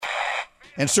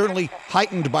and certainly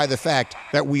heightened by the fact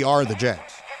that we are the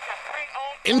Jags.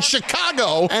 In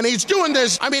Chicago, and he's doing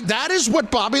this. I mean, that is what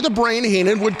Bobby the Brain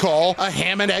Heenan would call a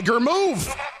ham and egger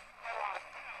move.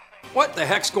 What the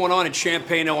heck's going on in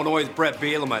Champaign, Illinois with Brett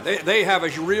Bielema? They have a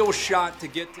real shot to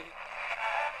get to.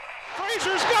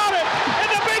 Frazier's got it, and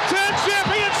the Big Ten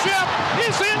championship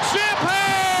is in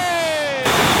Champaign!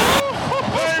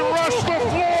 They rush the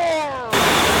floor!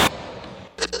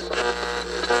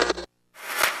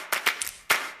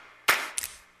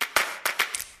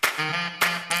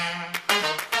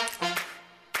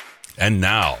 And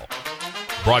now,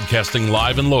 broadcasting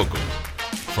live and local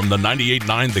from the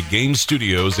 98.9 The Game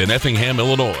studios in Effingham,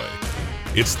 Illinois,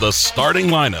 it's the starting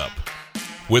lineup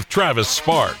with Travis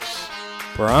Sparks.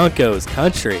 Broncos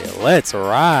country, let's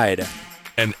ride.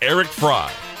 And Eric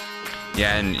Fry.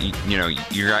 Yeah, and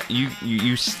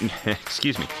you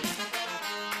excuse me.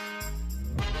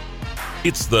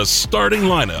 It's the starting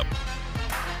lineup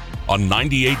on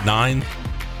 98.9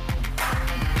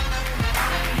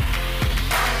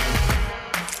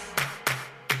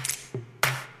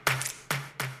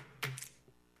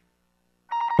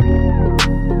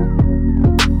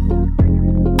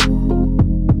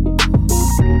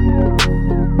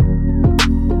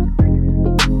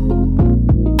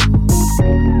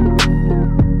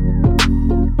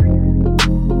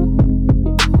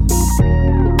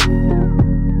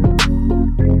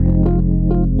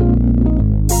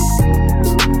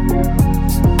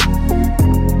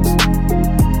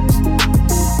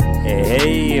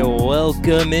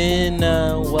 Welcome in,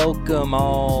 welcome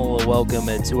all, welcome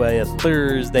to a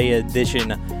Thursday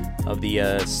edition of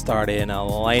the starting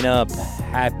lineup.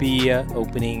 Happy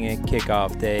opening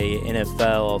kickoff day.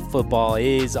 NFL football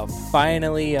is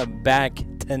finally back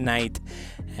tonight,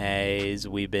 as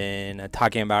we've been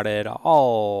talking about it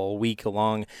all week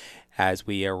long as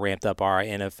we ramped up our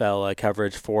NFL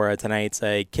coverage for tonight's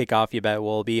kickoff. You bet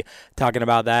we'll be talking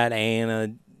about that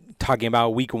and talking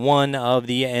about week one of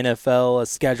the NFL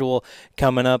schedule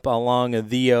coming up along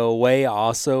the way.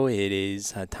 Also, it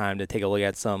is time to take a look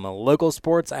at some local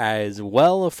sports as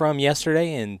well from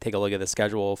yesterday and take a look at the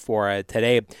schedule for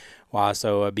today. We'll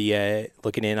also be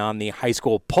looking in on the high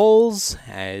school polls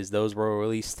as those were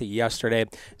released yesterday.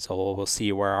 So we'll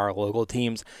see where our local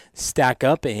teams stack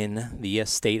up in the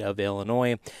state of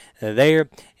Illinois there.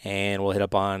 And we'll hit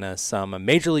up on some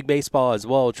Major League Baseball as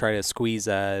well, try to squeeze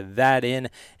that in.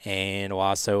 And we'll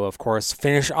also, of course,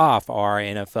 finish off our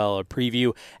NFL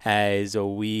preview as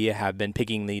we have been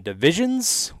picking the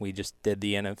divisions. We just did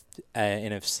the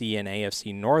NFC and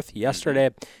AFC North yesterday,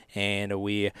 and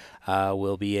we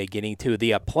will be getting to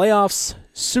the playoffs,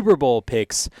 Super Bowl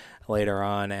picks later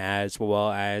on, as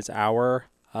well as our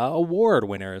award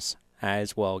winners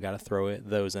as well. Got to throw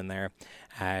those in there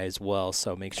as well.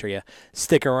 So make sure you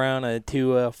stick around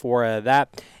for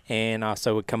that. And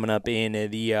also coming up in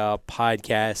the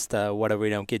podcast, whatever we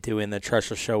don't get to in the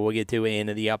Treasure Show, we'll get to in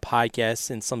the podcast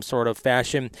in some sort of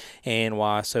fashion. And we'll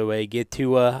also get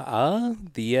to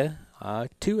the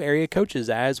two area coaches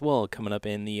as well coming up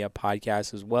in the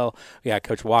podcast as well. We got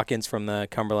Coach Watkins from the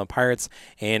Cumberland Pirates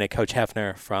and Coach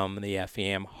Hefner from the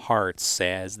Effingham Hearts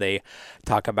as they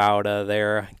talk about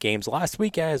their games last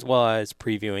week as well as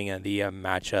previewing the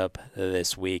matchup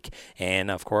this week.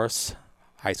 And, of course,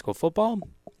 high school football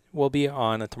will be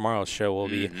on tomorrow's show. We'll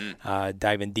be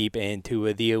diving deep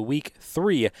into the week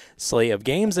 3 slate of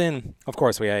games. And, of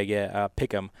course, we got to get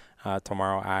Pick'em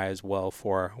tomorrow as well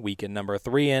for week number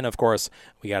 3. And, of course,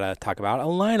 we got to talk about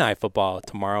Illini football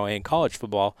tomorrow and college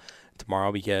football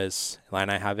tomorrow because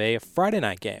Illini have a Friday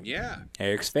night game. Yeah.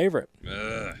 Eric's favorite.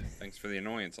 Thanks for the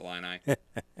annoyance, Illini. At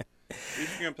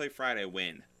least you're going to play Friday,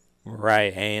 win.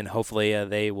 Right, and hopefully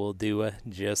they will do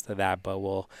just that, but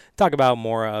we'll talk about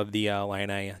more of the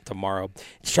Illini tomorrow.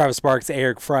 It's Travis Sparks,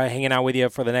 Eric Fry, hanging out with you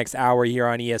for the next hour here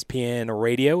on ESPN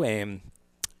Radio, and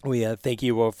we thank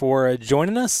you for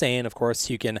joining us. And, of course,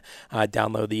 you can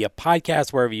download the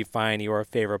podcast wherever you find your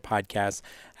favorite podcasts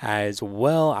as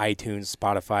well, iTunes,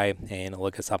 Spotify, and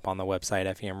look us up on the website,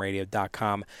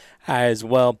 fmradio.com as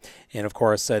well. And, of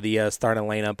course, the starting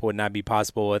lineup would not be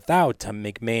possible without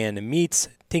McMahon Meats,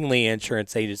 Tingley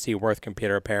Insurance Agency, Worth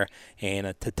Computer Repair, and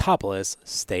Teutopolis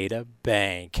State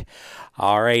Bank.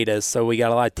 All right, so we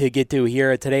got a lot to get to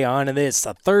here today on this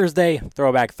Thursday,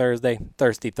 Throwback Thursday,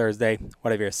 Thirsty Thursday,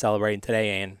 whatever you're celebrating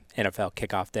today, and NFL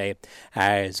kickoff day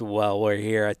as well. We're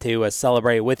here to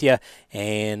celebrate with you,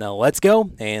 and let's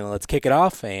go, and let's kick it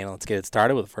off, and let's get it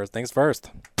started with first things first.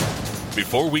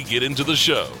 Before we get into the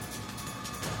show,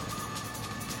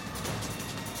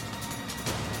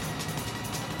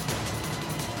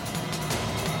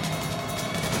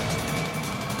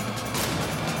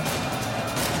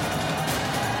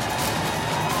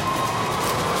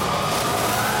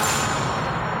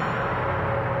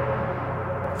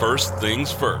 First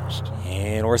things first.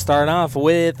 And we're starting off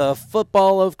with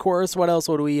football, of course. What else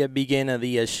would we begin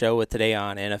the show with today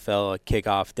on NFL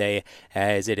kickoff day,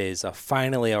 as it is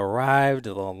finally arrived,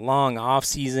 the long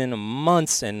off-season,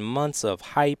 months and months of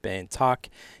hype and talk.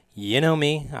 You know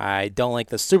me, I don't like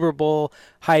the Super Bowl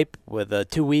hype with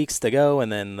 2 weeks to go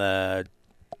and then the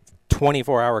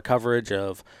 24-hour coverage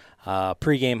of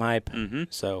pregame hype.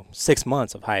 So 6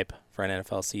 months of hype for an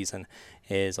NFL season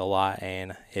is a lot,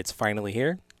 and it's finally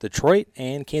here. Detroit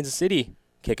and Kansas City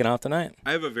kicking off tonight.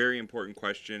 I have a very important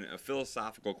question, a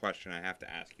philosophical question I have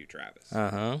to ask you, Travis.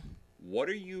 What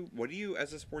do you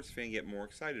as a sports fan get more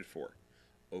excited for?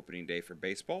 Opening day for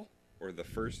baseball or the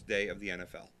first day of the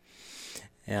NFL?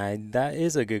 Yeah, that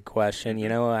is a good question. You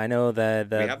know, I know that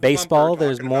the baseball, bumper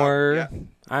there's more.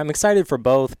 I'm excited for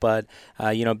both, but,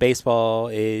 baseball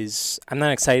is – I'm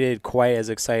not excited, quite as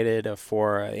excited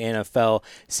for NFL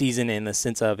season in the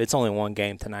sense of it's only one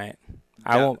game tonight.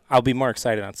 I'll be more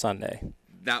excited on Sunday.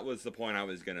 That was the point I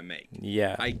was going to make.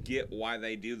 Yeah. I get why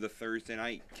they do the Thursday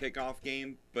night kickoff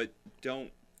game, but don't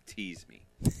tease me.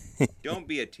 Don't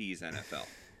be a tease, NFL.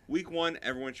 Week 1,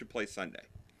 everyone should play Sunday.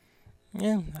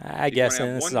 Yeah, I guess.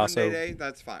 And this is also Monday day,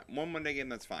 that's fine. One Monday game,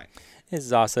 that's fine. This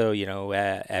is also,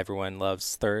 everyone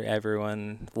loves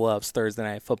Thursday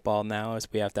night football now, as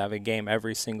we have to have a game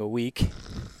every single week.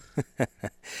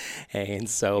 And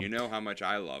so, you know how much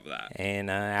I love that.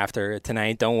 And after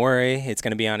tonight, don't worry, it's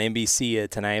going to be on NBC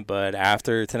tonight. But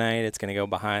after tonight, it's going to go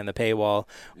behind the paywall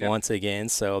once again.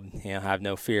 So have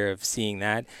no fear of seeing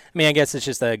that. I mean, I guess it's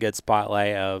just a good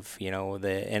spotlight of the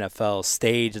NFL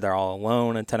stage. They're all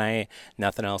alone tonight,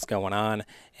 nothing else going on.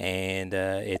 And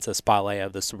it's a spotlight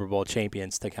of the Super Bowl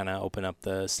champions to kind of open up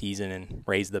the season and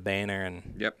raise the banner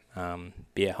and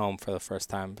be at home for the first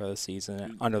time for the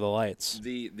season under the lights.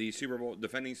 The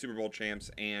defending Super Bowl champs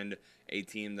and a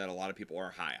team that a lot of people are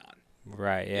high on.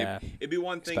 Right, yeah. It'd be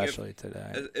one thing especially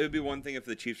today. It would be one thing if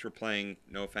the Chiefs were playing,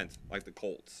 no offense, like the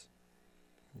Colts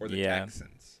or the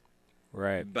Texans.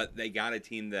 Right. But they got a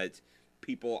team that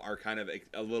people are kind of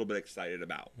a little bit excited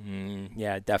about.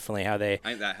 Yeah, definitely how they... I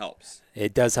think that helps.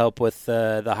 It does help with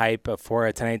the hype for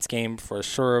tonight's game for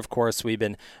sure. Of course, we've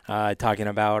been talking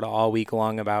about all week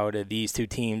long about these two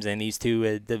teams and these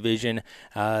two division.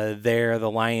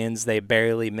 The Lions, they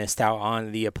barely missed out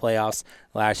on the playoffs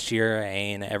last year,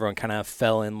 and everyone kind of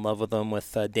fell in love with them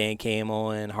with Dan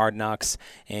Campbell and Hard Knocks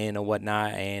and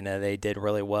whatnot, and they did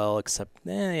really well, except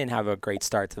they didn't have a great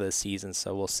start to the season,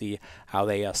 so we'll see how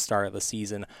they start the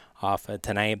season off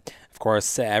tonight. Of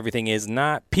course, everything is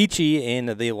not peachy in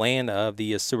the land of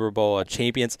the Super Bowl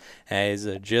champions, as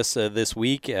just this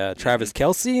week, Travis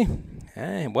Kelce,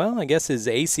 I guess his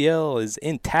ACL is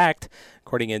intact,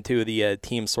 according to the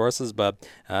team sources, but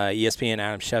ESPN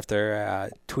Adam Schefter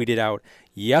tweeted out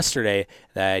yesterday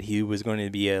that he was going to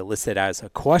be listed as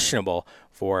questionable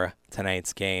for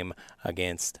tonight's game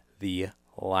against the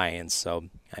Lions. So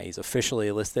he's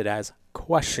officially listed as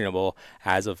questionable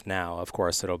as of now. Of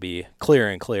course, it'll be clear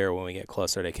and clear when we get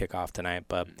closer to kickoff tonight,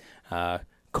 but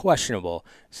questionable.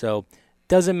 So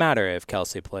doesn't matter if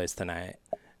Kelce plays tonight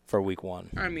for week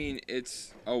 1. I mean,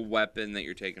 it's a weapon that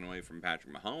you're taking away from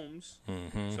Patrick Mahomes.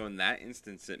 So in that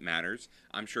instance, it matters.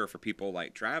 I'm sure for people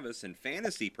like Travis, in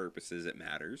fantasy purposes, it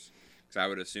matters. Because I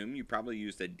would assume you probably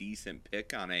used a decent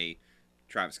pick on a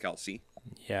Travis Kelce.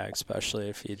 Yeah, especially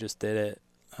if you just did it.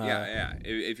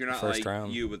 If you're not like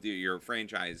round. you with your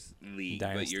franchise league,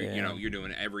 Dynasty, but you're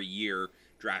doing it every year,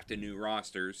 drafting new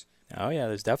rosters. Oh yeah,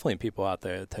 there's definitely people out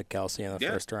there that took Kelce in the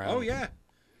first round. Oh yeah.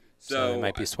 So they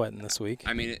might be sweating this week.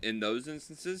 I mean, in those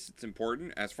instances, it's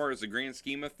important. As far as the grand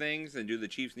scheme of things, and do the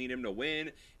Chiefs need him to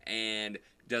win? And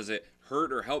does it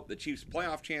hurt or help the Chiefs'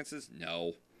 playoff chances?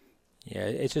 No. Yeah,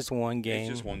 it's just one game.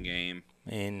 It's just one game.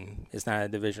 And it's not a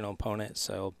divisional opponent,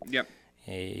 so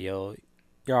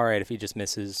you're all right if he just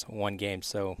misses one game.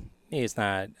 So it's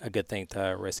not a good thing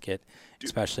to risk it,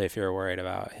 especially if you're worried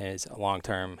about his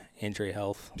long-term injury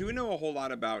health. Do we know a whole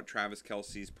lot about Travis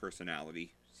Kelce's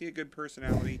personality? Is he a good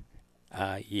personality?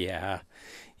 Yeah,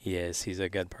 he is. He's a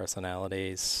good personality.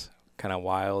 He's kind of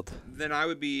wild. Then I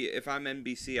would be, if I'm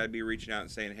NBC, I'd be reaching out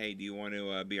and saying, hey, do you want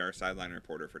to be our sideline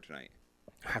reporter for tonight?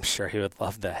 I'm sure he would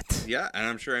love that. Yeah, and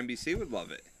I'm sure NBC would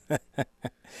love it.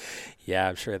 Yeah,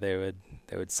 I'm sure they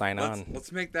would sign on.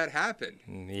 Let's make that happen.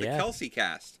 Yeah. The Kelce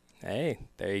cast. Hey,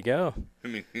 there you go. I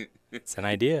mean, it's an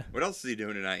idea. What else is he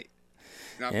doing tonight?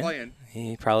 He's not playing.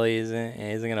 He probably isn't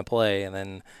going to play. And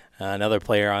then another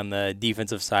player on the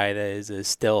defensive side is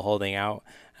still holding out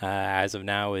as of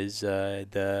now is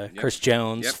Chris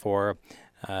Jones for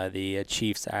the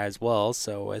Chiefs as well.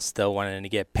 So still wanting to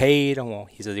get paid. Well,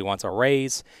 he says he wants a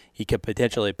raise. He could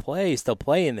potentially still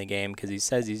play in the game because he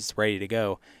says he's ready to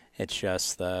go. It's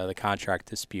just the contract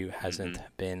dispute hasn't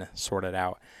been sorted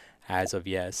out as of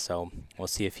yet. So we'll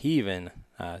see if he even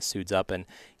suits up, and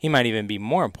he might even be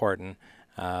more important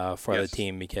for the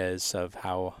team because of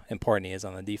how important he is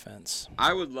on the defense.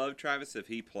 I would love, Travis, if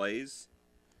he plays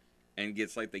and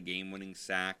gets like the game-winning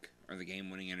sack or the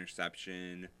game-winning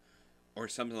interception or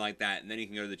something like that, and then you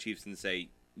can go to the Chiefs and say,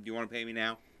 do you want to pay me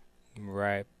now?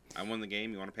 Right. I won the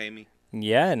game. You want to pay me?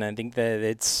 Yeah, and I think that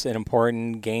it's an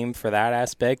important game for that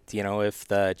aspect. You know, if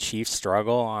the Chiefs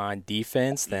struggle on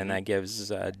defense, then that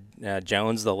gives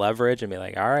Jones the leverage and be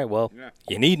like, all right, well,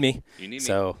 you need me.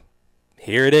 So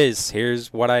here it is.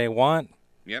 Here's what I want.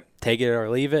 Yep. Take it or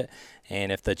leave it.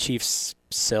 And if the Chiefs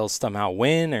still somehow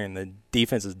win and the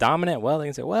defense is dominant, well, they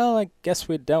can say, well, I guess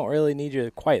we don't really need you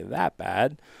quite that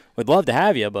bad. We'd love to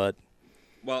have you, but.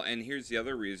 Well, and here's the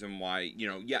other reason why,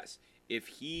 yes, if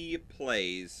he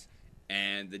plays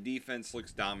and the defense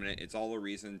looks dominant, it's all the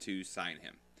reason to sign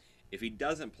him. If he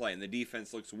doesn't play and the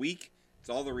defense looks weak, it's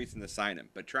all the reason to sign him.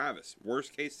 But Travis,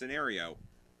 worst case scenario,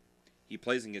 he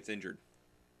plays and gets injured.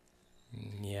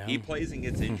 Yeah. He plays and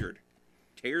gets injured.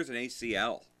 Tears an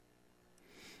ACL.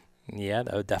 Yeah,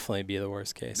 that would definitely be the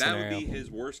worst case scenario. That would be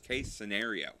his worst case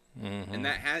scenario. And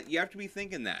you have to be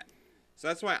thinking that. So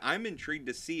that's why I'm intrigued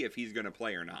to see if he's going to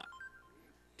play or not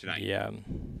tonight. Yeah.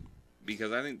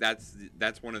 Because I think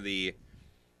that's one of the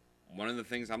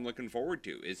things I'm looking forward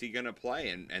to. Is he going to play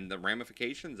and the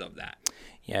ramifications of that?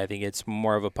 Yeah, I think it's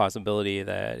more of a possibility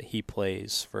that he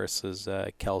plays versus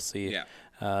Kelsey.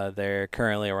 Yeah. They're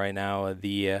currently right now,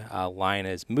 the line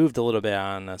has moved a little bit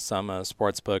on some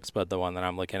sports books, but the one that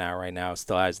I'm looking at right now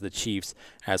still has the Chiefs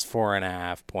as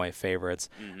 4.5-point favorites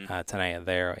tonight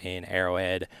there in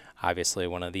Arrowhead. Obviously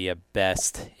one of the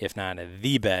best, if not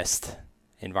the best,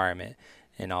 environment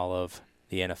in all of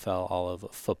the NFL, all of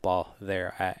football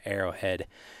there at Arrowhead.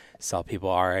 Saw people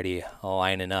already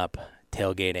lining up,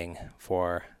 tailgating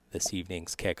for this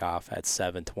evening's kickoff at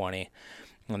 7:20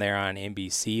 when they're on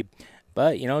NBC.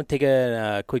 But, take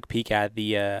a quick peek at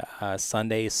the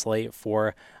Sunday slate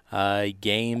for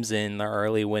games in the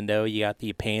early window. You got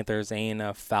the Panthers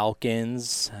and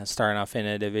Falcons starting off in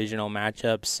a divisional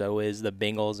matchup. So is the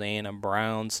Bengals and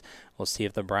Browns. We'll see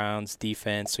if the Browns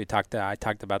defense, I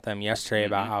talked about them yesterday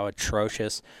about how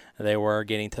atrocious they were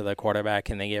getting to the quarterback,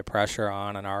 and they get pressure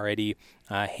on an already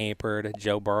hampered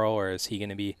Joe Burrow, or is he going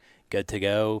to be good to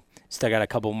go? Still got a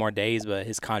couple more days, but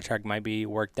his contract might be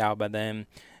worked out by then.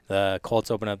 The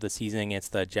Colts open up the season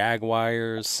against the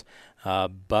Jaguars,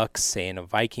 Bucks and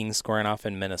Vikings squaring off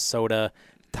in Minnesota,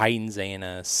 Titans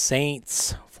and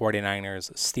Saints,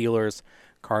 49ers, Steelers,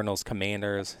 Cardinals,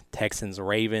 Commanders, Texans,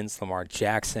 Ravens. Lamar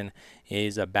Jackson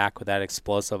is back with that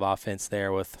explosive offense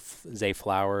there with Zay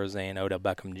Flowers and Odell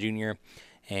Beckham Jr.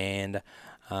 And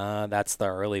that's the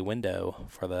early window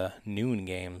for the noon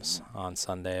games on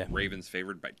Sunday. Ravens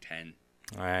favored by 10.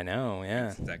 I know,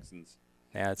 yeah. Texans.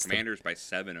 Yeah, it's Commanders by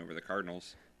 7 over the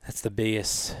Cardinals. That's the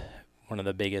biggest, one of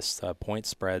the biggest point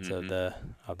spreads of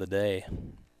the day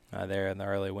there in the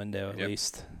early window at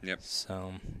least. Yep.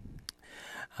 So,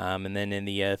 and then in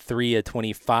the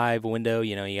 3:25 window,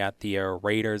 you got the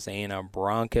Raiders and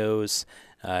Broncos,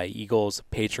 Eagles,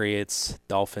 Patriots,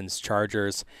 Dolphins,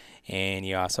 Chargers, and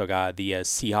you also got the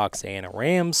Seahawks and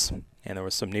Rams. And there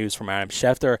was some news from Adam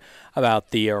Schefter about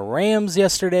the Rams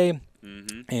yesterday.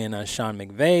 And Sean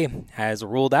McVay has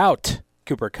ruled out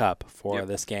Cooper Kupp for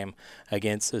this game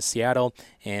against Seattle.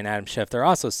 And Adam Schefter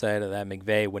also said that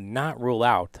McVay would not rule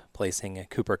out placing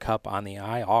Cooper Kupp on the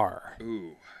IR.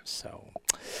 Ooh. So,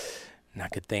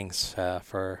 not good things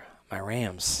for my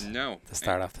Rams to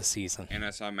start off the season. And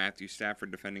I saw Matthew Stafford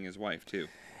defending his wife, too.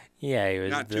 Yeah, he was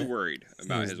not too worried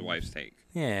about his wife's take.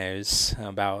 Yeah, it was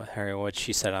about her, what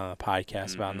she said on the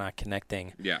podcast about not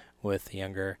connecting with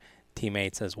younger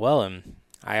teammates as well. And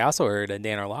I also heard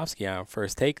Dan Orlovsky on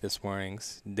First Take this morning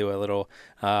do a little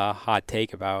hot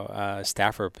take about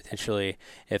Stafford potentially,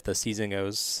 if the season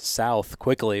goes south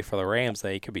quickly for the Rams,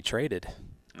 that he could be traded.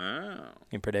 Oh.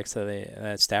 He predicts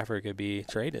that Stafford could be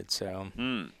traded. So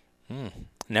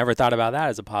never thought about that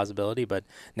as a possibility, but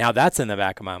now that's in the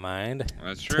back of my mind.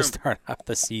 That's true. To start off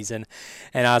the season.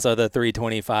 And also the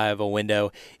 3:25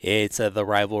 window, it's the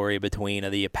rivalry between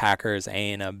the Packers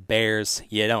and Bears.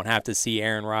 You don't have to see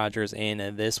Aaron Rodgers in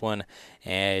this one,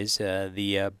 as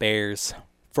the Bears'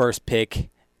 first pick,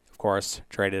 of course,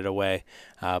 traded away,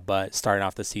 but starting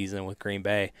off the season with Green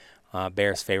Bay,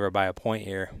 Bears favored by a point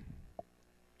here.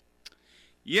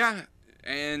 Yeah,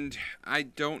 and I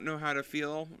don't know how to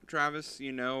feel, Travis.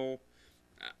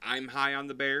 I'm high on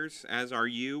the Bears, as are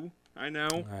you, I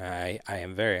know. I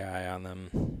am very high on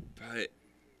them. But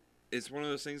it's one of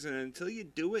those things that until you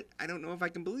do it, I don't know if I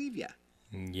can believe you.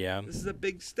 Yeah. This is a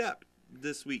big step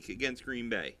this week against Green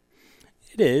Bay.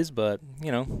 It is, but,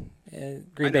 Green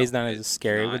Bay's not as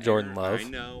scary with Jordan Love.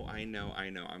 I know.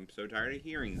 I'm so tired of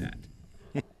hearing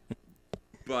that.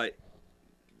 But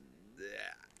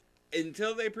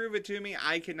until they prove it to me,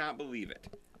 I cannot believe it.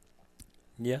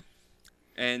 Yeah.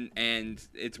 And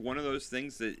it's one of those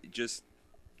things that just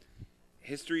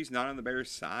history's not on the Bears'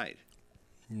 side.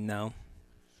 No.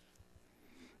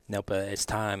 Nope, but it's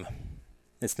time.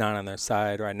 It's not on their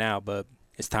side right now, but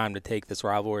it's time to take this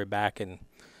rivalry back, and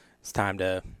it's time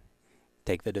to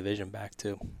take the division back,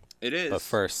 too. It is. But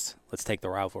first, let's take the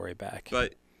rivalry back.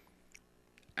 But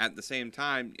at the same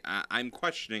time, I'm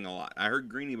questioning a lot. I heard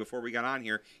Greeny before we got on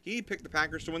here. He picked the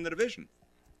Packers to win the division.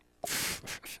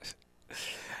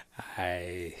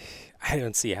 I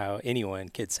don't see how anyone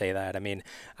could say that. I mean,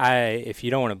 if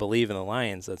you don't want to believe in the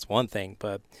Lions, that's one thing,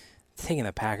 but taking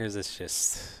the Packers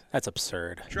is that's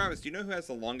absurd. Travis, do you know who has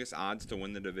the longest odds to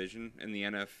win the division in the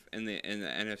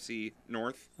NFC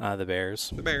North? The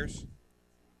Bears. The Bears.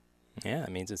 Yeah,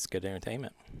 that means it's good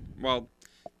entertainment. Well,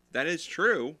 that is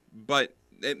true, but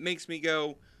it makes me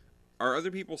go, are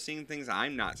other people seeing things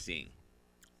I'm not seeing?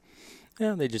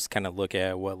 Yeah, they just kind of look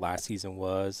at what last season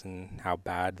was and how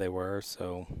bad they were,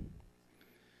 so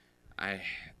I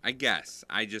guess.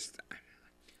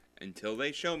 Until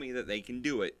they show me that they can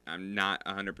do it, I'm not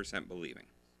 100% believing.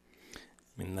 I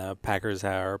mean, the Packers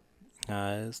are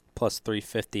plus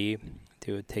 350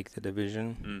 to take the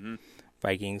division. Mm-hmm.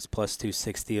 Vikings plus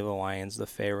 260. The Lions, the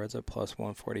favorites, are plus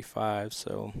 145.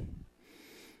 So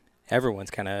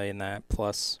everyone's kind of in that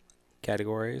plus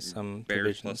category. Some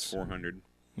Bears divisions. plus 400.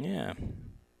 Yeah,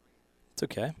 it's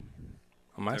okay.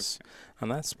 On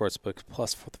that sportsbook,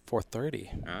 plus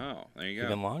 430. Oh, there you go.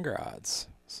 Even longer odds.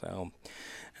 So,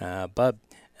 but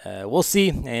we'll see.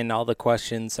 And all the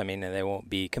questions, I mean, they won't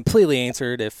be completely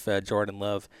answered if Jordan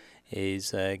Love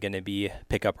is going to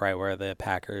pick up right where the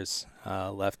Packers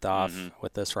left off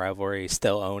with this rivalry,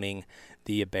 still owning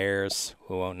the Bears.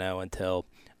 We won't know until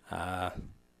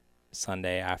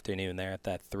Sunday afternoon there at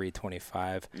that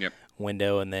 3:25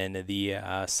 window. And then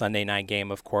the Sunday night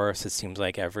game, of course, it seems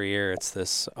like every year it's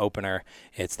this opener.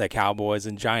 It's the Cowboys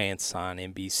and Giants on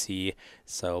NBC.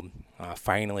 So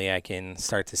finally I can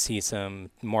start to see some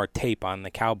more tape on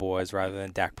the Cowboys rather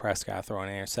than Dak Prescott throwing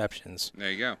interceptions.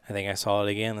 There you go. I think I saw it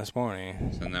again this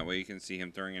morning. So in that way you can see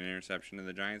him throwing an interception to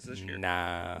the Giants this year?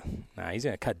 Nah, he's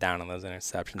going to cut down on those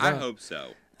interceptions. I hope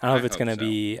so. I don't know if it's going to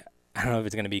be... I don't know if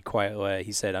it's going to be quite what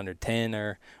he said, under 10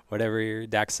 or whatever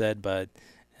Dak said, but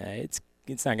it's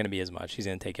not going to be as much. He's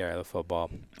going to take care of the football.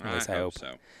 At least I hope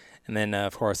so. And then,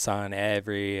 of course, on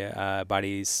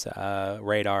everybody's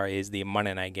radar is the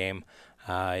Monday night game.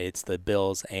 It's the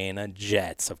Bills and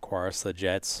Jets, of course. The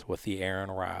Jets with the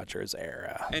Aaron Rodgers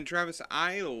era. And, Travis,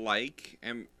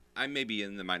 and I may be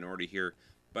in the minority here,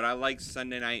 but I like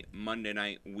Sunday night, Monday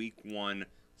night, week 1,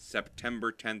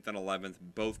 September 10th and 11th,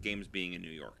 both games being in New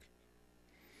York.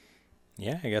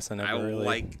 Yeah, I guess I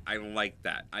like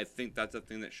that. I think that's a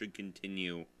thing that should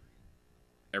continue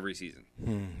every season.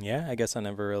 Yeah, I guess I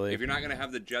never really... If you're not going to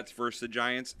have the Jets versus the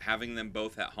Giants, having them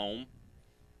both at home,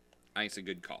 I think it's a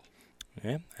good call.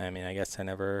 Yeah, I mean, I guess I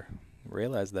never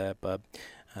realized that, but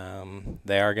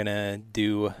they are going to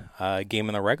do a game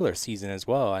in the regular season as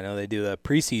well. I know they do the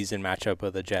preseason matchup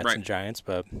with the Jets and Giants,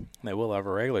 but they will have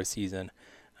a regular season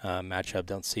matchup.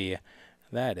 Don't see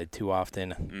that too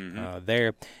often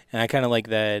there. And I kind of like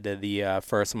that the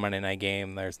first Monday night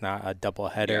game, there's not a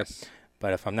doubleheader. Yes.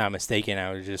 But if I'm not mistaken,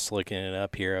 I was just looking it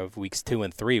up here, of weeks 2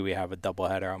 and 3, we have a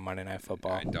doubleheader on Monday Night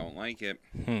Football. I don't like it.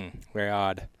 Very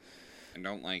odd. I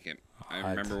don't like it. I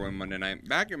remember when Monday night,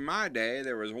 back in my day,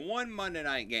 there was one Monday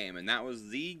night game, and that was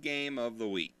the game of the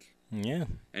week. Yeah.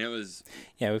 And it was...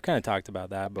 Yeah, we've kind of talked about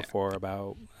that before,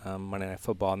 about Monday Night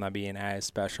Football not being as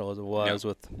special as it was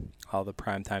with all the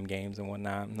primetime games and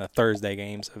whatnot. And the Thursday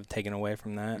games have taken away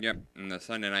from that. Yep, and the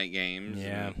Sunday night games.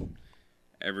 Yeah. And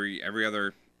every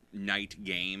other night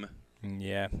game.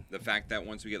 Yeah. The fact that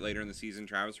once we get later in the season,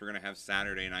 Travis, we're going to have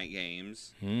Saturday night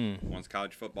games once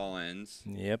college football ends.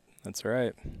 Yep, that's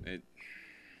right.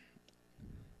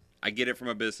 I get it from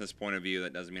a business point of view.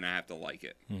 That doesn't mean I have to like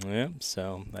it. Yep,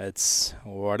 so that's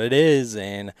what it is.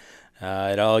 And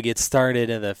it all gets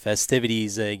started. The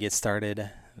festivities get started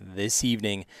this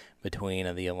evening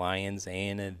between the Lions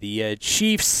and the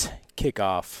Chiefs.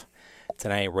 Kickoff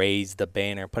tonight. Raise the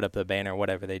banner, put up the banner,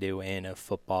 whatever they do in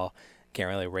football. Can't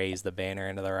really raise the banner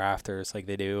into the rafters like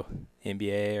they do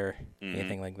NBA or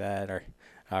anything like that. Or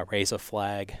raise a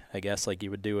flag, I guess, like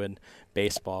you would do in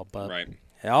baseball. But Right.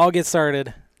 it all gets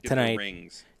started Get tonight. the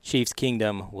rings. Chiefs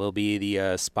Kingdom will be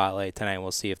the spotlight tonight.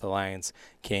 We'll see if the Lions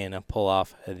can pull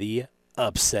off the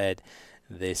upset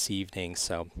this evening.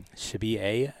 So it should be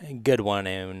a good one,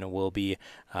 and we'll be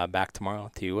back tomorrow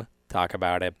to talk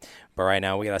about it. But right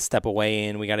now we got to step away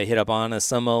and we got to hit up on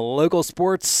some local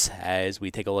sports as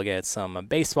we take a look at some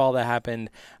baseball that happened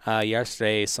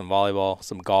yesterday, some volleyball,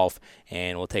 some golf,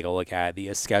 and we'll take a look at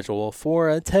the schedule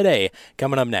for today.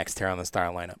 Coming up next here on the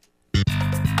Star Lineup.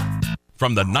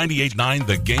 From the 98.9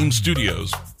 The Game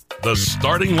Studios, the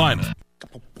starting lineup.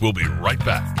 We'll be right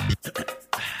back.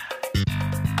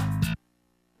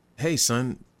 Hey,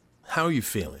 son. How are you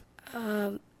feeling?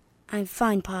 I'm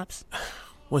fine, Pops.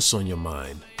 What's on your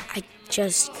mind? I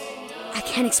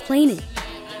can't explain it.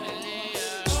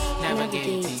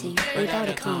 Navigating without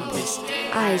a compass,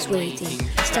 eyes waiting,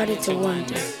 started to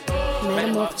wonder.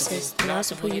 Metamorphosis, the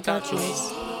loss of who you thought you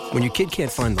was. When your kid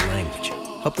can't find the language,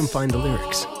 help them find the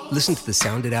lyrics. Listen to the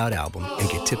Sound It Out album and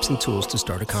get tips and tools to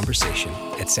start a conversation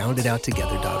at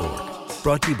sounditouttogether.org.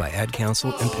 Brought to you by Ad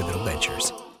Council and Pivotal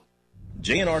Ventures.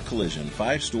 J&R Collision,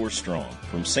 5 stores strong.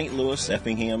 From St. Louis,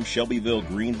 Effingham, Shelbyville,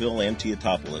 Greenville, and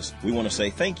Teotopolis, we want to say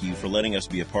thank you for letting us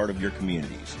be a part of your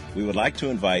communities. We would like to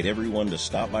invite everyone to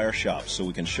stop by our shops so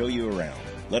we can show you around.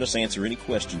 Let us answer any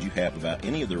questions you have about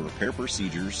any of the repair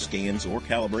procedures, scans, or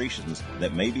calibrations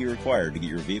that may be required to get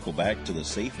your vehicle back to the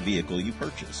safe vehicle you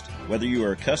purchased. Whether you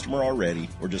are a customer already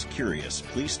or just curious,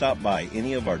 please stop by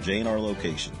any of our J&R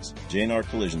locations. J&R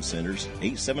Collision Centers,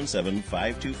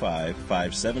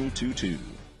 877-525-5722.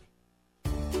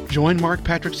 Join Mark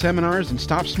Patrick Seminars and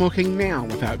stop smoking now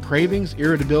without cravings,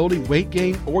 irritability, weight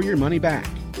gain, or your money back.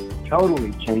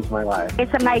 Totally changed my life.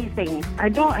 It's amazing. I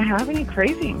don't have any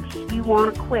cravings. You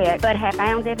want to quit, but have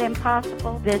found it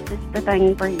impossible? This is the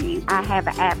thing for you. I have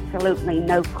absolutely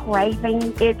no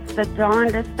craving. It's the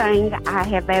darndest thing I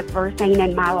have ever seen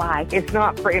in my life. It's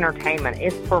not for entertainment.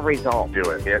 It's for results. Do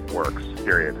it. It works.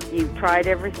 Period. You've tried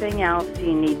everything else.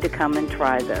 You need to come and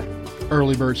try this.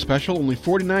 Early bird special, only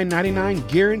 $49.99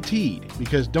 guaranteed.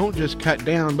 Because don't just cut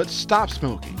down, but stop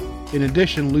smoking. In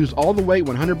addition, lose all the weight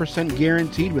 100%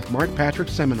 guaranteed with Mark Patrick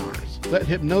Seminars. Let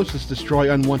hypnosis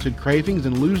destroy unwanted cravings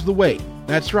and lose the weight.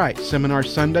 That's right, Seminar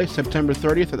Sunday, September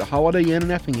 30th at the Holiday Inn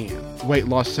in Effingham. Weight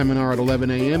loss seminar at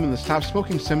 11 a.m. and the stop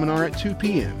smoking seminar at 2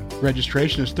 p.m.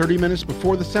 Registration is 30 minutes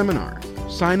before the seminar.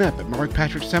 Sign up at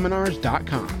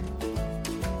markpatrickseminars.com.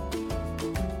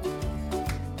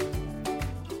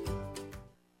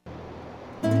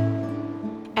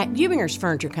 At Ubinger's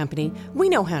Furniture Company, we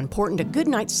know how important a good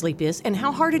night's sleep is and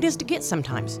how hard it is to get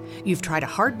sometimes. You've tried a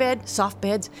hard bed, soft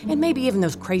beds, and maybe even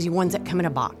those crazy ones that come in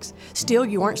a box. Still,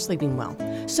 you aren't sleeping well.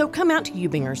 So come out to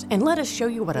Ubinger's and let us show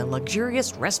you what a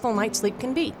luxurious, restful night's sleep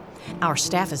can be. Our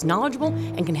staff is knowledgeable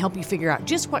and can help you figure out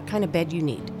just what kind of bed you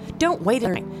need. Don't wait a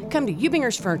night. Come to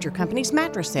Ubinger's Furniture Company's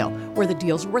mattress sale, where the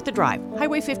deals are worth the drive.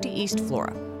 Highway 50 East,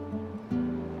 Flora.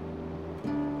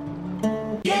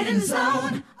 Get in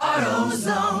zone,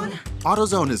 AutoZone.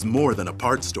 AutoZone is more than a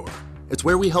parts store. It's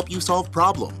where we help you solve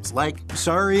problems like,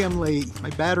 sorry I'm late,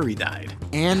 my battery died.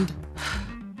 And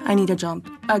I need a jump,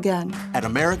 again. At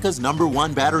America's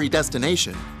 #1 battery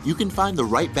destination, you can find the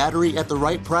right battery at the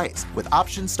right price with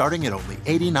options starting at only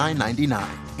 $89.99.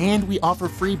 And we offer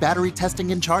free battery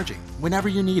testing and charging whenever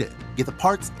you need it. Get the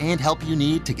parts and help you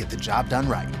need to get the job done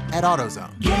right at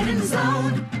AutoZone. Get in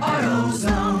zone,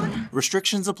 AutoZone.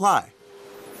 Restrictions apply.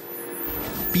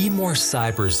 Be more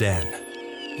cyber zen.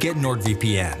 Get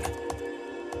NordVPN.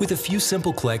 With a few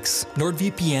simple clicks,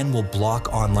 NordVPN will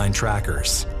block online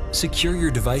trackers, secure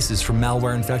your devices from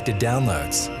malware-infected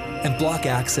downloads, and block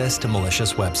access to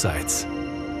malicious websites.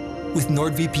 With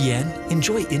NordVPN,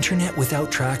 enjoy internet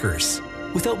without trackers,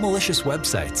 without malicious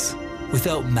websites,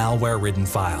 without malware-ridden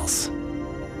files.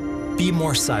 Be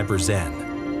more cyber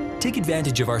zen. Take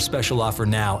advantage of our special offer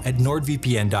now at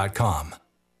NordVPN.com.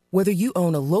 Whether you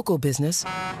own a local business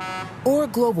or a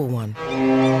global one,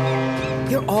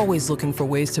 you're always looking for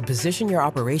ways to position your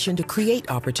operation to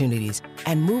create opportunities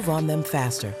and move on them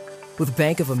faster. With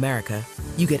Bank of America,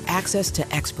 you get access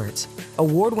to experts,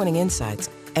 award-winning insights,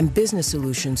 and business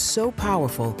solutions so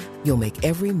powerful, you'll make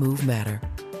every move matter.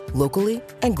 Locally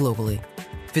and globally.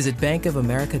 Visit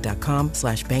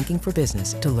bankofamerica.com/banking for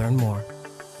business to learn more.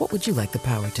 What would you like the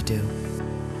power to do?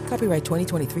 Copyright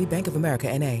 2023 Bank of America,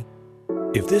 N.A.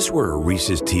 If this were a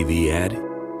Reese's TV ad,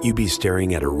 you'd be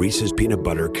staring at a Reese's Peanut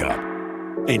Butter Cup.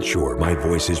 And sure, my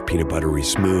voice is peanut buttery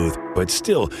smooth, but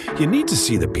still, you need to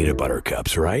see the peanut butter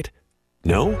cups, right?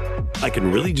 No? I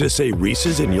can really just say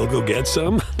Reese's and you'll go get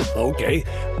some? Okay,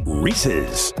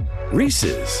 Reese's.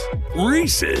 Reese's.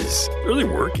 Really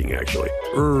working, actually.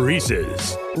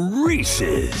 Reese's.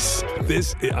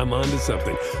 I'm on to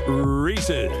something.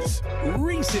 Reese's.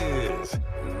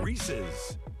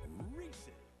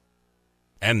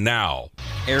 And now,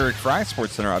 Eric Fry,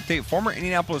 SportsCenter update. Former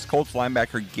Indianapolis Colts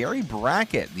linebacker Gary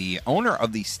Brackett, the owner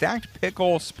of the Stacked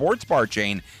Pickle sports bar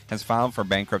chain, has filed for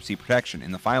bankruptcy protection.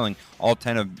 In the filing, all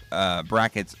 10 of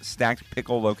Brackett's Stacked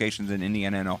Pickle locations in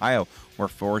Indiana and Ohio were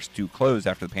forced to close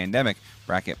after the pandemic.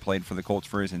 Brackett played for the Colts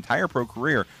for his entire pro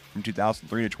career from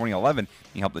 2003 to 2011.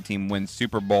 He helped the team win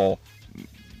Super Bowl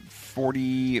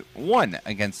 41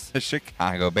 against the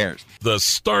Chicago Bears. The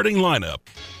starting lineup.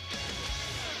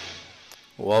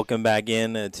 Welcome back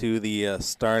in to the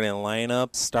starting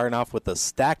lineup. Starting off with the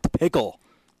Stacked Pickle.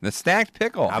 The Stacked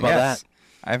Pickle. How about that?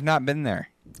 I have not been there.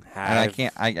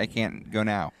 And I can't go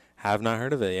now. Have not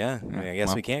heard of it, yeah. I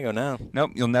guess we can't go now.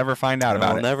 Nope, you'll never find out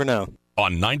about it. We'll never know.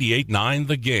 On 98.9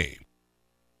 The Game.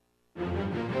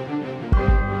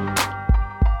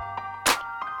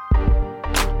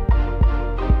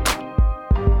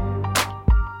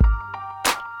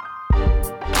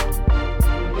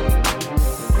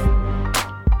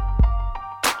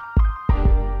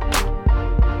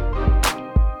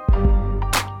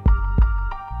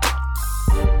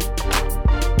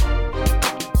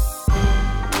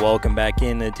 Welcome back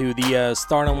into the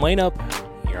starting lineup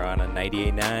here on a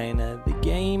 98.9 The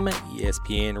Game,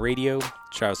 ESPN Radio.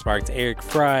 Travis Sparks, Eric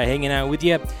Fry hanging out with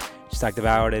you. Just talked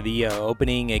about the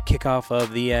opening kickoff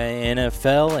of the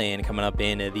NFL, and coming up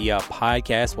in the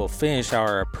podcast, we'll finish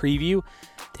our preview,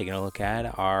 taking a look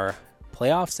at our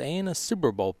playoffs and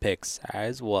Super Bowl picks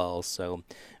as well. So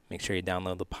make sure you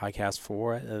download the podcast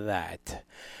for that.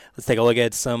 Let's take a look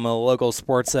at some local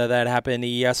sports that happened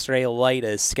yesterday. Light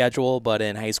as schedule, but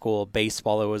in high school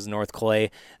baseball, it was North Clay.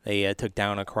 They took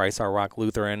down a Christ Our Rock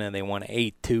Lutheran, and they won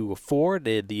 8-4.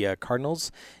 Did the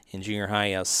Cardinals. In junior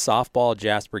high softball,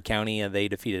 Jasper County, they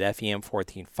defeated Effingham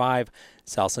 14-5.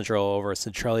 South Central over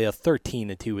Centralia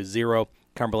 13-2-0.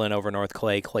 Cumberland over North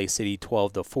Clay, Clay City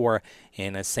 12-4,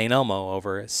 and St. Elmo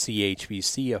over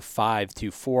CHBC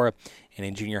 5-4. And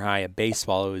in junior high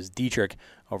baseball, it was Dietrich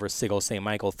over Sigel St.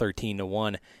 Michael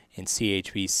 13-1, and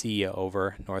CHBC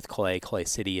over North Clay, Clay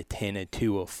City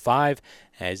 10-5.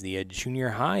 As the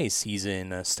junior high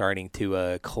season starting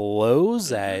to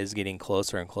close, as getting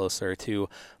closer and closer to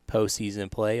postseason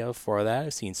play for that.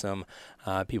 I've seen some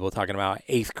people talking about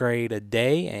 8th grade a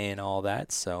day and all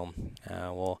that, so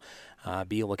we'll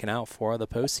be looking out for the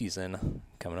postseason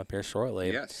coming up here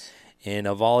shortly. Yes. In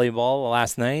volleyball,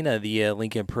 last night, the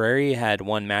Lincoln Prairie had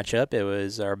one matchup. It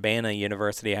was Urbana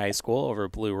University High School over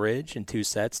Blue Ridge in 2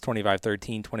 sets,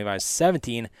 25-13,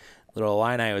 25-17. Little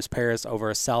Illini was Paris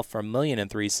over South Vermilion in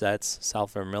 3 sets.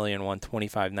 South Vermilion won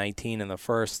 25-19 in the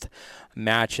first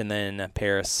match, and then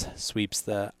Paris sweeps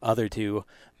the other 2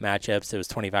 matchups. It was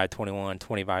 25-21,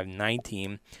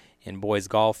 25-19. In boys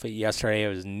golf yesterday, it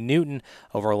was Newton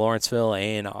over Lawrenceville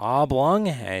and Oblong,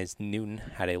 as Newton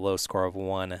had a low score of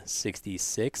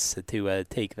 166 to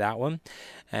take that one.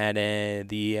 And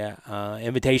the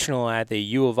Invitational at the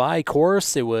U of I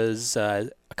course, it was a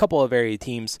couple of area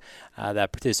teams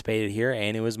that participated here,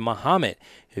 and it was Muhammad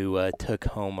who took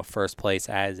home first place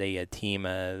as a team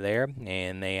there,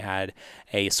 and they had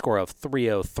a score of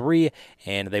 303,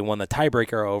 and they won the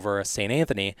tiebreaker over St.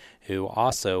 Anthony, who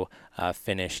also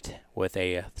finished with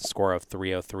a score of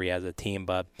 303 as a team,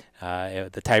 but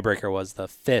the tiebreaker was the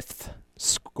 5th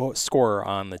scorer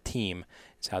on the team.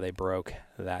 Is how they broke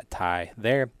that tie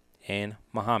there, and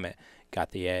Muhammad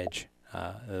got the edge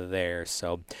there.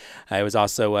 So it was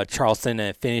also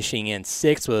Charleston finishing in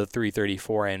 6th with a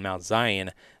 334, and Mount Zion,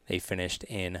 they finished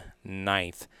in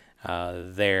 9th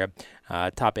there.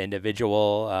 Top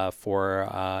individual for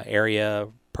area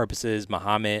purposes,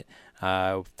 Muhammad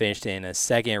finished in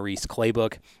 2nd. Reese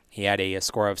Claybook, he had a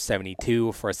score of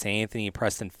 72. For St. Anthony,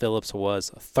 Preston Phillips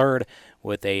was 3rd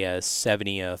with a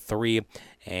 73.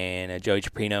 And Joey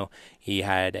Ciprino, he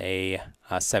had a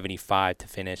 75 to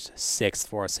finish 6th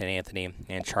for St. Anthony.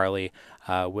 And Charlie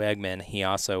Wegman, he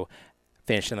also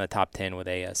finished in the top 10 with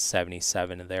a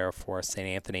 77 there for St.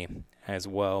 Anthony as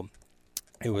well.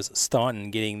 It was Staunton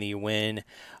getting the win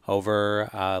over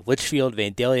Litchfield,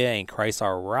 Vandalia, and Christ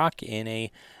Our Rock in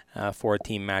a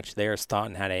 4-team match there.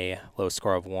 Staunton had a low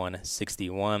score of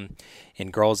 161. In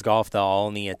girls golf, the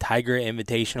Olney Tiger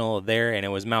Invitational there, and it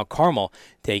was Mount Carmel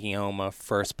taking home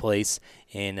first place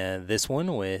in this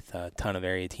one with a ton of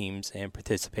area teams in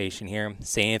participation here.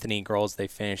 St. Anthony girls, they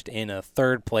finished in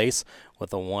 3rd place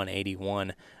with a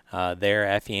 181. There,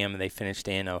 Effingham, they finished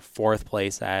in 4th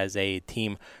place as a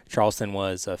team. Charleston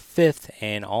was 5th,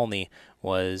 and Olney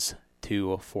was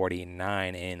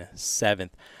 249 in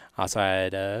 7th. Also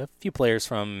had a few players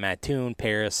from Mattoon,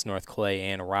 Paris, North Clay,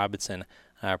 and Robinson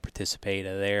participate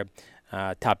there.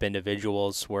 Top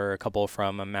individuals were a couple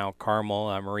from Mount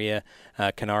Carmel, Maria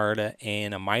Kennard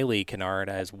and Miley Kennard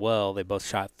as well. They both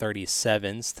shot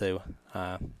 37s to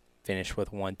finish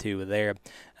with 1-2 there.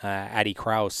 Addie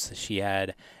Krause, she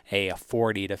had a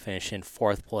 40 to finish in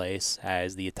 4th place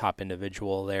as the top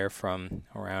individual there from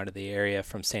around the area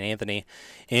from St. Anthony.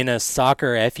 In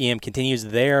soccer, Effingham continues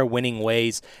their winning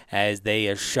ways as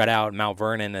they shut out Mount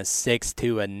Vernon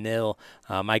 6-0.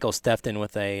 Michael Stefton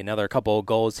with another couple of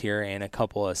goals here and a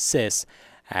couple assists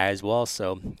as well.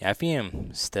 So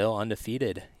Effingham still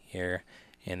undefeated here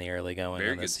in the early going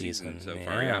of the season. So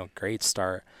far, yeah. Great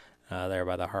start there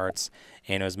by the Hearts.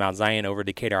 And it was Mount Zion over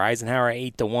Decatur Eisenhower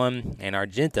 8-1, and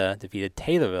Argenta defeated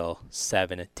Taylorville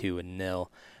 7-0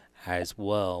 as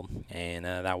well. And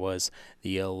that was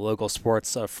the local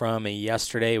sports from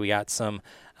yesterday. We got some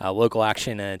local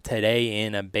action today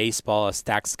in baseball, a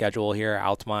stacked schedule here.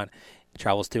 Altamont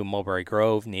travels to Mulberry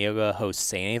Grove. Neoga hosts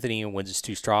St. Anthony, wins its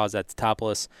 2 straws at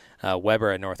Teutopolis. Weber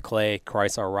at North Clay,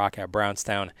 Chrysler Rock at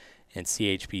Brownstown, and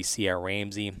CHPC at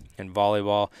Ramsey. In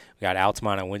volleyball, we got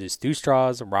Altamont at Windsor Stew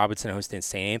Straws, Robinson hosting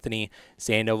St. Anthony,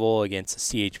 Sandoval against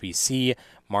CHPC,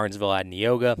 Martinsville at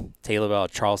Neoga, Taylorville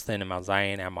at Charleston, and Mount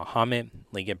Zion at Mahomet,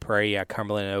 Lincoln Prairie at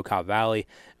Cumberland and Ocott Valley,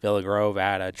 Villa Grove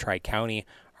at Tri-County,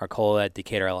 Arcola at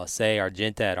Decatur LSA,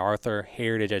 Argenta at Arthur,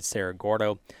 Heritage at Cerro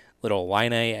Gordo, Little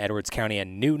Illini, Edwards County at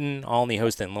Newton, Olney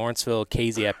hosting Lawrenceville,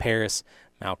 Casey at Paris,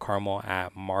 Mount Carmel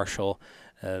at Marshall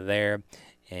there.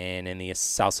 And in the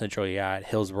South Central, you got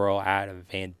Hillsboro at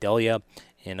Vandalia.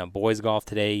 In boys golf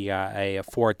today, you got a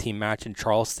 4-team match in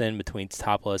Charleston between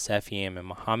Teutopolis, Effingham, and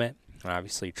Mahomet. And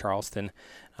obviously, Charleston.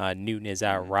 Newton is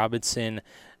at Robinson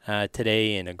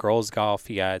today. In girls golf,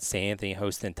 you got St. Anthony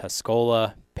hosting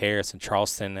Tuscola, Paris, and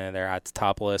Charleston. They're at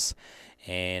Teutopolis.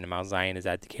 And Mount Zion is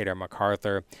at Decatur,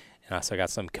 MacArthur. And also got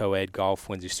some co-ed golf,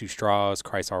 Windsor Stew Straws,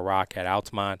 Chrysler Rock at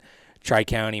Altamont.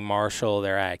 Tri-County, Marshall,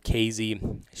 they're at Casey,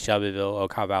 Shelbyville,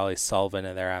 Ocott Valley, Sullivan,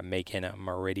 and they're at Macon,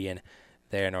 Meridian,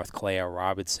 there, North Clay,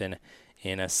 Robinson.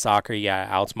 In soccer, you got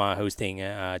Altamont hosting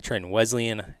Trenton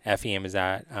Wesleyan. Effingham is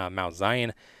at Mount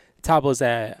Zion. Teutopolis is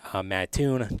at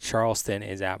Mattoon. Charleston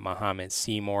is at Mahomet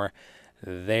Seymour.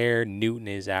 There, Newton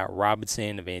is at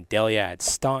Robinson. Vandalia at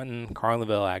Staunton.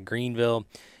 Carlinville at Greenville.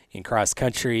 In cross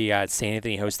country, you got St.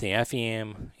 Anthony hosting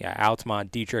Effingham. You got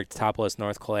Altamont, Dietrich, Teutopolis,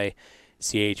 North Clay,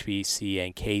 CHBC,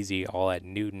 and Casey all at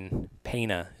Newton.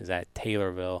 Pana is at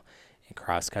Taylorville in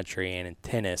cross country. And in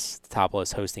tennis,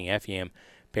 Teutopolis hosting Effingham.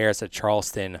 Paris at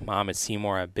Charleston. Mahomet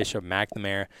Seymour at Bishop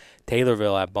McNamara.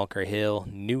 Taylorville at Bunker Hill.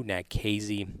 Newton at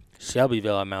Casey.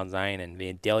 Shelbyville at Mount Zion. And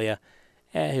Vandalia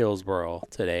at Hillsboro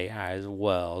today as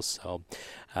well. So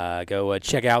go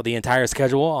check out the entire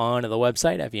schedule on the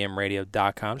website,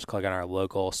 FEMradio.com. Just click on our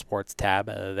local sports tab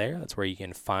there. That's where you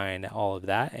can find all of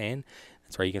that. And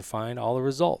that's where you can find all the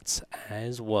results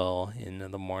as well in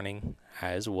the morning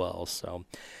as well. So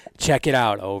check it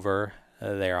out over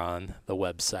there on the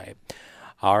website.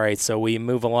 All right, so we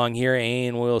move along here,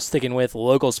 and we'll sticking with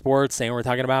local sports, and we're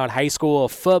talking about high school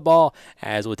football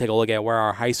as we'll take a look at where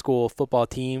our high school football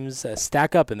teams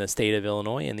stack up in the state of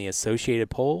Illinois in the Associated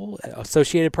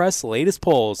Press latest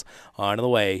polls on the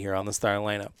way here on the starting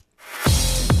lineup.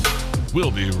 We'll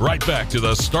be right back to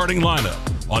the starting lineup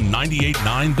on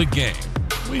 98.9 The Game.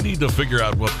 We need to figure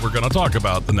out what we're going to talk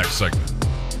about the next segment.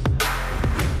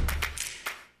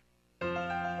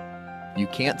 You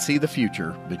can't see the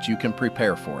future, but you can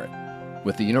prepare for it.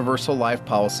 With the Universal Life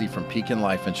Policy from Pekin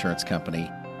Life Insurance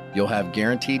Company, you'll have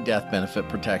guaranteed death benefit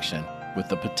protection with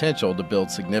the potential to build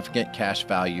significant cash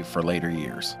value for later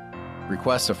years.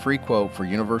 Request a free quote for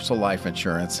Universal Life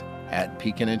Insurance at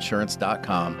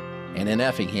pekininsurance.com, and in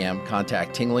Effingham,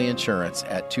 contact Tingley Insurance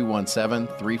at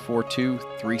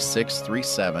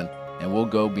 217-342-3637, and we'll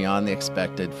go beyond the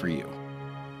expected for you.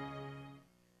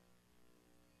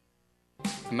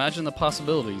 Imagine the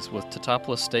possibilities with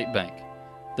Teutopolis State Bank.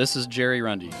 This is Jerry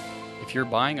Rundy. If you're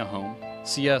buying a home,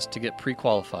 see us to get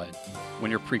pre-qualified. When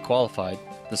you're pre-qualified,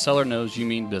 the seller knows you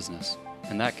mean business,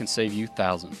 and that can save you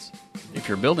thousands. If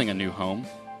you're building a new home,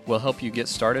 we'll help you get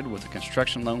started with a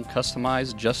construction loan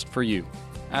customized just for you.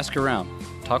 Ask around,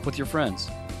 talk with your friends.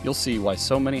 You'll see why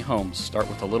so many homes start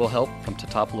with a little help from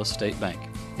Teutopolis State Bank.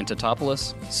 In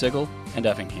Teutopolis, Sigel, and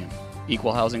Effingham.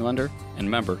 Equal housing lender and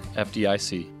member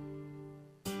FDIC.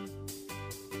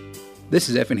 This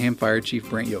is Effingham Fire Chief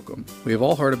Brent Yoakum. We have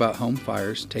all heard about home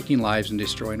fires taking lives and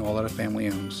destroying all that a family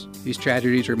owns. These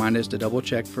tragedies remind us to double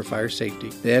check for fire safety.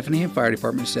 The Effingham Fire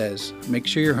Department says, make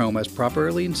sure your home has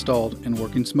properly installed and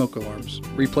working smoke alarms.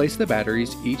 Replace the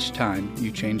batteries each time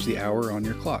you change the hour on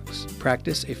your clocks.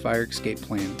 Practice a fire escape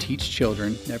plan. Teach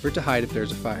children never to hide if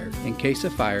there's a fire. In case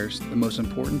of fires, the most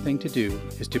important thing to do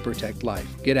is to protect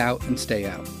life. Get out and stay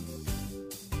out.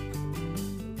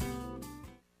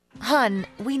 Hun,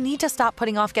 we need to stop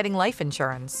putting off getting life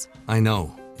insurance. I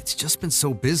know. It's just been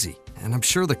so busy, and I'm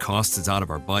sure the cost is out of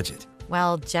our budget.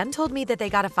 Well, Jen told me that they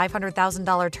got a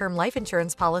 $500,000 term life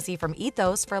insurance policy from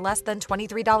Ethos for less than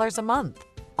 $23 a month.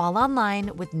 All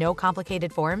online with no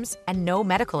complicated forms and no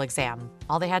medical exam.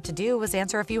 All they had to do was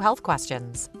answer a few health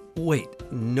questions. Wait,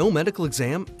 no medical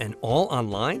exam and all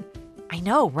online? I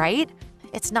know, right?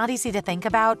 It's not easy to think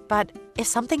about, but if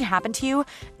something happened to you,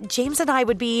 James and I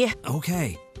would be...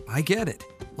 Okay, I get it.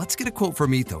 Let's get a quote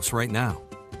from Ethos right now.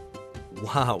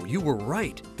 Wow, you were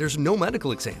right. There's no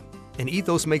medical exam, and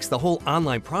Ethos makes the whole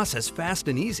online process fast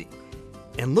and easy.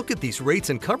 And look at these rates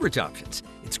and coverage options.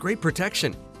 It's great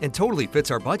protection and totally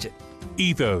fits our budget.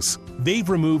 Ethos. They've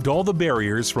removed all the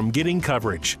barriers from getting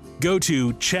coverage. Go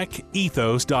to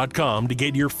checkethos.com to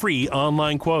get your free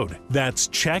online quote. That's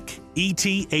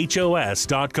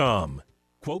checkethos.com.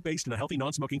 Quote based on a healthy,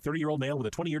 non-smoking 30-year-old male with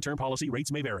a 20-year term policy.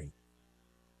 Rates may vary.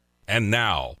 And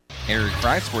now, Eric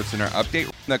Fry, SportsCenter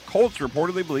update. The Colts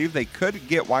reportedly believe they could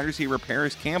get wide receiver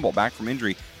Paris Campbell back from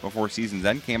injury before season's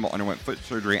end. Campbell underwent foot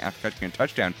surgery after catching a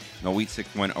touchdown in the Week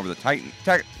 6 win over the Texans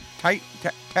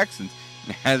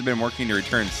and has been working to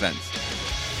return since.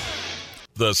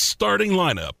 the starting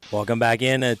lineup. Welcome back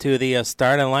in to the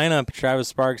starting lineup. Travis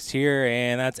Sparks here,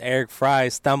 and that's Eric Fry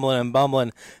stumbling and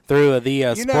bumbling through the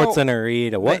SportsCenter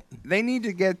read. What? They need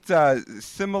to get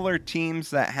similar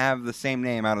teams that have the same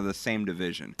name out of the same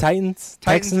division. Titans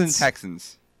and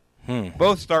Texans.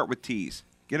 Both start with T's.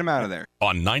 Get them out of there.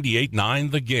 On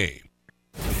 98.9 The Game.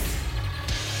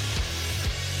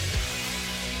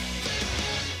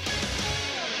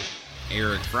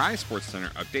 Eric Fry,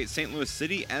 SportsCenter update. St. Louis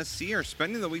City SC are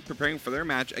spending the week preparing for their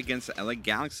match against the LA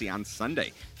Galaxy on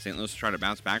Sunday. St. Louis tried to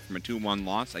bounce back from a 2-1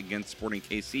 loss against Sporting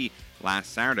KC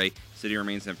last Saturday. City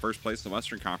remains in first place in the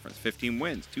Western Conference, 15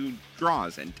 wins, 2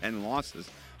 draws, and 10 losses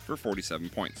for 47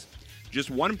 points. Just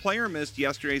one player missed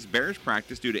yesterday's Bears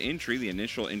practice due to injury. The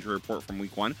initial injury report from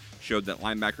Week 1 showed that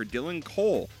linebacker Dylan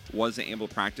Cole wasn't able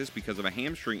to practice because of a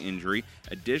hamstring injury.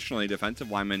 Additionally, defensive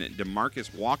lineman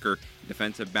DeMarcus Walker,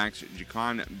 defensive backs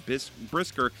Jacon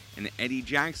Brisker, and Eddie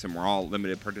Jackson were all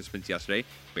limited participants yesterday.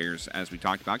 Bears, as we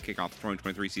talked about, kick off the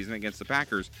 2023 season against the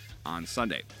Packers on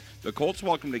Sunday. The Colts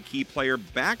welcomed a key player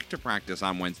back to practice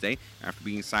on Wednesday after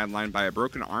being sidelined by a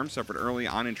broken arm suffered early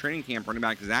on in training camp. Running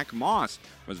back Zach Moss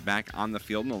was back on the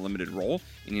field in a limited role.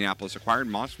 Indianapolis acquired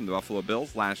Moss from the Buffalo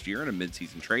Bills last year in a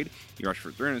midseason trade. He rushed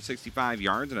for 365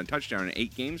 yards and a touchdown in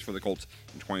 8 games for the Colts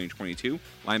in 2022.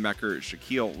 Linebacker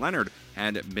Shaquille Leonard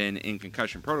had been in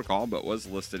concussion protocol but was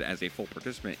listed as a full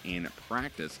participant in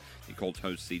practice. The Colts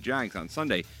host the Jags on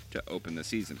Sunday to open the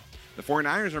season. The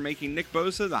 49ers are making Nick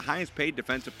Bosa the highest-paid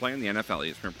defensive player in the NFL.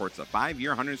 ESPN reports a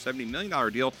 5-year, $170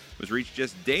 million deal was reached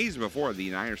just days before the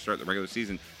Niners start the regular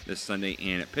season this Sunday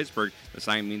in Pittsburgh. The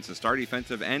signing means the star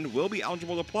defensive end will be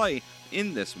eligible to play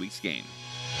in this week's game.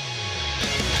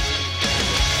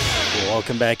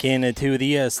 Welcome back into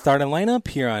the starting lineup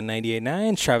here on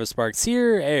 98.9. Travis Sparks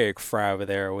here, Eric Fry over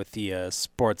there with the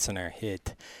SportsCenter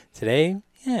hit today.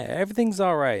 Yeah, everything's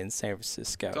all right in San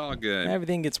Francisco. It's all good.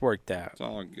 Everything gets worked out. It's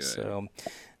all good. So,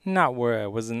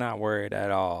 was not worried at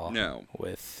all. No.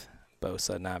 With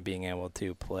Bosa not being able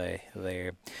to play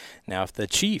there. Now, if the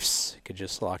Chiefs could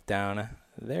just lock down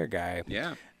their guy,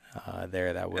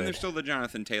 there that would. And there's still the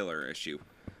Jonathan Taylor issue.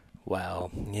 Well,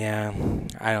 yeah,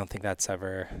 I don't think that's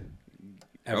ever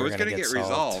it's going to get solved.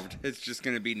 Resolved. It's just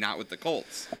going to be not with the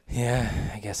Colts. Yeah,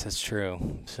 I guess that's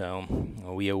true. So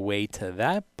we await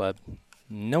that, but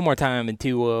no more time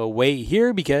to wait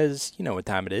here because you know what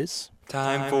time it is.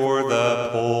 Time for the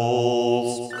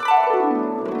polls.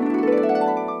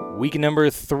 Week number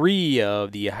 3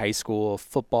 of the high school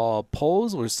football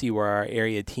polls. We'll see where our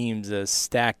area teams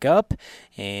stack up.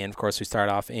 And, of course, we start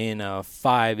off in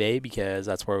 5A because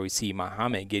that's where we see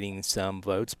Muhammad getting some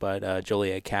votes. But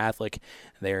Joliet Catholic,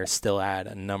 they're still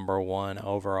at number 1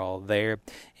 overall there.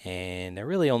 And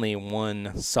really only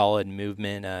one solid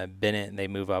movement. Bennett, they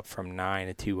move up from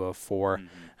 9 to 4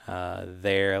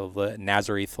 there.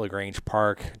 Nazareth LaGrange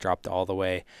Park dropped all the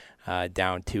way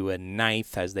down to a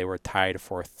 9th as they were tied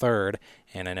for 3rd.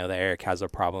 And I know that Eric has a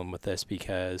problem with this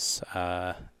because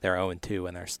they're 0-2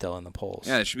 and they're still in the polls.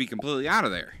 Yeah, they should be completely out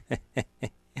of there.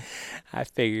 I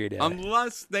figured.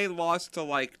 Unless they lost to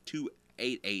like 2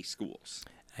 8A schools.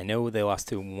 I know they lost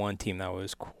to one team that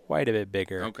was quite a bit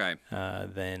bigger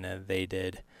than they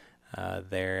did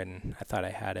there, and I thought I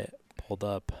had it pulled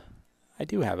up. I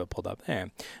do have it pulled up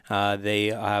there. They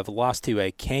have lost to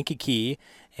a Kankakee,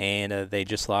 and they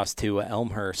just lost to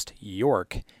Elmhurst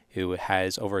York, who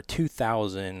has over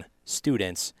 2,000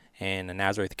 students, and the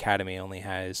Nazareth Academy only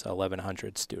has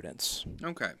 1,100 students.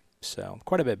 Okay. So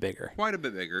quite a bit bigger. Quite a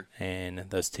bit bigger. And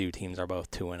those two teams are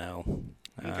both 2-0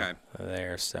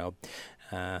 there. So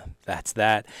that's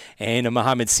that. And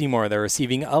Muhammad Seymour, they're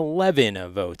receiving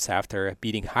 11 votes after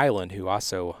beating Highland, who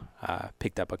also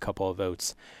picked up a couple of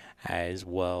votes as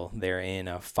well. They're in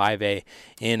a 5A.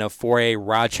 In a 4A,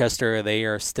 Rochester, they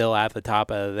are still at the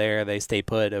top of there. They stay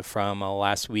put from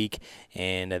last week,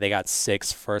 and they got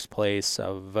 6 first-place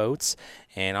votes.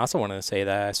 And I also wanted to say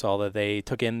that I saw that they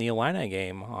took in the Illini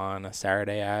game on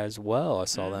Saturday as well. I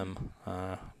saw them,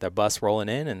 their bus rolling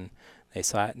in, and they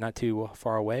sat not too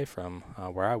far away from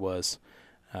where I was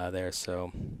there.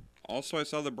 So. Also, I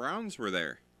saw the Browns were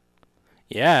there.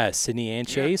 Yeah, Sydney and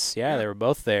Chase. Yeah, they were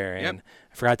both there. And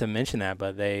I forgot to mention that,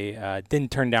 but they didn't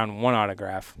turn down one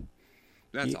autograph.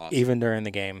 That's awesome. Even during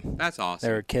the game. That's awesome.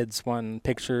 There were kids wanting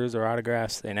pictures or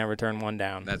autographs. They never turned one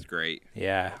down. That's great.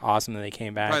 Yeah, awesome that they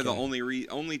came back. Probably the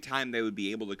only time they would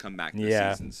be able to come back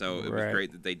this season. So it was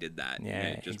great that they did that. Yeah,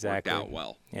 and it just worked out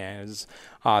well. Yeah, it was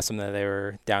awesome that they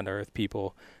were down-to-earth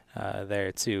people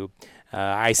there, too.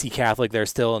 IC Catholic, they're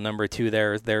still number 2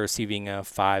 there. They're receiving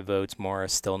 5 votes.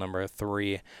 Morris still number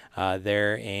 3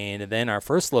 there. And then our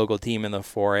first local team in the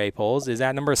 4A polls is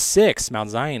at number 6.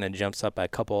 Mount Zion, and jumps up a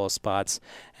couple of spots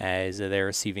as they're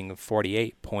receiving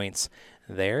 48 points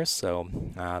there. So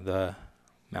the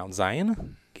Mount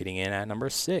Zion getting in at number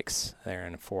 6 there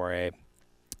in 4A.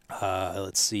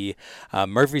 Let's see.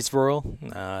 Murfreesboro,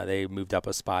 they moved up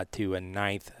a spot to a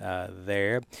 9th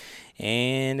there.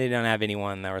 And they don't have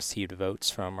anyone that received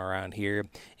votes from around here.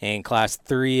 In Class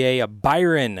 3A,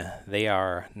 Byron, they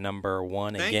are number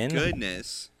 1 again. Thank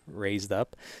goodness. Raised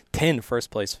up 10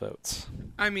 first-place votes.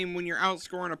 I mean, when you're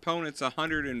outscoring opponents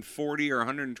 140 or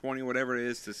 120, whatever it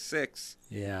is, to 6,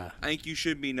 yeah, I think you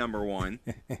should be number 1.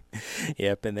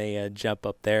 Yep, and they jump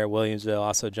up there. Williamsville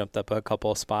also jumped up a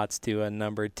couple of spots to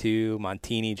number 2.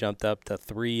 Montini jumped up to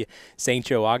 3. St.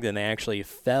 Joe Ogden, they actually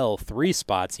fell 3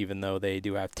 spots, even though they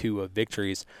do have 2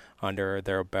 victories under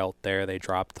their belt there. They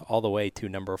dropped all the way to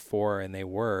number 4, and they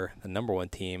were the number 1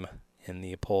 team in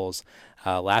the polls.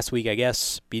 Last week, I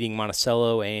guess, beating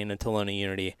Monticello and Tolona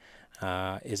Unity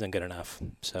isn't good enough.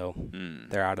 So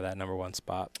they're out of that number 1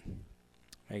 spot,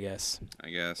 I guess.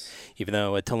 Even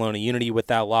though at Tolona Unity, with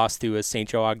that loss to St.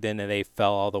 Joe Ogden, they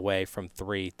fell all the way from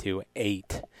 3 to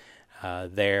 8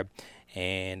 there.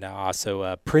 And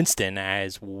also Princeton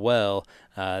as well.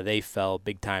 They fell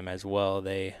big time as well.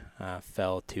 They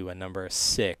fell to a number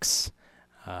 6.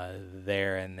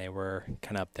 There, and they were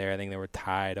kind of up there. I think they were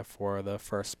tied for the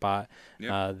first spot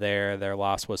there. Their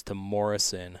loss was to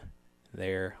Morrison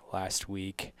there last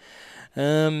week.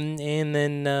 And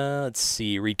then, let's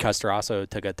see, Reed Custer also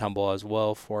took a tumble as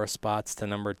well, 4 spots to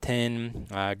number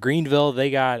 10. Greenville, they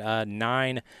got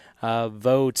 9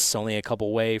 votes, only a couple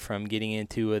away from getting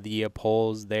into the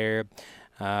polls there.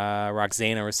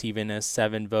 Roxana receiving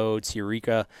 7 votes.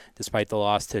 Eureka, despite the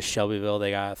loss to Shelbyville, they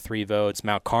got 3 votes.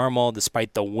 Mount Carmel,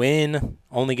 despite the win,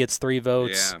 only gets 3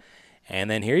 votes. Yeah.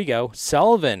 And then here you go,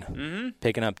 Sullivan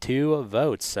picking up 2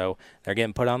 votes. So they're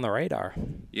getting put on the radar.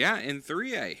 Yeah, in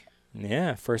 3A.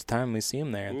 Yeah, first time we see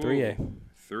them there in 3A.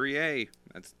 3A.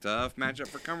 That's a tough matchup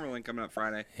for Cumberland coming up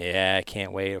Friday. Yeah, I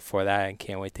can't wait for that. I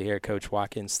can't wait to hear Coach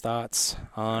Watkins' thoughts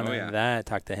on that.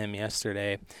 Talked to him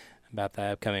yesterday about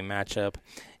that upcoming matchup.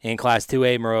 In Class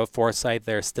 2A, Moreau Forsyth,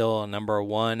 they're still number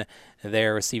 1.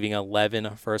 They're receiving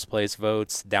 11 first-place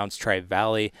votes. Downs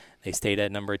Tri-Valley, they stayed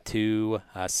at number 2.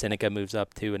 Seneca moves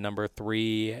up to number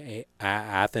 3.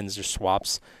 Athens just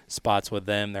swaps spots with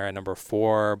them. They're at number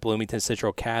 4. Bloomington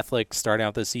Central Catholic, starting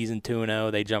out the season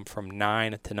 2-0. They jumped from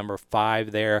 9 to number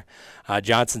 5 there.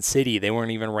 Johnson City, they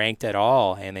weren't even ranked at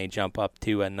all, and they jump up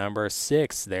to number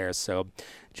 6 there. So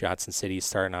Johnson City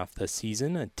starting off the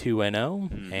season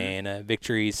 2-0, and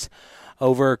victories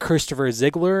over Christopher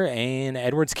Ziegler and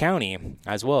Edwards County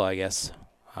as well, I guess,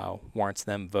 warrants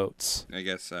them votes. I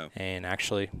guess so. And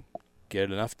actually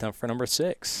good enough for number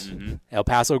 6. El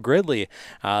Paso Gridley,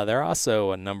 they're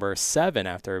also number 7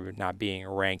 after not being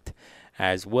ranked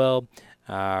as well.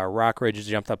 Rockridge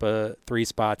jumped up 3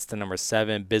 spots to number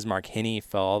 7. Bismarck Henny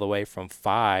fell all the way from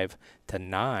 5 to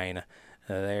 9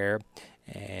 there.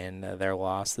 and their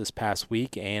loss this past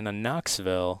week. And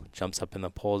Knoxville jumps up in the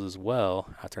polls as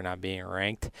well after not being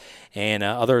ranked. And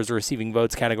others receiving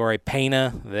votes category,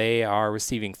 Pana, they are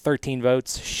receiving 13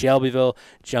 votes. Shelbyville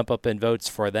jump up in votes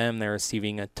for them. They're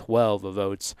receiving 12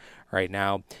 votes right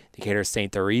now. Decatur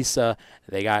St. Teresa,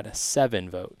 they got 7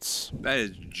 votes. That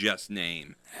is just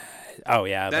name. Oh,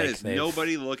 yeah. That is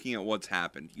nobody looking at what's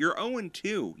happened. You're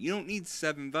 0-2. You don't need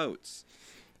 7 votes.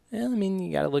 Yeah, I mean,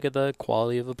 you got to look at the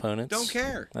quality of opponents. Don't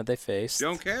care. That they faced.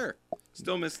 Don't care.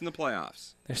 Still missing the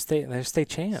playoffs. They're state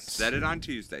champs. Said it on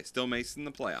Tuesday. Still missing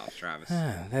the playoffs, Travis.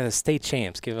 They're the state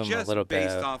champs. Give them a little bit.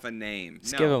 Just based off a name.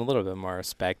 Just give them a little bit more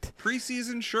respect.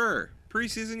 Preseason, sure.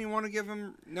 Preseason, you want to give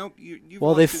them? Nope.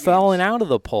 Well, they've fallen out of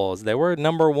the polls. They were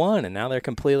number 1, and now they're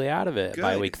completely out of it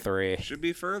by week 3. Should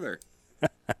be further.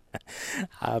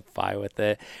 I'm fine with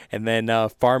it. And then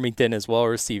Farmington as well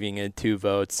receiving 2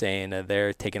 votes, and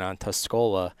they're taking on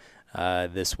Tuscola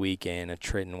this week, and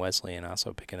Trenton Wesleyan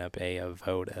also picking up a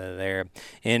vote there.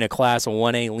 In a class of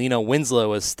 1A, Lena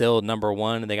Winslow is still number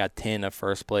 1. They got 10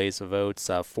 first place votes.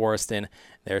 Forreston,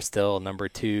 they're still number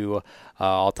 2.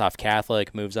 Althoff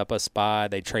Catholic moves up a spot.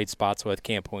 They trade spots with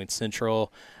Camp Point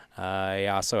Central. You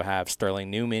also have Sterling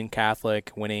Newman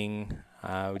Catholic winning,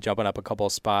 jumping up a couple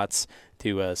of spots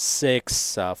to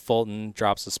 6. Fulton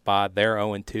drops a spot. They're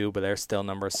 0-2, but they're still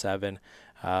number 7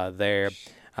 there.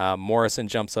 Morrison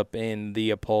jumps up in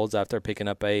the polls after picking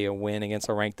up a win against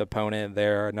a ranked opponent.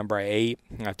 They're number 8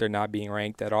 after not being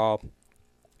ranked at all.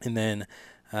 And then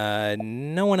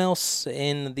no one else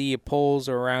in the polls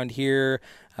around here.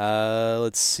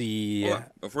 Let's see. Hold on.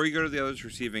 Before you go to the others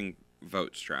receiving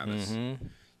votes, Travis.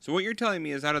 So what you're telling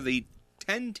me is out of the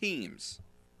 10 teams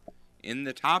in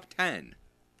the top 10,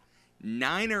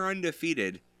 9 are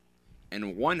undefeated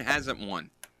and 1 hasn't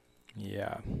won.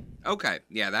 Yeah. Okay.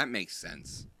 Yeah, that makes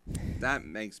sense. That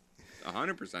makes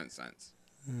 100% sense.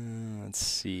 Let's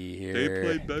see here. They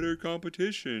played better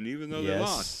competition even though they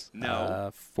lost.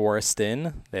 No.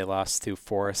 Forreston, they lost to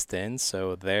Forreston,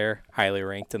 so they're highly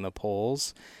ranked in the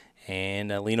polls. And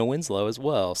Lena Winslow as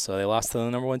well, so they lost to the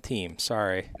number 1 team.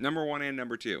 Sorry. Number 1 and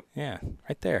number 2. Yeah,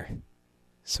 right there.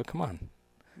 So come on.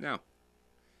 No.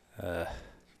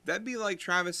 That'd be like,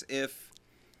 Travis, if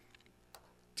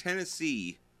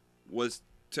Tennessee was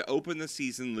to open the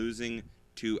season losing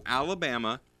to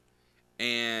Alabama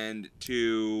and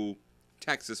to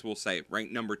Texas, we'll say,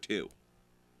 ranked number 2.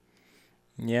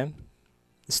 Yeah.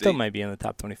 Still might be in the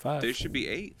top 25. They should be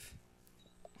 8th.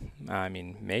 I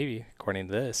mean, maybe, according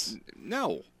to this.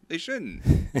 No, they shouldn't.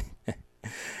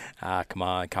 Come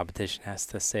on. Competition has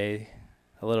to say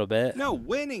a little bit. No,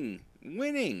 winning.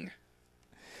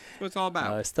 That's what it's all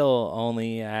about. Still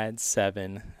only at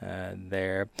 7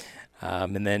 there.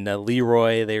 And then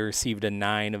Leroy, they received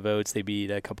 9 votes. They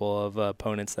beat a couple of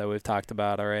opponents that we've talked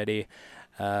about already.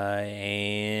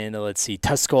 And let's see,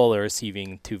 Tuscola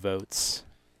receiving 2 votes.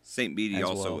 St. Beatty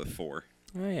also with 4.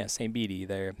 Oh, yeah, St. Beatty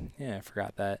there. Yeah, I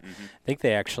forgot that. I think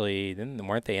they actually,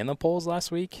 weren't they in the polls last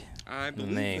week? I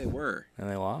believe they were. And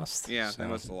they lost? Yeah, they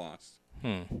must have lost.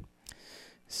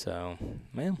 So,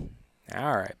 well,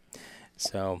 all right.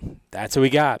 So that's what we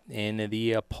got in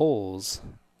the polls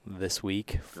this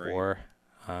week for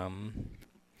high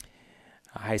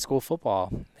school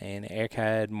football. And Eric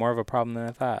had more of a problem than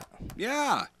I thought.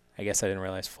 Yeah. I guess I didn't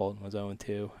realize Fulton was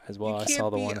 0-2 as well. You I saw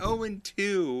the one. You can't be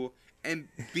 0-2 and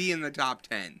be in the top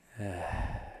 10.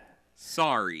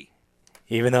 Sorry.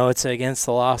 Even though it's against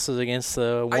the losses against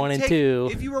the 1 and 2.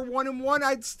 If you were 1-1,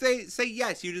 I'd say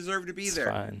yes, you deserve to be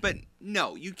there. Fine. But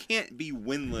no, you can't be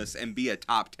winless and be a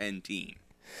top 10 team.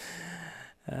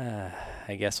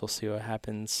 I guess we'll see what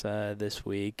happens this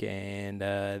week, and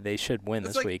they should win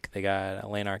this week. They got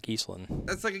Lanark Eastland.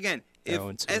 That's like, again, if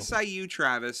SIU,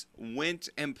 Travis, went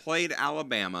and played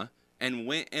Alabama and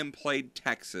went and played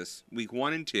Texas week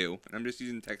 1 and 2, and I'm just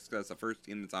using Texas because that's the first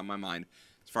team that's on my mind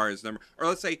as far as number, or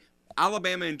let's say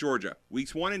Alabama and Georgia,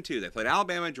 weeks 1 and 2, they played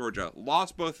Alabama and Georgia,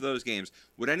 lost both of those games.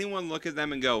 Would anyone look at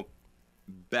them and go,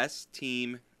 best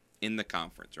team in the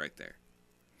conference right there?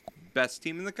 Best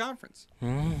team in the conference?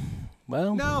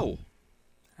 Well, no.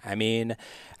 I mean,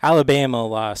 Alabama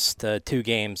lost 2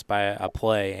 games by a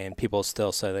play, and people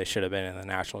still say they should have been in the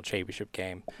national championship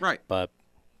game. Right. But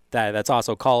that's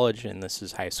also college, and this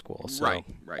is high school. So right.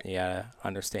 You gotta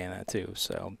understand that too.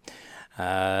 So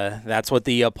that's what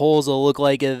the polls will look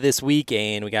like this week,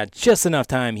 and we got just enough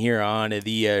time here on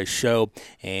the show,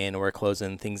 and we're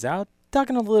closing things out,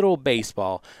 talking a little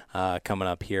baseball coming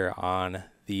up here on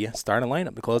the starting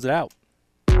lineup to close it out.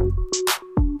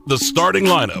 The starting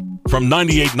lineup from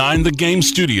 98.9 The Game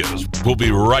Studios. We'll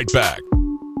be right back.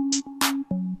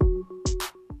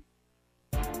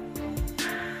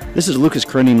 This is Lucas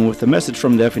Crenning with a message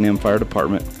from the Effingham Fire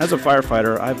Department. As a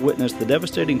firefighter, I've witnessed the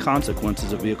devastating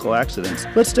consequences of vehicle accidents.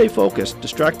 Let's stay focused.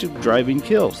 Distracted driving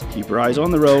kills. Keep your eyes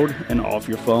on the road and off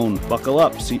your phone. Buckle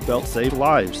up. Seatbelts save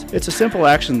lives. It's a simple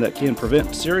action that can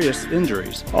prevent serious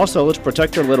injuries. Also, let's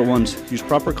protect our little ones. Use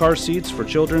proper car seats for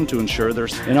children to ensure they're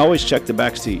safe. And always check the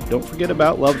back seat. Don't forget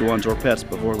about loved ones or pets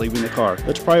before leaving the car.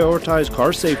 Let's prioritize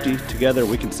car safety. Together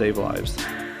we can save lives.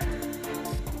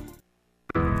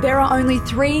 There are only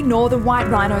 3 northern white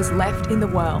rhinos left in the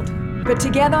world, but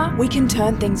together we can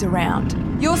turn things around.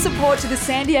 Your support to the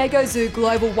San Diego Zoo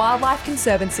Global Wildlife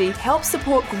Conservancy helps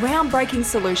support groundbreaking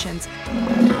solutions.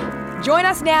 Join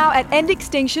us now at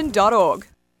endextinction.org.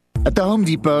 At the Home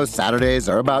Depot, Saturdays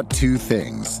are about 2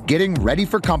 things. Getting ready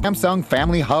for Samsung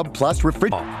Family Hub Plus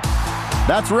refrigerator.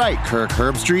 That's right, Kirk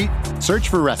Herbstreit. Search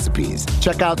for recipes,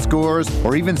 check out scores,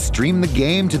 or even stream the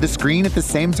game to the screen at the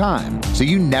same time, so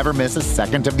you never miss a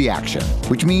second of the action.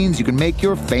 Which means you can make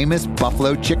your famous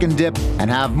buffalo chicken dip and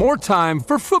have more time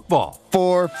for football.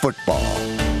 For football.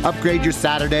 Upgrade your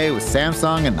Saturday with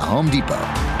Samsung and the Home Depot.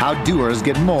 How doers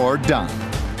get more done.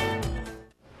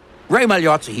 Ray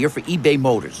Magliozzi here for eBay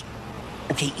Motors.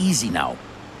 Okay, easy now.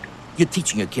 You're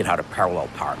teaching your kid how to parallel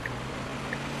park.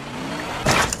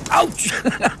 Ouch!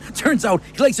 Turns out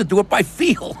he likes to do it by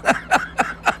feel.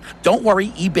 Don't worry,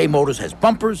 eBay Motors has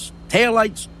bumpers,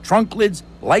 taillights, trunk lids,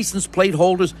 license plate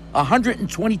holders,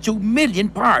 122 million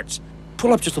parts.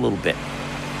 Pull up just a little bit.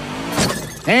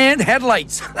 And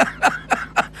headlights.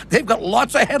 They've got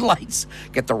lots of headlights.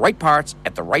 Get the right parts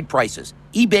at the right prices.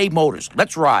 eBay Motors.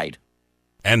 Let's ride.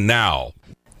 And now,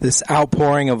 this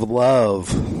outpouring of love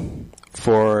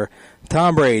for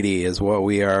Tom Brady is what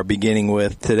we are beginning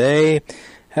with today.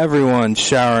 Everyone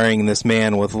showering this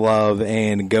man with love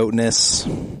and goatness.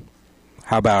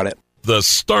 How about it? The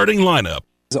starting lineup.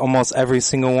 Almost every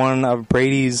single one of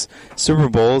Brady's Super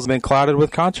Bowls has been clouded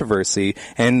with controversy,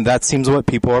 and that seems what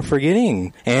people are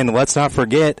forgetting. And let's not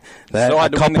forget that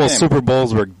a couple Super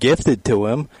Bowls were gifted to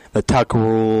him. The Tuck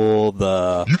Rule,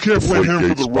 You can't blame him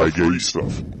for the referee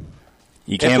stuff.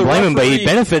 You can't blame him, but he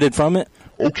benefited from it.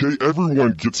 Okay,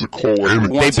 everyone gets a call.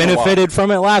 They benefited from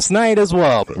it last night as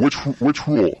well. Which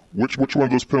rule? Which one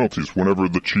of those penalties? Whenever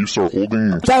the Chiefs are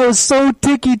holding? That was so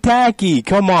ticky-tacky.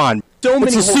 Come on.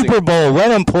 It's a Super Bowl.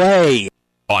 Let him play.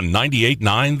 On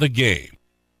 98.9 The Game.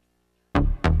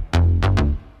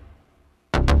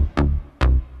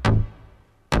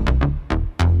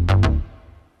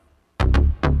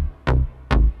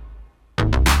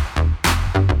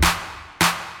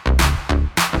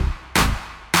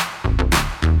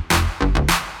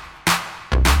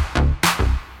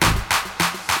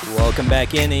 Welcome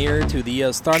back in here to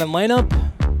the starting lineup.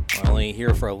 We're only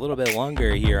here for a little bit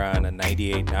longer here on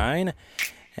 98.9.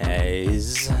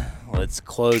 As let's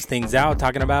close things out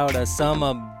talking about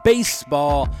some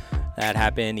baseball that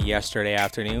happened yesterday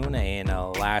afternoon and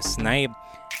last night.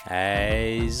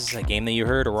 As a game that you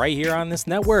heard right here on this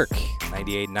network,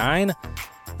 98.9.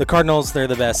 The Cardinals, they're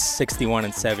the best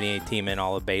 61-78 team in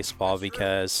all of baseball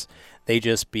because they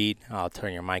just beat, I'll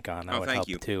turn your mic on, that would help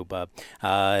too, but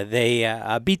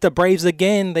they beat the Braves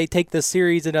again. They take the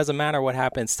series. It doesn't matter what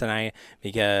happens tonight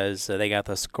because they got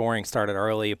the scoring started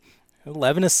early.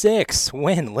 11-6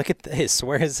 win. Look at this.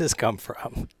 Where does this come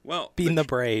from? Well, beating the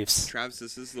Braves. Travis,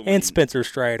 this is the and Spencer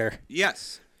Strider.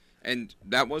 Yes. And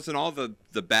that wasn't all the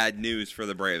bad news for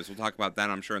the Braves. We'll talk about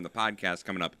that, I'm sure, in the podcast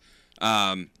coming up.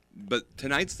 But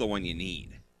tonight's the one you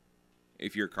need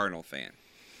if you're a Cardinal fan.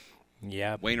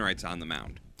 Yeah, Wainwright's on the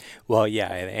mound. Well,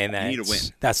 yeah, and you need a win.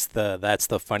 That's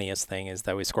the funniest thing is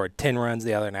that we scored 10 runs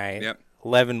the other night. Yep.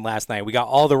 11 last night. We got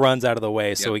all the runs out of the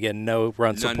way, so we get no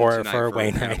run support for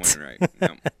Wainwright.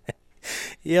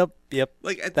 Yep.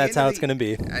 Like that's how it's going to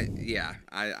be.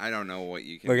 I don't know what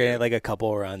you can. We're getting like a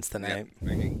couple of runs tonight.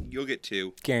 Yep. You'll get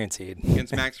 2. Guaranteed.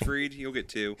 Against Max Fried, you'll get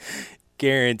 2.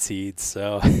 Guaranteed.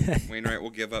 So Wainwright will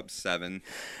give up 7.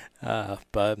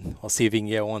 But we'll see if he can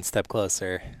get one step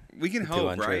closer. We can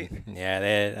hope, right?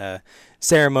 Yeah,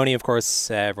 ceremony, of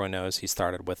course, everyone knows he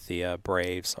started with the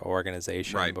Braves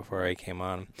organization before he came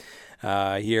on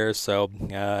here. So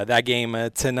that game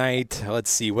tonight,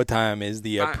 let's see, what time is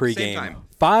the pregame?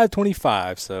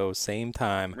 5:25, so same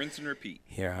time. Rinse and repeat.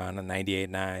 Here on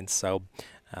 98.9. So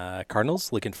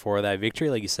Cardinals looking for that victory,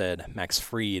 like you said. Max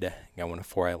Fried going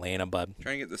for Atlanta, but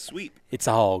trying to get the sweep. It's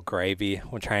all gravy.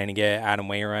 We're trying to get Adam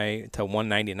Wainwright to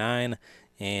 199,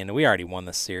 and we already won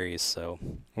this series, so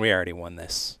we already won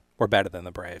this. We're better than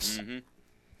the Braves,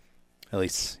 at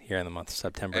least here in the month of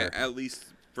September. At least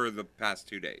for the past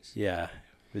 2 days. Yeah,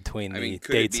 between the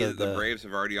could dates it be of that the Braves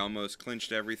have already almost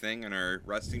clinched everything and are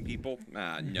resting people?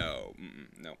 No.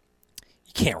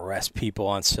 You can't rest people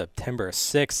on September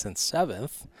 6th and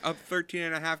 7th. Of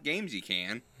 13.5 games, you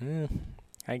can.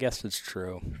 I guess it's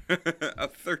true.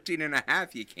 Of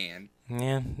 13.5, you can.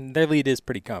 Yeah, their lead is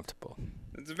pretty comfortable.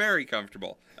 It's very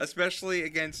comfortable, especially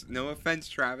against, no offense,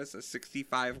 Travis, a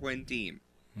 65-win team.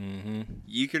 Mm-hmm.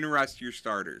 You can rest your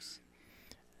starters.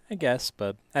 I guess,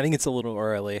 but I think it's a little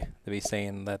early to be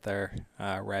saying that they're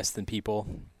resting people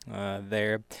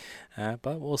there.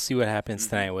 But we'll see what happens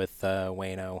tonight with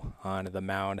Waino on the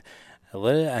mound.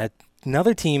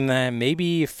 Another team that may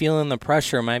be feeling the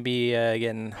pressure, might be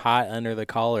getting hot under the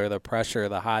collar, the pressure,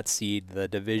 the hot seat, the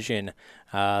division.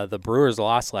 The Brewers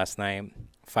lost last night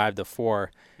 5-4,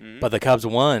 but the Cubs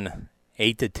won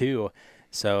 8-2.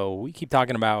 So we keep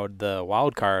talking about the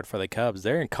wild card for the Cubs.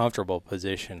 They're in comfortable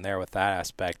position there with that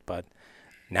aspect, but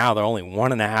now they're only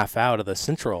 1.5 out of the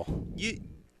Central.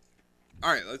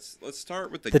 All right, let's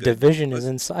start with the good. The division is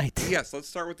in sight. Yes, let's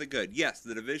start with the good. Yes,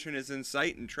 the division is in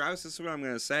sight, and Travis, this is what I'm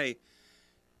going to say.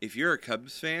 If you're a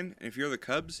Cubs fan, and if you're the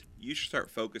Cubs, you should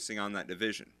start focusing on that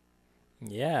division.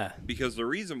 Yeah. Because the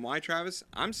reason why, Travis,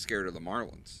 I'm scared of the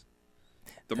Marlins.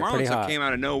 The Marlins have came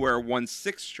out of nowhere, won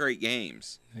 6 straight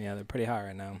games. Yeah, they're pretty hot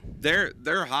right now.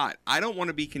 They're hot. I don't want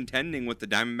to be contending with the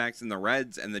Diamondbacks and the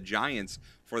Reds and the Giants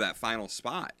for that final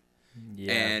spot.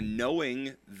 Yeah. And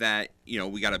knowing that,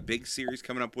 we got a big series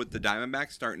coming up with the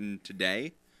Diamondbacks starting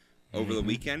today, over the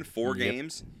weekend, 4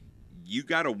 games, you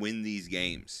got to win these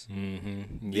games.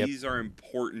 These are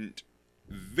important,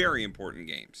 very important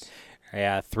games.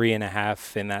 Yeah,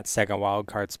 3.5 in that second wild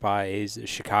card spot is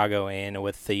Chicago, and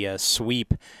with the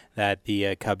sweep that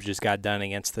the Cubs just got done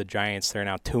against the Giants, they're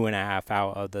now 2.5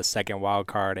 out of the second wild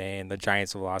card, and the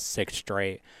Giants have lost 6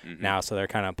 straight now, so they're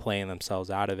kind of playing themselves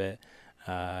out of it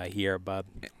here. But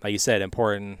like you said,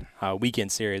 important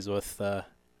weekend series with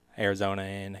Arizona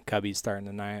and Cubbies starting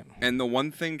tonight. And the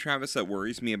one thing, Travis, that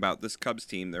worries me about this Cubs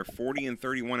team, they're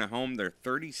 40-31 at home, they're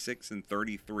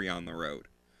 36-33 on the road.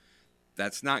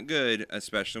 That's not good,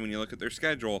 especially when you look at their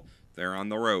schedule. They're on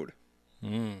the road.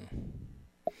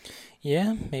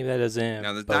 Yeah, maybe that doesn't.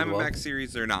 Now, the Diamondback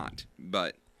series, they're not.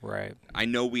 But right. I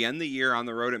know we end the year on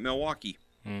the road at Milwaukee.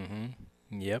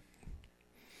 Yep.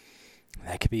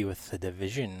 That could be with the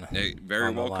division. It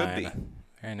very well could be.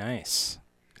 Very nice.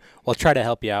 We'll try to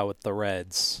help you out with the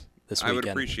Reds this weekend. I would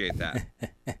appreciate that.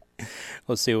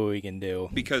 We'll see what we can do.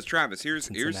 Because, Travis, here's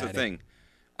the thing.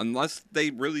 Unless they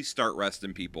really start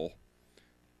resting people,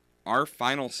 our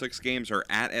final 6 games are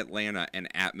at Atlanta and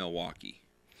at Milwaukee.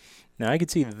 Now, I could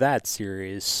see that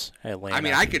series, Atlanta. I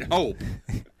mean, I can hope.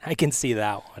 I can see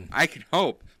that one. I can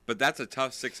hope, but that's a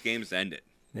tough 6 games to end it.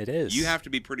 It is. You have to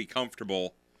be pretty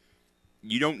comfortable.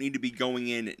 You don't need to be going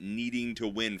in needing to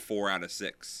win 4 out of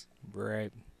 6.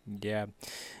 Right. Yeah.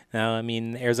 Now, I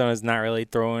mean, Arizona's not really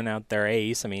throwing out their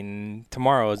ace. I mean,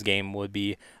 tomorrow's game would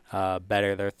be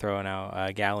better. They're throwing out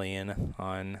Gallion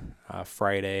on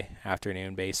Friday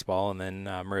afternoon baseball, and then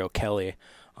Muriel Kelly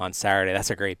on Saturday. That's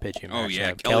a great pitching matchup. Oh,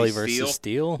 yeah. Kelly versus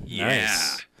Steele. Yeah.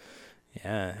 Nice.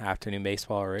 Yeah, afternoon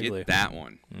baseball Wrigley. Get that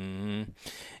one.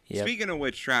 Yep. Speaking of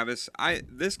which, Travis,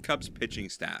 this Cubs pitching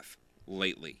staff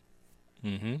lately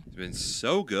has been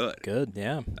so good. Good,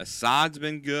 yeah. Assad's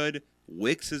been good.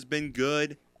 Wicks has been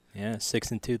good. Yeah, 6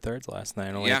 2/3 last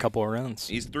night. Only a couple of runs.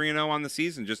 He's 3-0 on the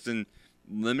season, just in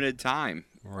limited time.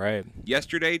 Right.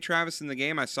 Yesterday, Travis, in the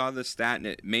game, I saw this stat, and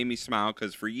it made me smile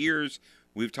because for years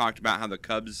we've talked about how the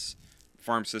Cubs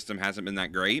farm system hasn't been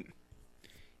that great.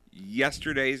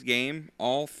 Yesterday's game,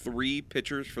 all 3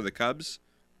 pitchers for the Cubs,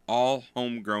 all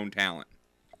homegrown talent.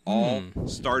 All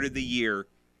started the year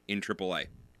in AAA.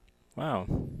 Wow.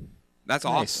 That's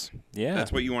nice. Awesome. Yeah.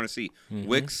 That's what you want to see.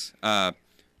 Wicks, Palencia,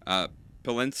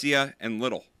 and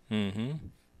Little.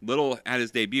 Little had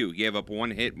his debut. He gave up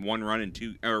 1 hit, 1 run,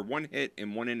 and 1 hit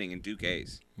in 1 inning and 2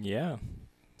 Ks. Yeah.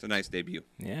 It's a nice debut.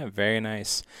 Yeah, very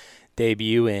nice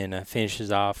debut, and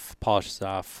polishes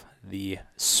off the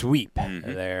sweep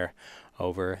there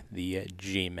over the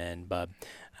G-Men. But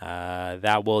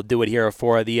that will do it here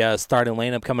for the starting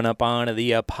lineup coming up on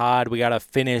the pod. We got to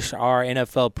finish our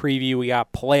NFL preview. We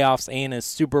got playoffs and a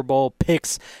Super Bowl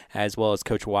picks, as well as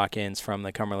Coach Watkins from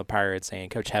the Cumberland Pirates and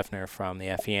Coach Hefner from the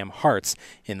Effingham Hearts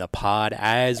in the pod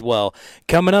as well.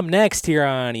 Coming up next here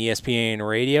on ESPN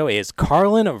Radio is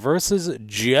Carlin versus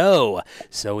Joe.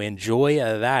 So enjoy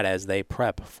that as they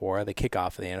prep for the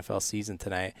kickoff of the NFL season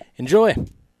tonight. Enjoy.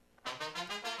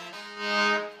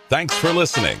 Thanks for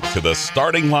listening to the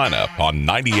starting lineup on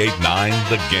 98.9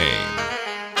 The Game.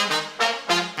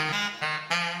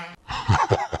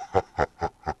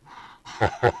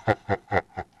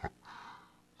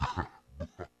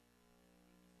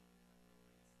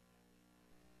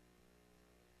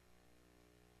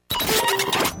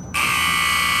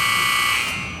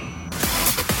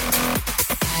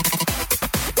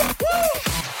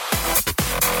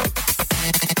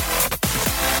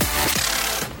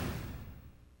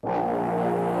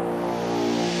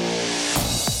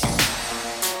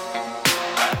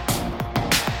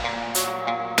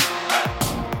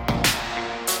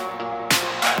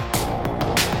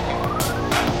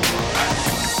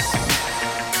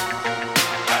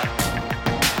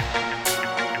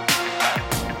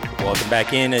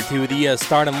 back into the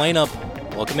starting lineup.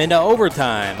 Welcome into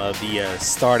overtime of the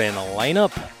starting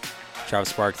lineup. Travis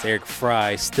Sparks, Eric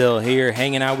Fry still here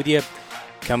hanging out with you.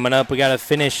 Coming up, we got to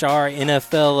finish our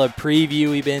NFL preview.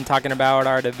 We've been talking about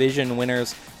our division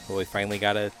winners, but we finally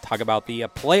got to talk about the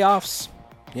playoffs.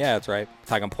 Yeah, that's right.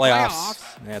 Talking playoffs.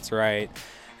 That's right.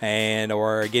 And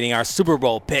we're getting our Super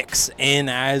Bowl picks in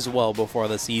as well before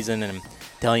the season and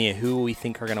telling you who we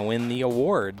think are going to win the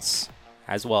awards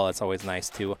as well. It's always nice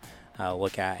to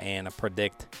look at and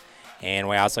predict. And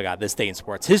we also got this day in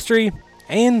sports history.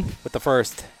 And with the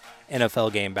first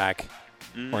NFL game back,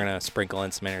 we're going to sprinkle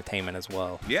in some entertainment as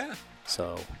well. Yeah.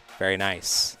 So, very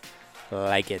nice.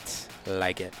 Like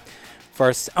it.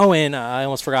 First, and I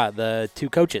almost forgot the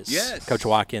two coaches. Yes. Coach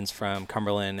Watkins from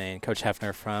Cumberland and Coach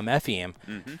Hefner from Effingham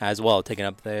as well, taking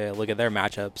up the look at their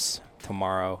matchups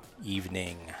tomorrow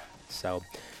evening. So,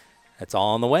 that's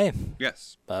all on the way.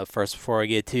 Yes. But first, before we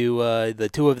get to the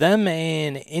two of them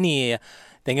and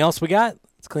anything else we got,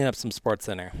 let's clean up some Sports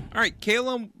Center. All right,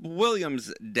 Caleb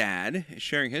Williams' dad is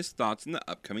sharing his thoughts on the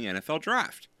upcoming NFL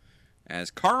draft. As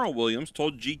Carl Williams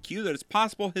told GQ that it's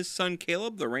possible his son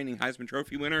Caleb, the reigning Heisman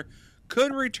Trophy winner,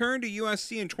 could return to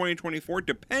USC in 2024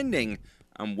 depending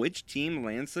on which team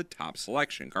lands the top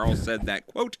selection. Carl said that,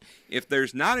 quote, if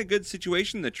there's not a good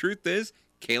situation, the truth is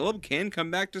Caleb can come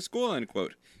back to school, end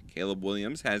quote. Caleb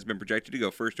Williams has been projected to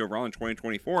go first overall in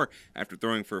 2024 after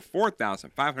throwing for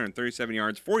 4,537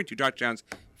 yards, 42 touchdowns,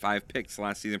 5 picks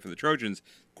last season for the Trojans.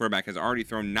 The quarterback has already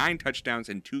thrown 9 touchdowns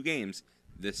in 2 games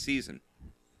this season.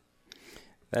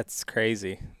 That's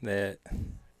crazy that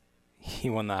he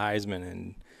won the Heisman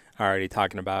and already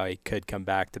talking about he could come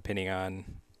back depending on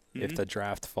if the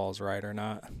draft falls right or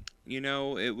not. You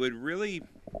know, it would really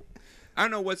 – I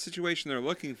don't know what situation they're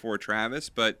looking for, Travis,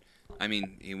 but – I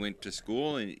mean, he went to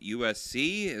school in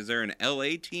USC. Is there an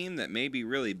LA team that may be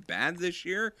really bad this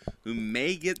year who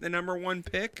may get the number 1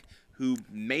 pick, who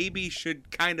maybe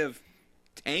should kind of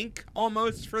tank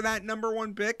almost for that number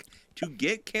 1 pick to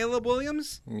get Caleb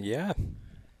Williams? Yeah,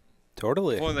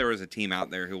 totally. Well, there was a team out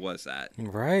there who was that.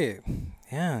 Right.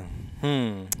 Yeah.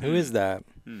 Who is that?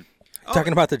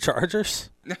 Talking about the Chargers?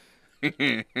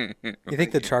 You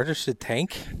think the Chargers should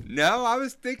tank? No, I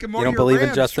was thinking more You don't your believe Rams,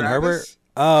 in Justin Travis. Herbert?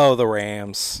 Oh, the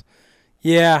Rams.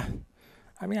 Yeah.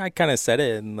 I mean, I kind of said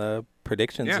it in the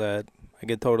predictions that I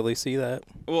could totally see that.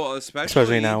 Well,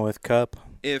 especially now with Kupp.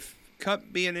 If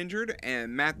Kupp being injured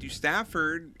and Matthew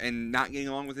Stafford and not getting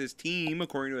along with his team,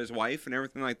 according to his wife and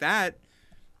everything like that,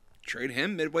 trade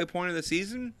him midway point of the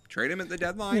season, trade him at the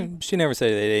deadline. She never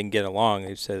said they didn't get along.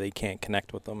 They said they can't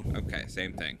connect with them. Okay,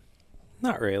 same thing.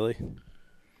 Not really.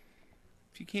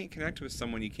 If you can't connect with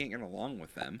someone, you can't get along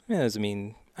with them. Yeah, doesn't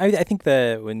mean. I think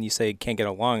that when you say can't get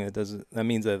along, that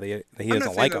means that he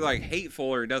doesn't like them. Like hateful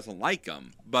or doesn't like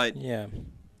them, but yeah,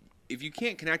 if you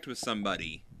can't connect with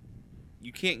somebody,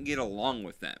 you can't get along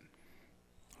with them.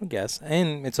 I guess,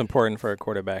 and it's important for a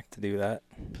quarterback to do that.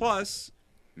 Plus,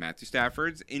 Matthew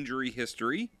Stafford's injury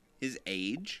history, his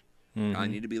age. I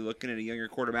need to be looking at a younger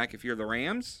quarterback if you're the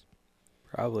Rams.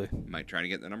 Probably. Might try to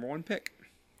get the number 1 pick.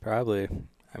 Probably.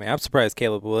 I mean, I'm surprised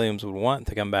Caleb Williams would want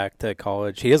to come back to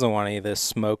college. He doesn't want any of this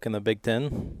smoke in the Big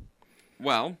Ten.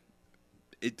 Well,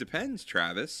 it depends,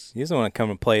 Travis. He doesn't want to come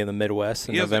and play in the Midwest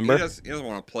in November. He doesn't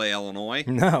want to play Illinois.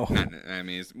 No. I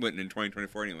mean, it wouldn't in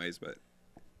 2024 anyways, but...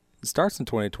 It starts in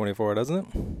 2024, doesn't it?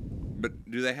 But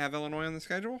do they have Illinois on the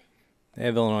schedule? They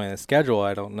have Illinois on the schedule.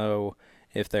 I don't know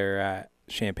if they're at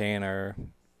Champaign or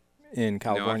in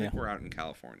California. No, I think we're out in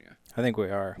California. I think we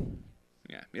are.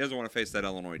 Yeah, he doesn't want to face that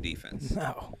Illinois defense.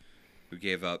 No. Who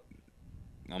gave up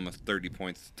almost 30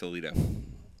 points to Toledo.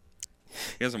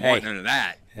 He doesn't want none of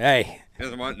that. Hey, he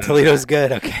doesn't want Toledo's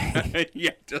good. Okay.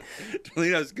 Yeah,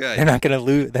 Toledo's good. They're not gonna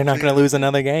lose. They're not gonna lose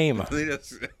another game.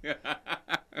 Toledo's.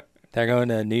 They're going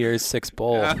to New Year's Six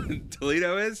Bowl.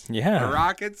 Toledo is. Yeah. The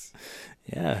Rockets.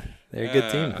 Yeah, they're a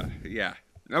good team. Yeah.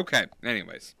 Okay.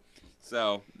 Anyways,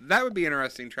 so that would be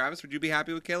interesting. Travis, would you be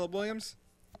happy with Caleb Williams?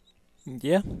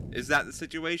 Yeah. Is that the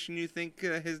situation you think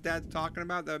his dad's talking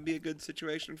about? That would be a good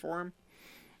situation for him?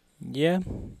 Yeah.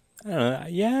 I don't know.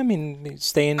 Yeah, I mean,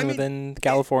 staying within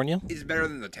California. It's better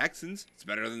than the Texans. It's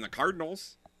better than the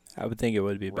Cardinals. I would think it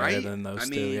would be better Right? than those I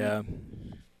two, mean, yeah.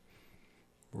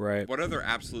 Right. What other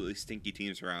absolutely stinky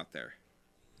teams are out there?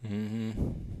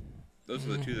 Mm-hmm. Those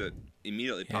are the two that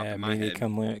immediately pop in my head.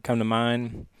 Come to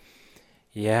mind.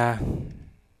 Yeah.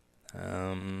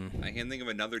 I can't think of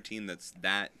another team that's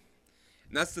that.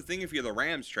 And that's the thing if you're the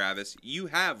Rams, Travis. You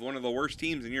have one of the worst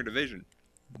teams in your division.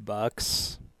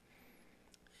 Bucks.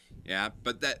 Yeah,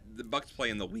 but the Bucks play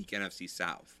in the weak NFC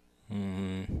South.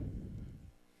 Mm-hmm.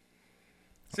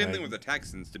 Same thing with the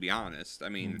Texans, to be honest. I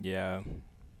mean, yeah,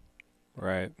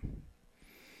 right.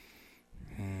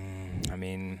 I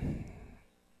mean,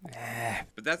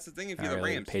 but that's the thing. If you're the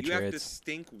really, Rams, you have to Patriots.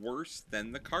 stink worse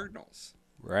than the Cardinals.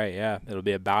 Right, yeah. It'll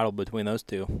be a battle between those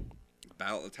two.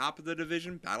 Battle at the top of the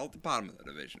division, battle at the bottom of the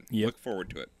division. Yep. Look forward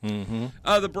to it.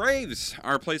 Mm-hmm. The Braves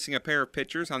are placing a pair of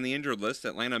pitchers on the injured list.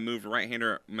 Atlanta moved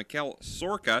right-hander Mikael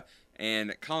Sorka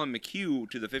and Colin McHugh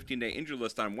to the 15-day injured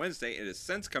list on Wednesday. It has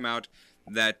since come out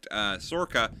that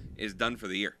Sorka is done for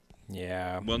the year.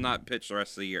 Yeah. Will not pitch the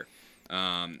rest of the year.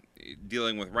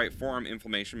 Dealing with right forearm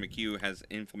inflammation, McHugh has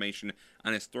inflammation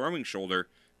on his throwing shoulder.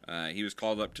 He was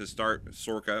called up to start.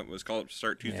 Sorka was called up to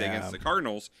start Tuesday against the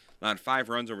Cardinals. Allowed 5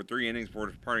 runs over 3 innings before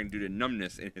departing due to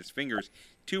numbness in his fingers.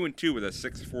 2-2 with a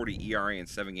 6.40 ERA in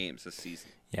 7 games this season.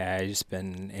 Yeah, he's just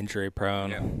been injury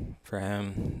prone for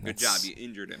him. Good job, you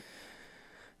injured him.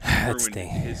 That's Ruined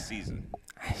his season.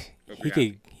 He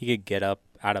could get up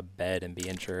out of bed and be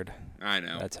injured. I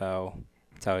know. That's how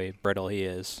brittle he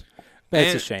is. But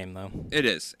it's a shame, though. It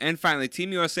is. And finally,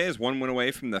 Team USA is 1 win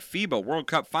away from the FIBA World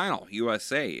Cup final.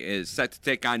 USA is set to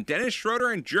take on Dennis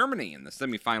Schroeder in Germany in the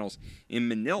semifinals in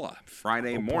Manila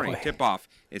Friday morning. Tip-off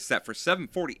is set for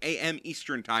 7:40 a.m.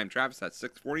 Eastern Time. Travis, that's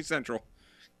 6:40 Central.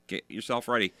 Get yourself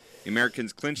ready. The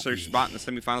Americans clinched their spot in the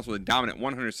semifinals with a dominant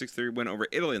 106-3 win over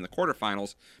Italy in the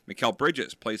quarterfinals. Mikal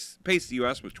Bridges paced the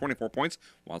U.S. with 24 points,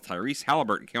 while Tyrese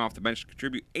Halliburton came off the bench to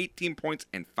contribute 18 points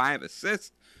and 5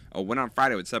 assists. A win on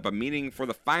Friday would set up a meeting for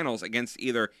the finals against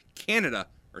either Canada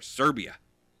or Serbia.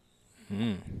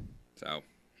 So,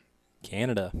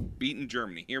 Canada. Beating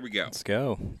Germany. Here we go. Let's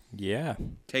go. Yeah.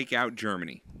 Take out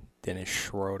Germany. Dennis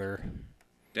Schroeder.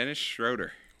 Dennis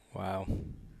Schroeder. Wow.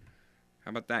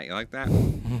 How about that? You like that?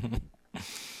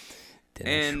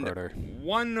 Dennis Schroeder.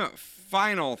 One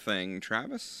final thing,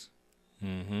 Travis.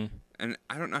 Mm-hmm. And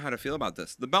I don't know how to feel about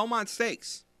this. The Belmont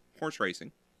Stakes, horse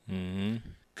racing,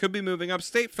 could be moving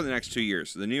upstate for the next 2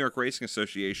 years. The New York Racing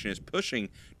Association is pushing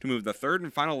to move the third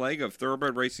and final leg of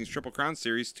Thoroughbred Racing's Triple Crown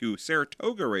Series to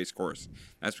Saratoga Racecourse.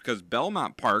 That's because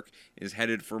Belmont Park is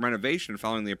headed for renovation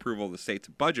following the approval of the state's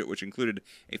budget, which included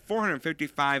a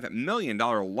 $455 million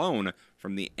loan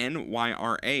from the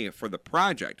NYRA for the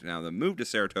project. Now, the move to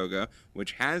Saratoga,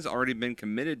 which has already been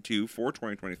committed to for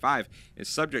 2025, is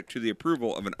subject to the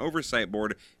approval of an oversight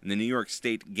board in the New York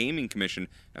State Gaming Commission.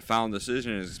 A final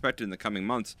decision is expected in the coming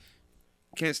months.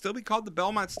 Can it still be called the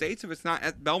Belmont Stakes if it's not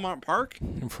at Belmont Park?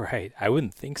 Right. I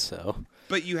wouldn't think so.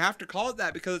 But you have to call it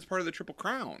that because it's part of the Triple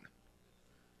Crown.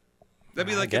 That'd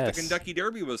be like if the Kentucky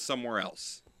Derby was somewhere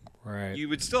else. Right. You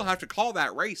would still have to call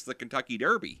that race the Kentucky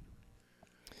Derby.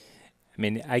 I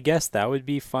mean, I guess that would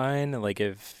be fine. Like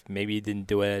if maybe you didn't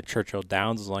do it at Churchill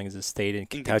Downs, as long as it stayed in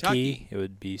Kentucky, it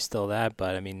would be still that.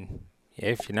 But I mean,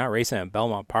 if you're not racing at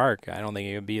Belmont Park, I don't think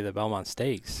it would be the Belmont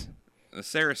Stakes. The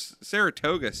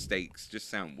Saratoga Stakes just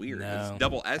sound weird. No, It's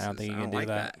double S's. I don't think you can like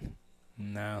do that.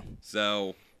 No.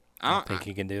 So I don't think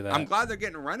you can do that. I'm glad they're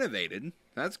getting renovated.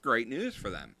 That's great news for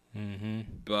them. Mm-hmm.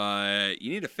 But you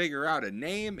need to figure out a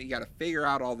name. You got to figure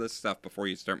out all this stuff before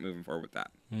you start moving forward with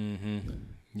that. Mm-hmm.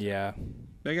 Yeah.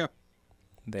 There you go.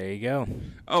 There you go.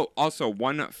 Oh, also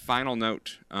one final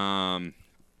note, and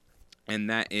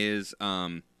that is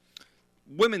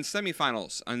women's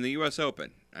semifinals on the U.S.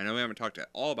 Open. I know we haven't talked at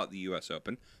all about the U.S.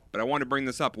 Open, but I want to bring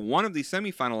this up. One of the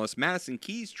semifinalists, Madison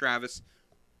Keys, Travis,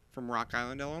 from Rock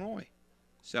Island, Illinois.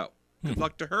 So, good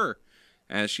luck to her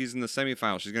as she's in the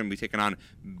semifinals. She's going to be taking on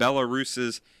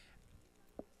Belarus's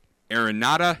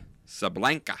Arenata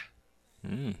Sablanka.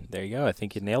 There you go. I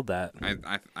think you nailed that.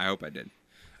 I hope I did.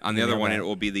 On the other one, it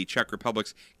will be the Czech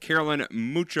Republic's Karolina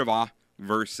Muchova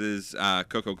versus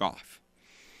Coco Gauff.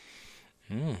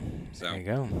 So, there you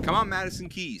go. Come on, Madison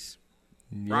Keys.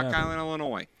 Yeah. Rock Island,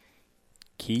 Illinois.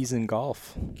 Keys and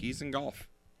golf. Keys and golf.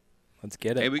 Let's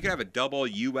get it. Hey, we could have a double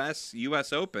U.S.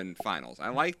 Open finals. I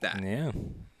like that. Yeah,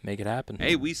 make it happen.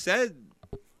 Hey, we said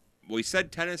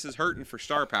tennis is hurting for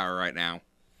star power right now.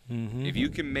 Mm-hmm. If you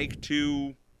can make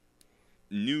 2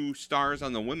 new stars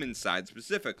on the women's side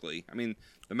specifically, I mean,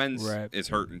 the men's is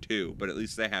hurting too, but at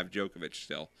least they have Djokovic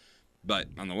still. But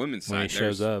on the women's side, when he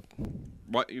shows up.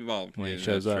 When he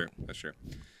shows up. That's true.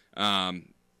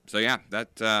 So yeah,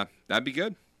 that'd be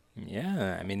good.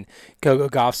 Yeah, I mean, Coco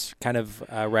Gauff's kind of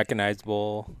a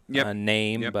recognizable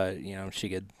name, but she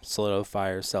could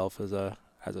solidify herself as a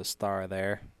star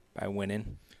there by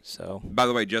winning. So, by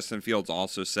the way, Justin Fields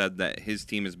also said that his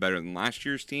team is better than last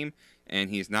year's team, and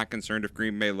he's not concerned if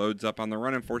Green Bay loads up on the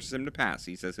run and forces him to pass.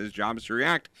 He says his job is to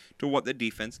react to what the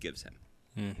defense gives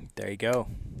him. There you go.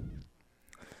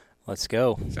 Let's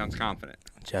go. Sounds confident.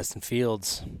 Justin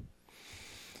Fields.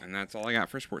 And that's all I got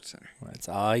for SportsCenter. That's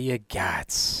all you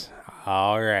got.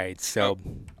 All right, so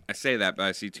I say that, but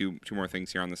I see two more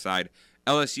things here on the side.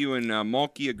 LSU and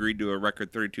Mulkey agreed to a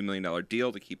record $32 million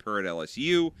deal to keep her at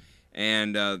LSU.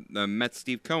 And the Mets'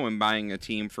 Steve Cohen buying a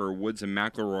team for Woods and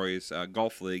McIlroy's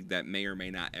golf league that may or may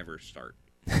not ever start.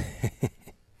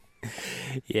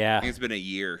 Yeah. I think it's been a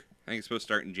year. I think it's supposed to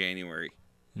start in January.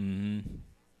 Mm-hmm.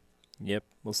 Yep,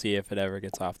 we'll see if it ever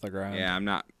gets off the ground. Yeah, I'm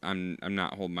not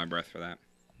holding my breath for that.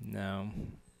 No,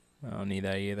 I don't need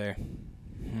that either.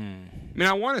 I mean,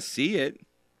 I want to see it.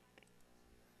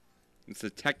 It's a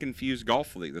tech-infused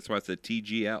golf league. That's why it's a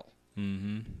TGL.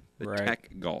 Mm-hmm. The right.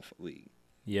 Tech Golf League.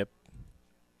 Yep.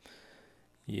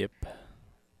 I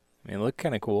mean, it looked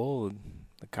kind of cool,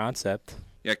 the concept.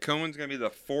 Yeah, Cohen's going to be the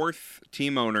fourth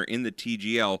team owner in the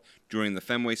TGL, joining the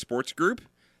Fenway Sports Group,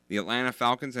 the Atlanta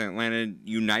Falcons and Atlanta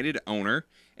United owner,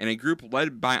 and a group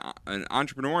led by an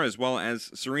entrepreneur as well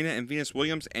as Serena and Venus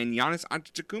Williams and Giannis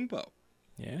Antetokounmpo.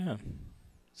 Yeah.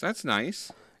 So that's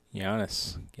nice.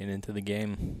 Giannis, getting into the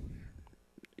game.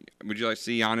 Would you like to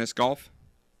see Giannis golf?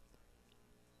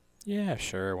 Yeah,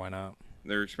 sure, why not?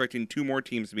 They're expecting 2 more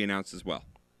teams to be announced as well.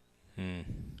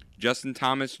 Justin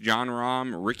Thomas, John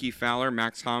Rahm, Ricky Fowler,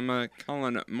 Max Homa,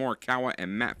 Colin Morikawa,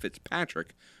 and Matt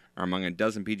Fitzpatrick are among a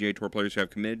dozen PGA Tour players who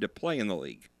have committed to play in the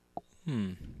league.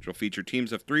 Which will feature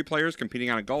teams of 3 players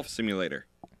competing on a golf simulator.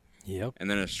 Yep. And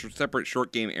then a separate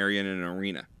short game area in an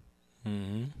arena.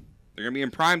 Mm-hmm. They're going to be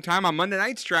in prime time on Monday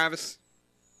nights, Travis.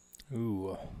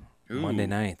 Ooh. Monday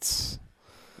nights.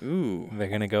 Ooh. They're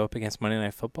going to go up against Monday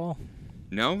Night Football?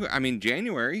 No, I mean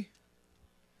January.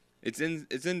 It's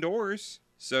indoors,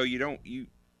 so you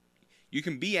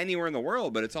can be anywhere in the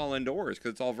world, but it's all indoors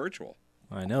because it's all virtual.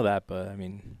 I know that, but I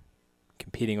mean,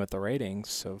 competing with the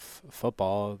ratings of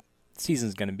football,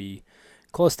 season's going to be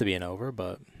close to being over,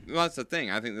 but well, that's the thing.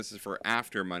 I think this is for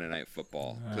after Monday Night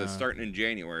Football because it's starting in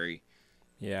January.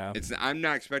 Yeah, I'm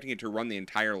not expecting it to run the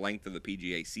entire length of the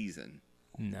PGA season.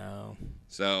 No.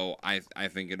 So I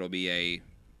think it'll be a,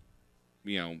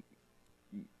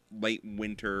 late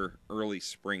winter, early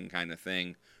spring kind of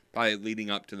thing, probably leading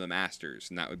up to the Masters,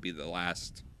 and that would be the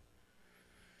last.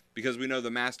 Because we know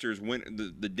the Masters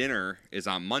the dinner is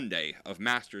on Monday of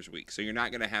Masters week, so you're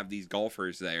not going to have these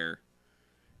golfers there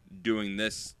doing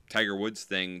this Tiger Woods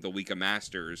thing the week of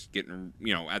Masters, getting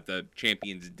at the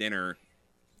Champions dinner.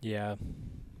 Yeah,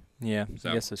 so.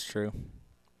 I guess it's true.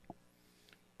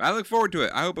 I look forward to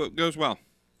it. I hope it goes well.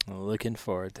 Looking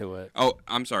forward to it. Oh,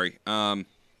 I'm sorry.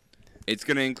 It's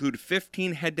going to include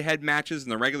 15 head-to-head matches in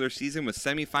the regular season with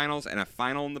semifinals and a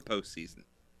final in the postseason.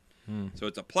 So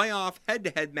it's a playoff,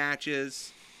 head-to-head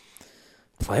matches.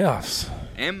 Playoffs.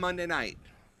 And Monday night.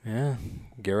 Yeah,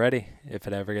 get ready if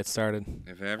it ever gets started.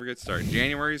 If it ever gets started.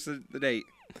 January's the date.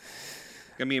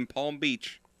 It's going to be in Palm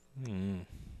Beach.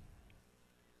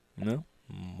 No,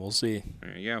 we'll see.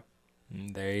 There you go.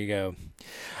 There you go.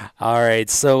 All right,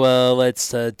 so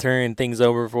let's turn things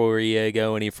over before we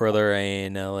go any further,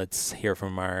 and let's hear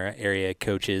from our area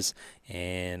coaches.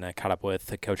 And I caught up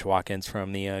with Coach Watkins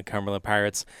from the Cumberland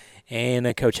Pirates and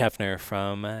Coach Hefner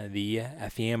from the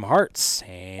Effingham Hearts.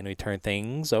 And we turn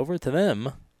things over to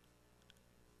them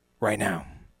right now.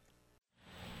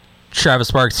 Travis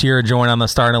Sparks here, joined on the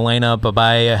starting lineup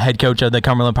by head coach of the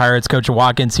Cumberland Pirates, Coach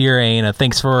Watkins here, and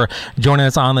thanks for joining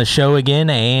us on the show again.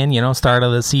 And start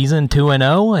of the season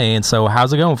 2-0, and so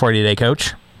how's it going for you today,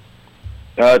 Coach?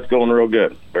 It's going real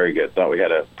good, very good. Thought we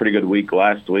had a pretty good week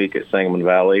last week at Sangamon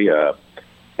Valley.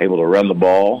 Able to run the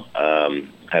ball.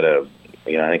 Had I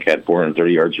think had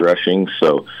 430 yards rushing,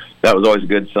 so that was always a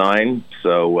good sign.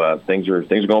 So things are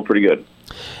going pretty good.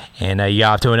 And you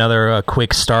got off to another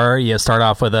quick start. You start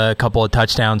off with a couple of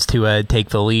touchdowns to take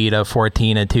the lead of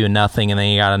 14-2-0, and then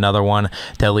you got another one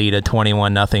to lead at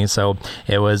 21-0. So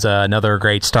it was another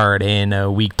great start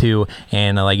in week 2.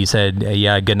 And like you said, you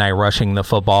had a good night rushing the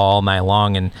football all night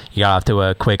long, and you got off to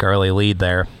a quick early lead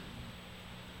there.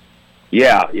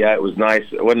 Yeah, it was nice.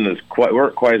 It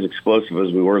weren't quite as explosive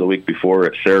as we were the week before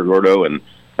at Cerro Gordo, and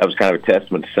that was kind of a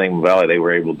testament to Sangamon Valley. They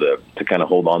were able to kind of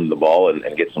hold on to the ball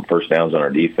and get some first downs on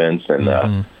our defense, and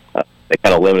they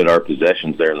kind of limited our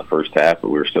possessions there in the first half, but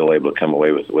we were still able to come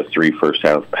away with 3 first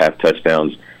half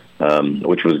touchdowns,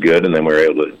 which was good, and then we were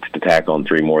able to tack on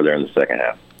 3 more there in the second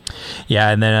half.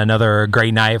 Yeah, and then another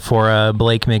great night for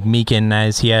Blake McMeekin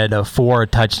as he had 4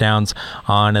 touchdowns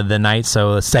on the night,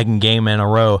 so the second game in a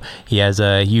row. He has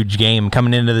a huge game.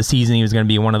 Coming into the season, he was going to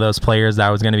be one of those players that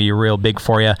was going to be real big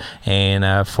for you,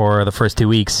 and for the first 2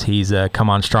 weeks, he's come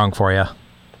on strong for you.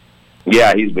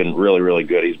 Yeah, he's been really, really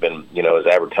good. He's been, as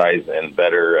advertised and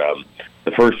better.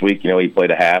 The first week, he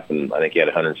played a half, and I think he had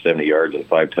 170 yards and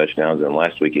 5 touchdowns, and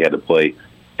last week he had to play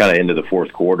kind of into the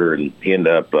fourth quarter, and he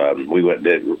ended up we went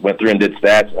through and did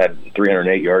stats, had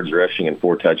 308 yards rushing and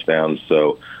 4 touchdowns.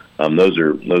 So those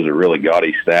are really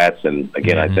gaudy stats. And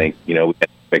again, I think we had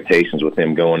expectations with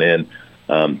him going in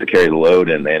to carry the load,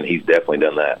 and he's definitely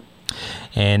done that.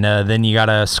 And then you got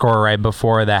a score right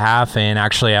before the half, and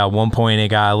actually at one point it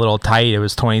got a little tight. It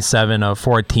was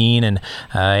 27-14, and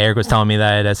Eric was telling me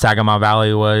that Saginaw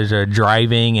Valley was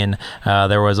driving, and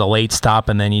there was a late stop,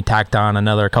 and then you tacked on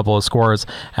another couple of scores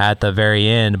at the very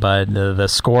end. But the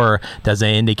score doesn't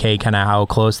indicate kind of how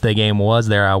close the game was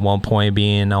there at one point,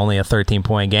 being only a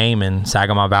 13-point game and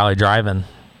Saginaw Valley driving.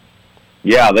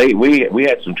 Yeah, we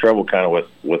had some trouble kind of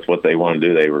with what they want to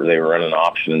do. They were running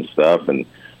option and stuff, and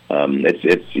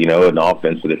it's an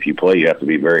offense that if you play, you have to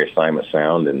be very assignment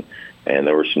sound, and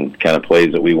there were some kind of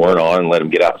plays that we weren't on and let them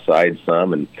get outside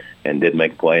some and did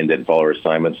make a play and didn't follow our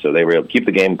assignments. So they were able to keep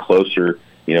the game closer,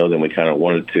 than we kind of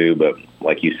wanted to. But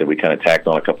like you said, we kind of tacked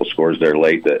on a couple scores there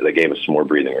late that gave us some more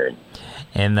breathing room.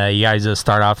 And you guys just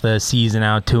start off the season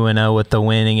out 2-0 with the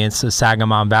win against the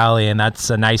Saginaw Valley, and that's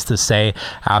nice to say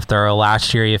after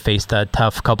last year you faced a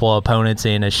tough couple of opponents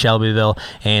in Shelbyville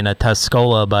and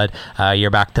Tuscola, but you're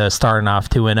back to starting off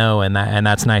 2-0, and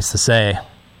that's nice to say.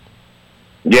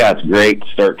 Yeah, it's great to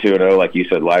start 2-0. Like you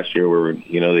said, last year we were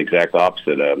the exact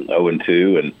opposite,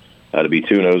 0-2, and to be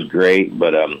 2-0 is great,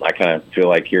 but I kind of feel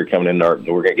like here coming in, we're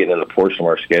going to get in the portion of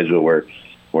our schedule where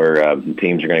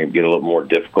teams are going to get a little more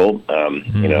difficult.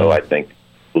 I think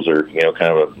those are,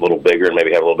 kind of a little bigger and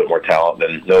maybe have a little bit more talent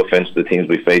than, no offense to the teams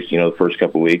we faced, the first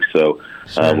couple of weeks. So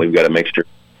we've got to make sure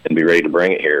and be ready to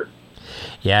bring it here.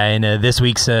 Yeah, and this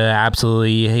week's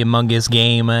absolutely humongous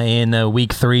game in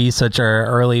week 3, such an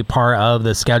early part of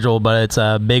the schedule, but it's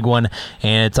a big one,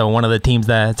 and it's one of the teams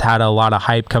that's had a lot of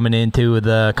hype coming into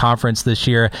the conference this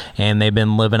year, and they've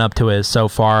been living up to it so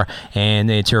far, and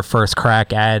it's your first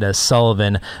crack at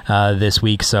Sullivan this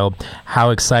week. So how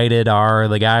excited are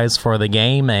the guys for the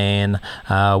game, and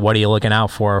what are you looking out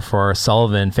for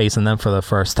Sullivan facing them for the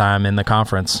first time in the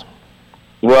conference?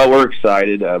 Well, we're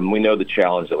excited. We know the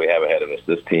challenge that we have ahead of us.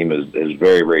 This team is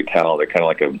very, very talented. They're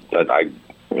kind of like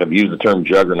I've used the term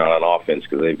juggernaut on offense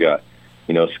because they've got,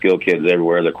 skilled kids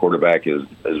everywhere. The quarterback is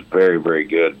very, very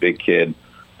good. Big kid,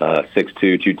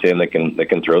 6'2", 210 that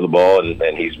can throw the ball,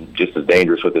 and he's just as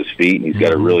dangerous with his feet. And he's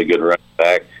got a really good running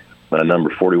back,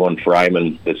 number 41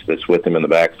 Fryman that's with him in the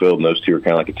backfield. And those two are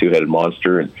kind of like a two-headed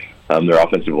monster. And their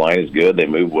offensive line is good. They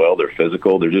move well. They're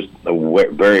physical. They're just a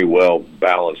very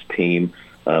well-balanced team.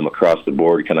 Across the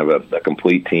board, kind of a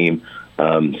complete team.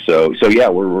 So yeah,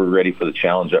 we're ready for the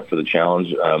challenge, up for the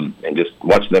challenge, and just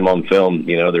watching them on film.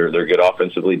 They're good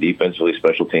offensively, defensively,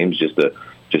 special teams, just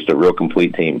a real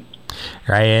complete team.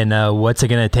 Right, and what's it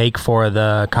going to take for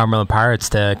the Cumberland Pirates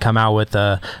to come out with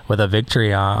a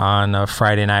victory on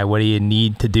Friday night? What do you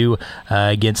need to do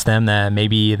against them that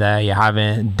maybe that you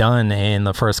haven't done in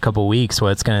the first couple weeks?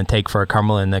 What's going to take for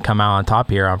Cumberland to come out on top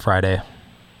here on Friday?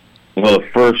 Well, the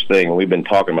first thing we've been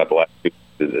talking about the last 2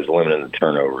 weeks is limiting the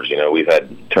turnovers. We've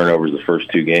had turnovers the first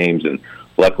 2 games, and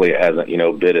luckily it hasn't,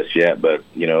 bit us yet. But,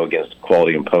 against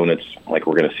quality opponents like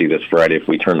we're going to see this Friday, if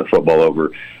we turn the football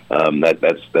over,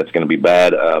 that's going to be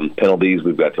bad. Penalties,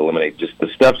 we've got to eliminate just the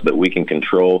stuff that we can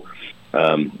control.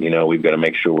 We've got to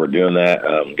make sure we're doing that.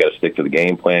 Got to stick to the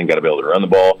game plan. Got to be able to run the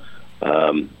ball.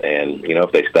 And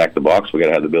if they stack the box, we got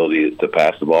to have the ability to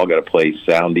pass the ball. Got to play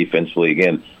sound defensively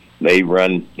again. They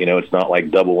run, it's not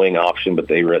like double wing option, but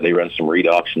they run some read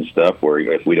option stuff where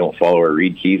if we don't follow our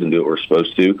read keys and do what we're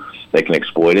supposed to, they can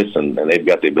exploit us, and they've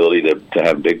got the ability to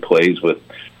have big plays with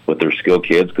their skilled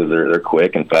kids because they're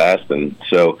quick and fast. And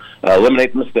so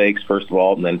eliminate the mistakes, first of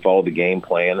all, and then follow the game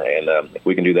plan. And if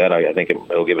we can do that, I think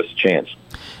it'll give us a chance.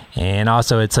 And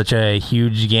also, it's such a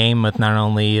huge game with not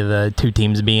only the 2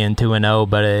 teams being 2-0,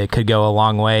 but it could go a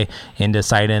long way in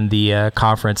deciding the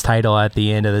conference title at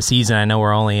the end of the season. I know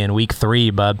we're only in week 3,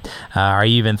 but are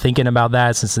you even thinking about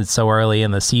that since it's so early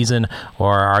in the season,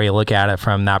 or are you looking at it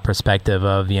from that perspective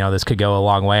of, this could go a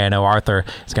long way? I know Arthur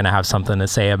is going to have something to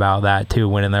say about that too,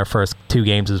 winning their first 2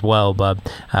 games as well, but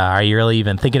are you really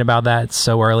even thinking about that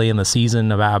so early in the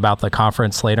season about the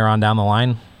conference later on down the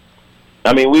line?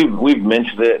 I mean, we've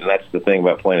mentioned it, and that's the thing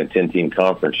about playing a 10-team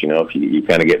conference. If you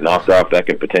kind of get knocked off, that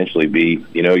could potentially be,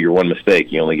 your one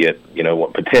mistake. You only get,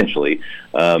 potentially.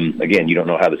 Again, you don't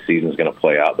know how the season's going to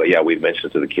play out. But, yeah, we've mentioned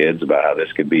it to the kids about how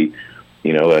this could be,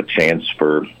 a chance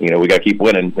for, we got to keep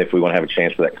winning if we want to have a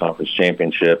chance for that conference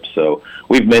championship. So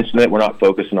we've mentioned it. We're not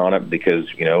focusing on it because,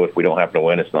 if we don't happen to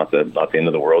win, it's not the end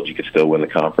of the world. You could still win the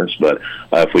conference. But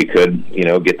if we could,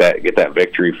 get that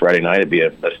victory Friday night, it'd be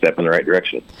a step in the right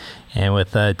direction. And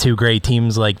with two great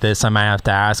teams like this, I might have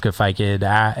to ask if I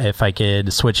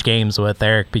could switch games with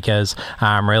Eric, because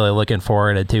I'm really looking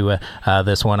forward to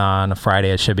this one on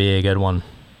Friday. It should be a good one.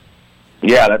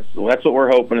 Yeah, that's what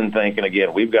we're hoping and thinking.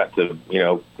 Again, we've got to,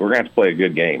 we're going to have to play a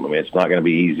good game. I mean, it's not going to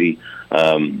be easy.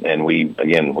 And we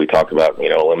talked about,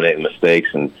 eliminating mistakes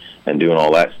and doing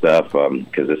all that stuff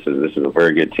because this is a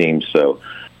very good team. So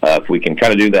if we can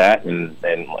kind of do that and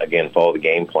again, follow the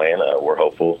game plan, we're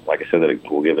hopeful, like I said, that it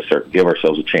will give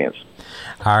ourselves a chance.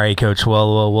 All right, Coach.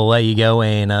 Well, we'll let you go,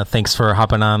 and thanks for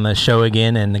hopping on the show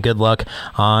again, and good luck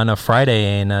on a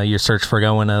Friday and your search for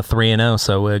going 3-0.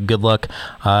 So good luck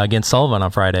against Sullivan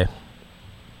on Friday.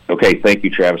 Okay, thank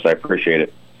you, Travis. I appreciate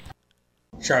it.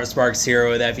 Travis Sparks here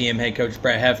with FEM head coach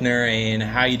Brett Hefner, and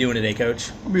how you doing today,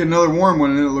 Coach? It'll be another warm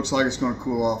one, and it looks like it's going to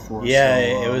cool off for us. Yeah,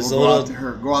 so, it was we'll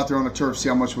go out there on the turf, see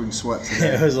how much we can sweat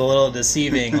today. It was a little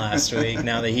deceiving last week.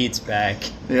 Now the heat's back.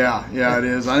 Yeah, it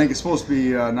is. I think it's supposed to be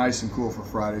nice and cool for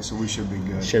Friday, so we should be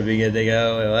good. Should be good to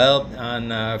go. Well, on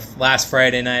last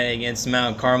Friday night against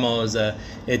Mount Carmel,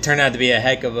 it turned out to be a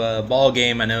heck of a ball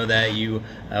game. I know that you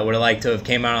would have liked to have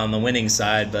came out on the winning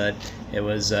side, but it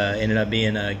was ended up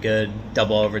being a good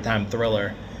double overtime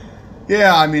thriller.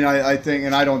 Yeah, I mean, I think,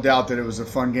 and I don't doubt that it was a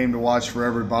fun game to watch for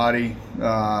everybody.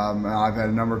 I've had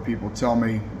a number of people tell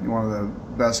me one of the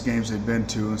best games they've been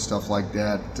to and stuff like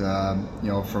that.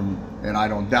 And I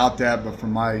don't doubt that, but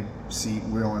from my seat,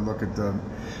 we only look at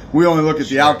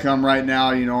the outcome right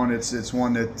now, and it's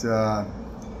one that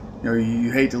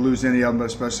you hate to lose any of them, but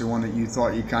especially one that you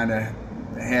thought you kind of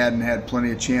had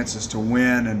plenty of chances to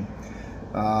win. And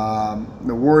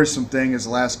the worrisome thing is the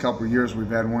last couple of years we've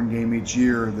had one game each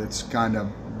year that's kind of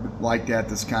like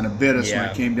that's kind of bit us when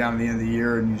it came down to the end of the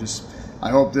year, and I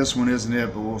hope this one isn't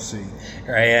it, but we'll see.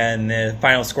 Right, and the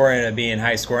final score ended up being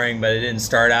high scoring, but it didn't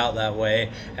start out that way,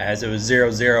 as it was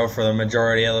 0-0 for the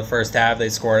majority of the first half. They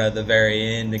scored at the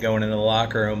very end to going into the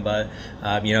locker room, but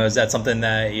is that something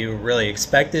that you really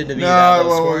expected to be that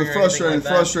low scoring?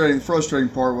 The frustrating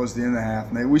part was the end of the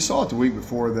half. And we saw it the week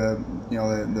before.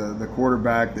 The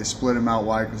quarterback, they split him out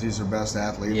wide because he's their best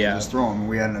athlete. They just throw him.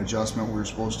 We had an adjustment. We were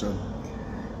supposed to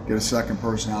get a second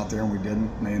person out there, and we didn't.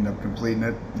 And they ended up completing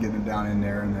it, getting it down in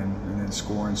there, and then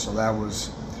scoring. So that was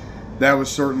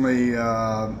certainly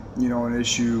an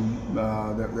issue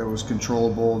that was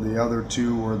controllable. The other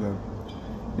two were the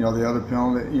other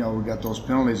penalty. We got those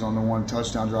penalties on the one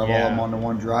touchdown drive, all of them on the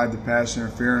one drive. The pass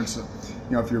interference.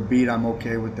 If you're beat, I'm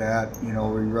okay with that. We'd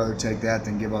rather take that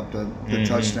than give up the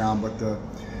touchdown. But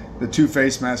the two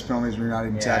face mask penalties where you're not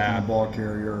even tackling the ball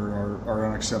carrier are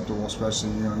unacceptable, especially,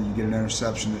 you get an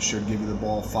interception that should give you the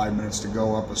ball 5 minutes to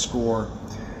go, up a score,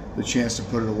 the chance to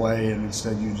put it away, and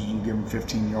instead you give them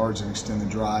 15 yards and extend the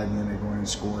drive, and then they go in and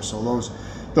score. So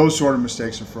those sort of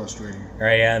mistakes are frustrating.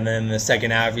 Right, yeah, and then the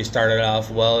second half you started off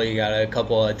well. You got a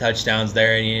couple of touchdowns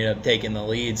there, and you ended up taking the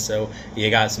lead. So you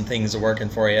got some things working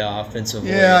for you offensively.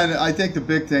 Yeah, and I think the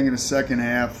big thing in the second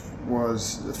half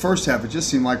was the first half. It just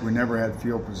seemed like we never had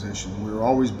field position. We were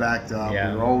always backed up. We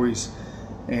were always,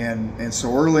 and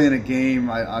so early in a game,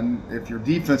 if your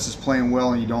defense is playing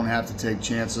well and you don't have to take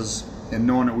chances, and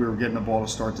knowing that we were getting the ball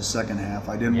to start the second half,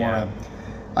 I didn't want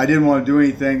to do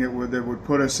anything that would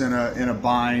put us in a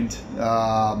bind.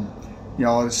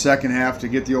 The second half, to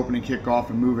get the opening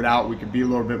kickoff and move it out, we could be a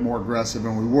little bit more aggressive,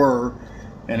 and we were.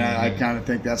 And I kind of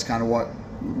think that's kind of what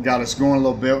got us going a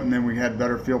little bit, and then we had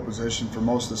better field position for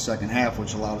most of the second half,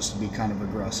 which allowed us to be kind of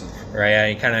aggressive. Right, yeah,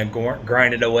 you kind of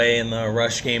grinded away in the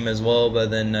rush game as well, but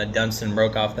then Dunston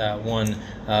broke off that one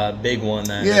big one.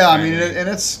 And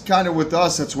it's kind of with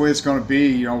us, that's the way it's going to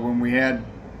be. When we had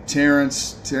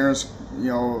Terrence,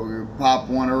 pop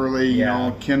one early,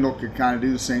 Kendall could kind of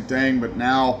do the same thing, but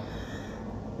now,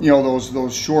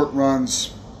 those short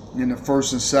runs in the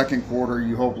first and second quarter,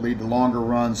 you hope lead to longer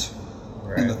runs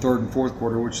in the third and fourth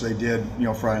quarter, which they did.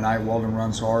 Friday night, Weldon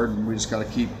runs hard, and we just got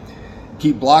to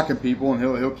keep blocking people, and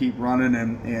he'll keep running,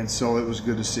 and so it was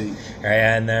good to see. Right,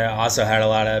 and they also had a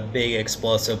lot of big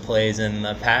explosive plays in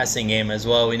the passing game as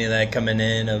well. We knew that coming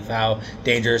in of how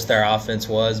dangerous their offense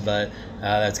was, but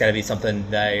that's got to be something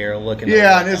that you're looking at.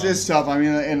 Yeah, and it's tough. I mean,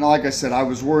 and like I said, I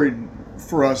was worried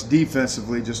for us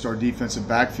defensively, just our defensive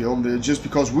backfield, just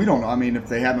because we don't know. I mean, if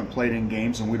they haven't played in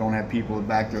games and we don't have people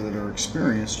back there that are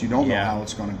experienced, you don't know how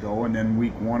it's going to go. And then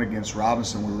week one against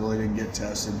Robinson, we really didn't get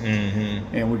tested.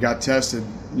 And we got tested,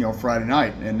 Friday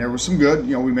night. And there was some good,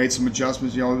 we made some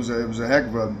adjustments. It was a heck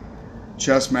of a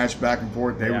chess match back and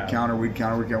forth. They would counter, we'd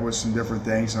counter with some different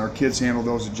things, and our kids handled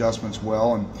those adjustments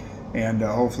well, and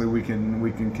hopefully we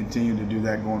can continue to do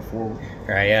that going forward.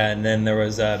 Right, yeah, and then there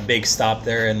was a big stop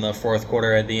there in the fourth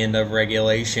quarter at the end of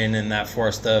regulation, and that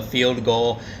forced a field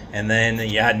goal, and then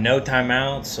you had no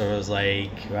timeouts, so it was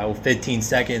like about 15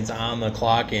 seconds on the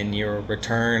clock, and your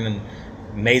return, and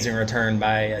amazing return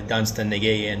by Dunston to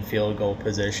get you in field goal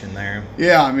position there.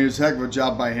 Yeah, I mean, it was a heck of a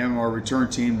job by him, our return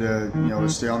team, to to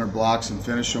stay on their blocks and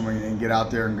finish them and get out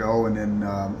there and go, and then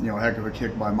heck of a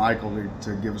kick by Michael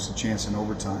to give us a chance in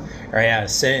overtime. Right, yeah,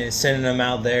 sending them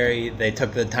out there, they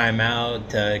took the timeout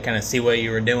to kind of see what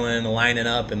you were doing, lining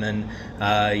up, and then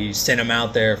you sent them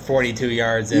out there 42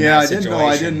 yards in that situation.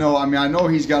 I didn't know. I mean, I know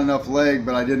he's got enough leg,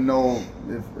 but I didn't know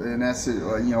if, and that's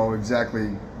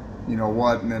exactly.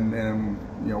 What, and then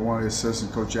one of the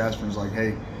assistant coach Aspen was like,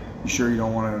 hey, you sure you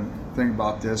don't want to think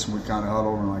about this? And we kind of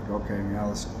huddled and like, okay,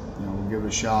 let's we'll give it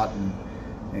a shot, and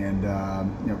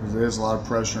because there is a lot of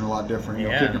pressure and a lot different.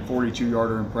 Kicking a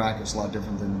 42-yarder in practice a lot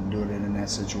different than doing it in that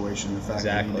situation. The fact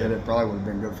that he did it probably would have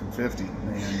been good from 50,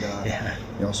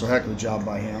 and so heck of a job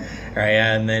by him. Right,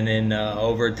 yeah, and then in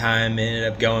overtime ended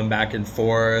up going back and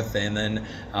forth, and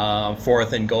then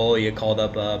fourth and goal, you called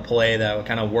up a play that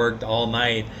kind of worked all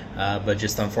night, but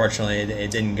just unfortunately it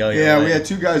didn't go your way. We had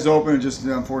two guys open, and just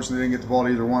unfortunately didn't get the ball to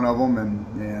either one of them,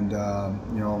 and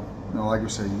like we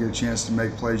said, you get a chance to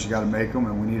make plays, you got to make them,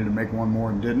 and we needed to make one more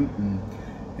and didn't,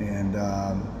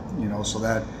 so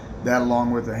that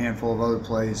along with a handful of other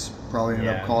plays probably ended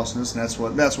up costing us,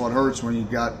 and that's what hurts when you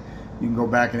can go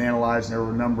back and analyze, and there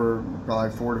were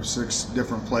probably 4 to 6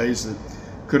 different plays that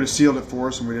could have sealed it for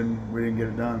us, and we didn't get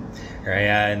it done. Right,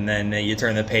 yeah, and then you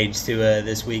turn the page to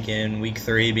this weekend, week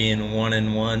 3, being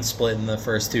 1-1, split in the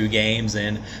first 2 games,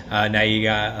 and now you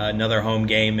got another home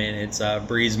game, and it's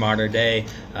Breeze Mater Day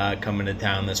coming to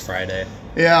town this Friday.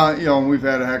 Yeah, we've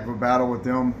had a heck of a battle with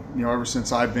them, ever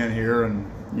since I've been here,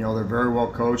 and they're very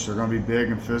well coached. They're going to be big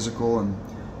and physical,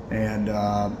 and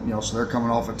so they're coming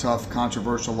off a tough,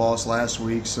 controversial loss last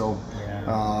week. So,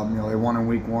 they won in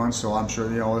week 1. So I'm sure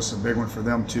it's a big one for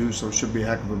them too. So it should be a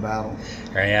heck of a battle.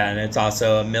 Right, yeah, and it's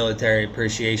also a military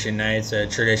appreciation night. It's a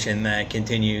tradition that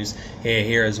continues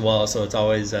here as well. So it's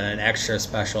always an extra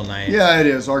special night. Yeah, it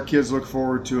is. Our kids look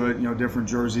forward to it. Different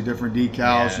jersey, different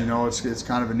decals. Yeah. It's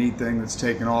kind of a neat thing that's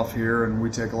taken off here, and we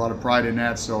take a lot of pride in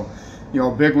that. So. A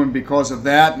big one because of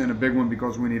that, and then a big one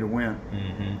because we need a win.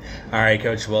 Mm-hmm. All right,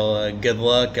 Coach. Well, good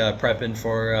luck prepping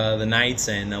for the Knights,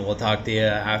 and we'll talk to you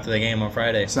after the game on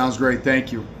Friday. Sounds great.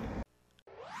 Thank you.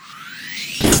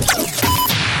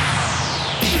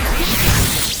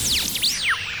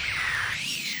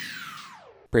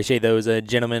 Appreciate those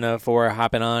gentlemen for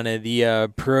hopping on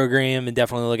the program, and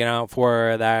definitely looking out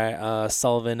for that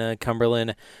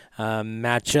Sullivan-Cumberland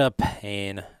matchup,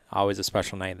 and always a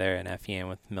special night there in Effingham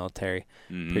with military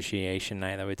appreciation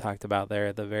night that we talked about there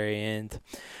at the very end.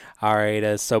 All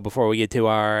right, so before we get to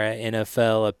our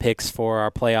NFL picks for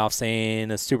our playoffs and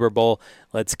a Super Bowl,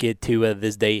 let's get to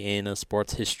this day in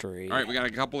sports history. All right, we got a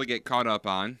couple to get caught up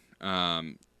on.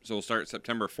 So we'll start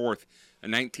September 4th. In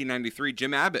 1993,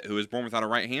 Jim Abbott, who was born without a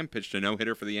right hand, pitched a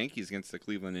no-hitter for the Yankees against the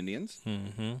Cleveland Indians.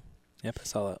 Mm-hmm. Yep, I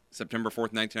saw that. September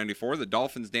 4th, 1994, the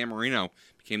Dolphins' Dan Marino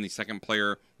became the second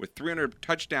player with 300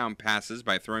 touchdown passes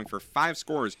by throwing for 5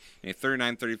 scores in a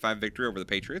 39-35 victory over the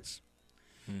Patriots.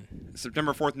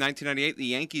 September 4th, 1998, the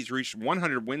Yankees reached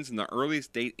 100 wins in the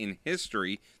earliest date in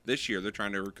history. This year, they're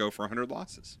trying to go for 100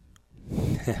 losses.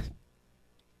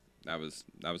 That was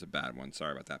a bad one.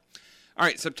 Sorry about that. All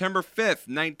right, September 5th,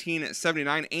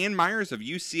 1979, Ann Myers of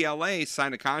UCLA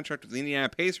signed a contract with the Indiana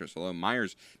Pacers. Although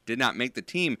Myers did not make the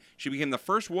team, she became the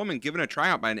first woman given a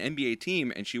tryout by an NBA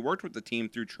team, and she worked with the team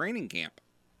through training camp.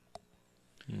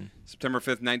 September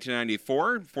 5th,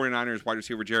 1994, 49ers wide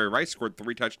receiver Jerry Rice scored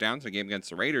 3 touchdowns in a game against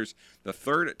the Raiders. The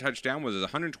third touchdown was his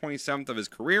 127th of his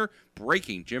career,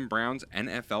 breaking Jim Brown's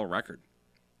NFL record.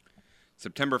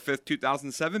 September 5th,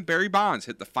 2007, Barry Bonds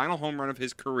hit the final home run of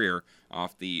his career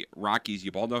off the Rockies'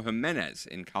 Ubaldo Jimenez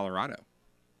in Colorado.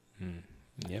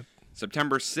 Yep.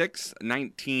 September 6th,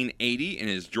 1980, in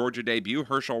his Georgia debut,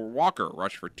 Herschel Walker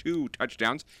rushed for 2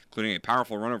 touchdowns, including a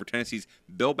powerful run over Tennessee's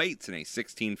Bill Bates in a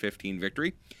 16-15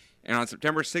 victory. And on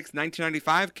September 6th,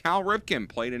 1995, Cal Ripken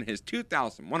played in his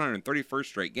 2,131st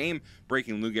straight game,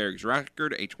 breaking Lou Gehrig's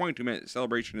record. A 22-minute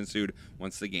celebration ensued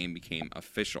once the game became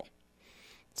official.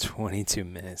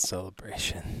 22-minute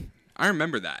celebration. I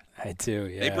remember that. I do,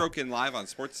 yeah. They broke in live on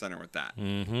SportsCenter with that.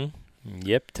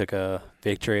 Yep, took a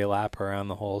victory lap around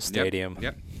the whole stadium.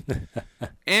 Yep.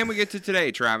 And we get to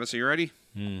today, Travis. Are you ready?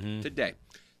 Today.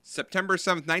 September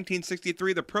 7th,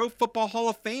 1963, the Pro Football Hall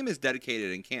of Fame is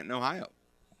dedicated in Canton, Ohio.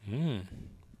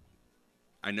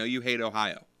 I know you hate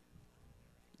Ohio.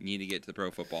 You need to get to the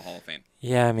Pro Football Hall of Fame.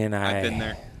 Yeah, I mean, I've been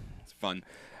there. It's fun.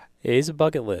 It is a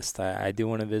bucket list. I do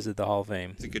want to visit the Hall of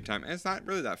Fame. It's a good time. And it's not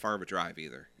really that far of a drive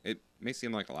either. It may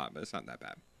seem like a lot, but it's not that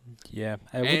bad. Yeah,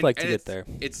 I would like to get there.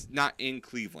 It's not in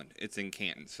Cleveland. It's in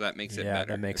Canton, so that makes it better. Yeah,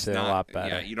 that makes it's it not, a lot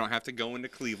better. Yeah, you don't have to go into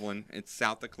Cleveland. It's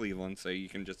south of Cleveland, so you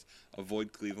can just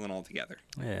avoid Cleveland altogether.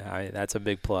 Yeah, that's a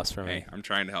big plus for me. Hey, I'm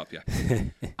trying to help you.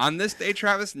 On this day,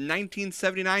 Travis,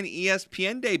 1979,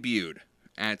 ESPN debuted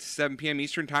at 7 p.m.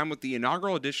 Eastern Time with the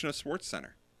inaugural edition of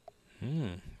SportsCenter.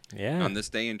 Yeah. On this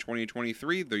day in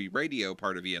 2023, the radio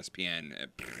part of ESPN.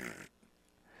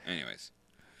 Anyways.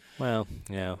 Well,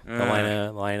 the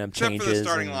lineup changes. Except for the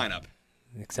starting lineup.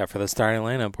 Except for the starting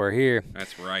lineup, we're here.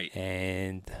 That's right.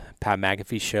 And Pat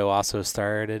McAfee's show also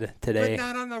started today. But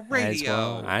not on the radio.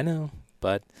 Well. I know,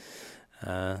 but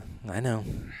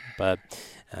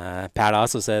Pat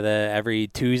also said that every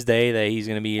Tuesday that he's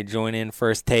going to be joining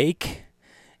First Take.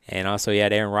 And also he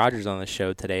had Aaron Rodgers on the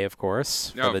show today, of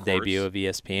course, for the debut of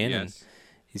ESPN. Yes. And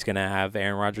he's going to have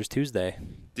Aaron Rodgers Tuesday.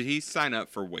 Did he sign up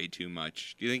for way too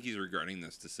much? Do you think he's regretting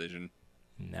this decision?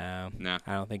 No.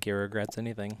 I don't think he regrets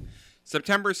anything.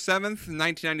 September 7th,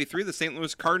 1993, the St.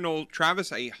 Louis Cardinal,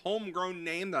 Travis, a homegrown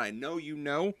name that I know you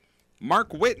know, Mark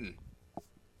Whitten.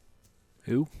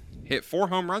 Who? Hit 4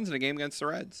 home runs in a game against the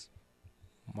Reds.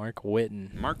 Mark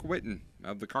Whitten. Mark Whitten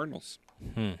of the Cardinals.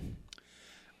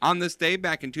 On this day,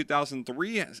 back in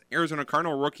 2003, Arizona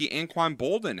Cardinal rookie Anquan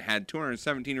Bolden had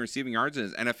 217 receiving yards in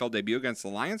his NFL debut against the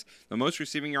Lions, the most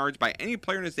receiving yards by any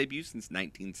player in his debut since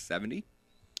 1970.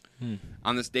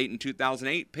 On this date in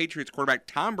 2008, Patriots quarterback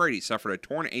Tom Brady suffered a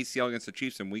torn ACL against the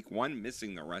Chiefs in Week 1,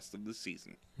 missing the rest of the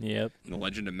season. Yep. And the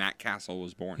legend of Matt Castle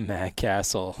was born. Matt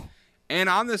Castle. And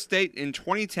on this date in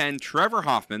 2010, Trevor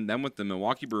Hoffman, then with the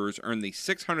Milwaukee Brewers, earned the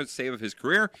 600th save of his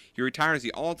career. He retired as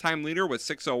the all-time leader with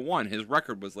 601. His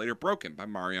record was later broken by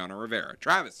Mariano Rivera.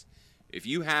 Travis, if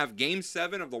you have Game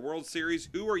 7 of the World Series,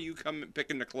 who are you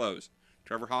picking to close?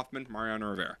 Trevor Hoffman,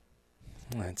 Mariano Rivera?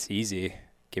 That's easy.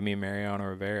 Give me Mariano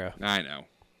Rivera. I know.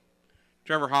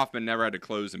 Trevor Hoffman never had to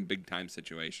close in big-time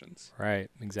situations. Right,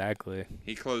 exactly.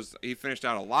 He finished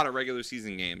out a lot of regular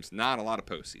season games, not a lot of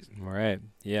postseason. Right,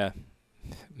 yeah.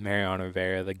 Mariano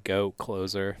Rivera, the GOAT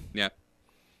closer. Yeah.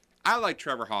 I liked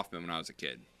Trevor Hoffman when I was a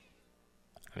kid.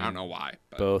 I don't know why.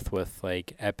 But. Both with,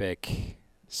 epic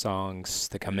songs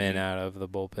to come in out of the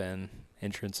bullpen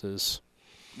entrances.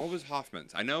 What was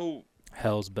Hoffman's? I know...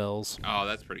 Hell's Bells. Oh,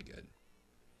 that's pretty good.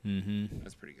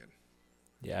 That's pretty good.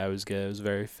 Yeah, it was good. It was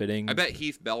very fitting. I bet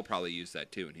Heath Bell probably used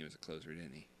that, too, when he was a closer,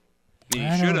 didn't he? I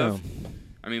mean, he should have.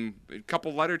 I mean, a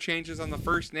couple letter changes on the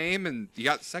first name, and you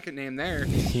got the second name there.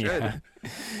 Should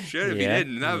if he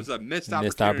didn't. That was a missed opportunity.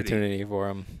 Missed opportunity for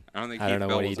him. I don't think Heath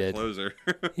Bell was a closer.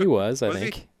 He was, I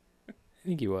think. I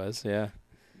think he was, yeah.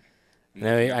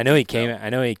 I know he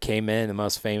came in. The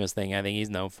most famous thing I think he's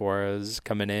known for is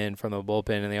coming in from the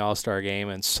bullpen in the All-Star game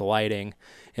and sliding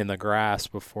in the grass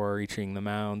before reaching the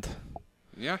mound.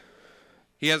 Yeah.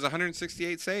 He has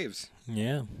 168 saves.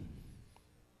 Yeah.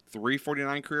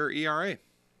 3.49 career ERA.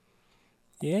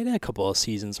 Yeah, he had a couple of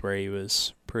seasons where he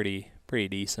was pretty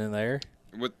decent there.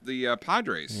 With the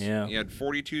Padres. Yeah. He had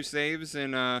 42 saves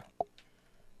in 09,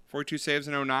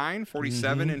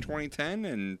 47 in 2010,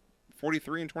 and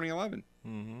 43 in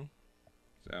 2011.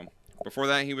 So before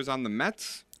that, he was on the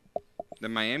Mets, the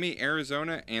Miami,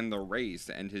 Arizona, and the Rays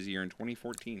to end his year in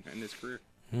 2014, end his career.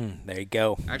 There you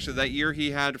go. Actually, that year he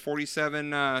had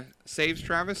 47 saves,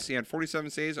 Travis. He had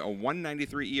 47 saves, a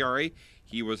 1.93 ERA.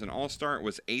 He was an all-star,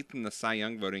 was 8th in the Cy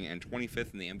Young voting, and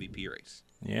 25th in the MVP race.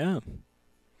 Yeah.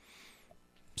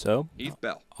 So, Heath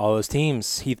Bell. All those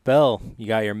teams. Heath Bell, you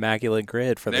got your immaculate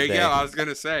grid for the day. There you go. I was going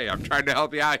to say, I'm trying to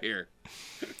help you out here.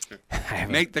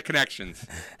 Make the connections.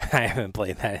 I haven't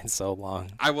played that in so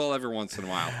long. I will every once in a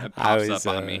while. It pops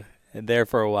up on me. There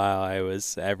for a while, I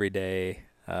was every day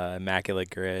immaculate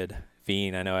grid.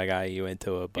 Fiend, I know I got you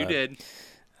into it, but you did.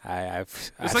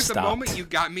 It's like stopped. the moment you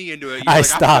got me into it. I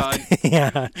stopped. I'm done.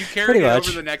 Yeah, you carried it over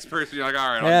to the next person. You're like, all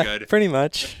right, I'm good. Pretty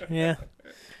much. Yeah,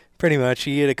 pretty much.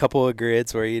 You get a couple of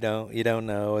grids where you don't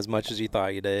know as much as you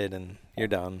thought you did, and you're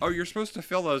done. Oh, you're supposed to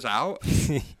fill those out?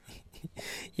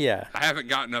 Yeah. I haven't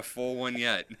gotten a full one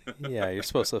yet. Yeah, you're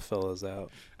supposed to fill those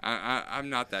out. I'm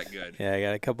not that good. Yeah, I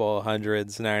got a couple of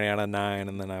hundreds, 9 out of 9,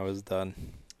 and then I was done.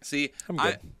 See,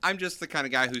 I'm just the kind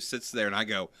of guy who sits there and I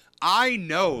go, I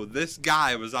know this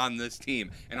guy was on this team,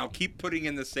 and I'll keep putting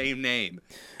in the same name.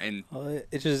 And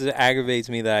it just aggravates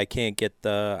me that I can't get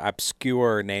the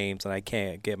obscure names and I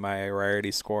can't get my rarity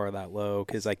score that low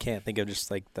because I can't think of just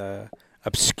like the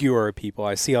obscure people.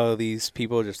 I see all of these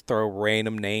people just throw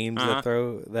random names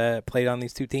that played on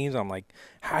these two teams. I'm like,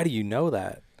 how do you know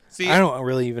that? See, I don't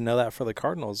really even know that for the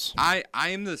Cardinals. I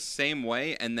am the same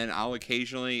way, and then I'll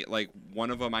occasionally, like,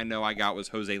 one of them I know I got was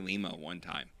Jose Lima one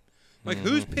time. Like,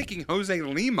 who's picking Jose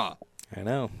Lima? I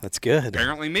know. That's good.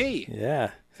 Apparently me.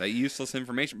 Yeah. That useless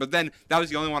information. But then that was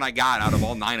the only one I got out of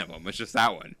all 9 of them. It's just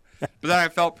that one. But then I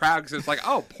felt proud because it's like,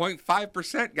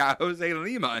 0.5% got Jose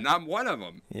Lima, and I'm one of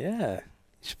them. Yeah. You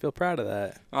should feel proud of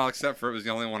that. Well, except for it was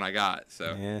the only one I got.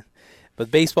 So yeah. But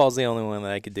baseball's the only one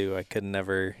that I could do. I could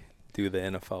never do the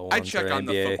NFL one. I check on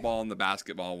the football and the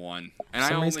basketball one. And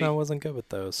for some reason I wasn't good with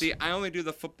those. See, I only do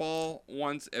the football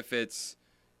ones if it's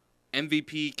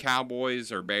MVP,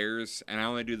 Cowboys, or Bears, and I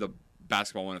only do the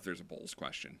basketball one if there's a Bulls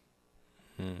question.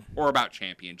 Or about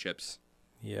championships.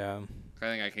 Yeah. I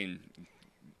think I can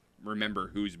remember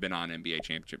who's been on NBA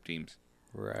championship teams.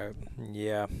 Right.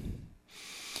 Yeah.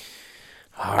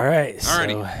 All right.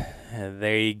 Alrighty. So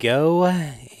there you go.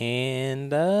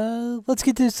 And let's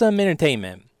get to some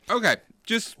entertainment. Okay.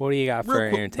 Just what do you got for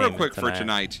entertainment? Real quick for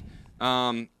tonight.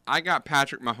 I got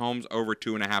Patrick Mahomes over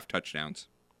 2.5 touchdowns.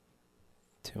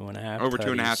 2.5 over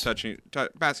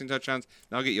 2.5 passing touchdowns.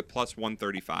 That'll get you plus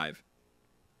 135.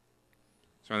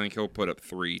 So I think he'll put up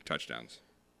 3 touchdowns.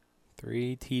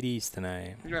 3 TDs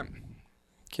tonight. Yeah.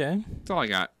 Okay. That's all I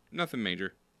got. Nothing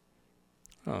major.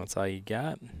 Oh, that's all you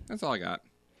got? That's all I got.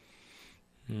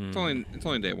 It's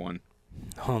only day one.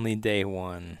 Only day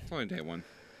one. It's only day one.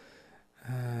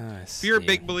 If you're a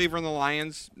big believer in the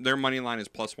Lions, their money line is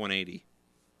plus 180.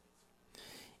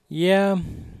 Yeah,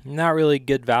 not really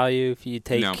good value if you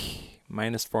take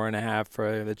minus 4.5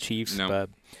 for the Chiefs, but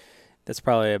that's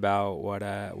probably about what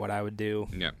I would do.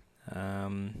 Yeah.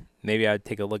 Maybe I'd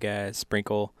take a look at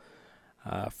Sprinkle,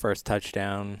 first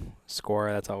touchdown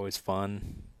score. That's always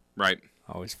fun. Right.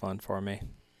 Always fun for me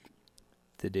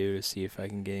to do to see if I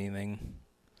can get anything.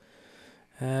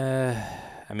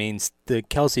 I mean, the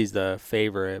Kelsey's the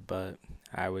favorite, but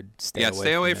I would stay away. Yeah,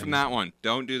 stay away from that one.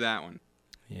 Don't do that one.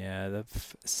 Yeah, the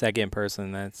second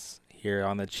person that's here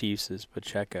on the Chiefs is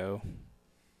Pacheco.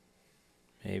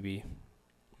 Maybe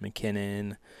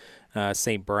McKinnon,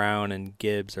 St. Brown, and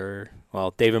Gibbs are,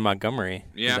 well, David Montgomery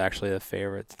is actually the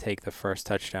favorite to take the first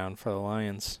touchdown for the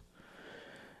Lions.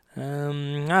 I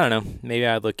don't know. Maybe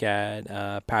I'd look at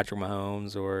Patrick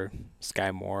Mahomes or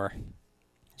Sky Moore.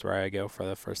 That's where I go for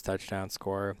the first touchdown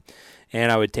score.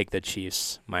 And I would take the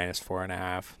Chiefs minus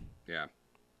 4.5. Yeah.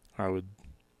 I would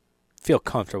feel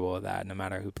comfortable with that no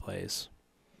matter who plays.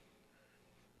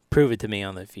 Prove it to me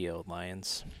on the field,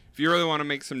 Lions. If you really want to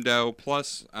make some dough,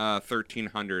 plus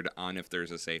 1,300 on if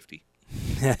there's a safety.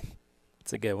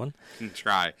 That's a good one.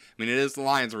 Try. I mean, it is the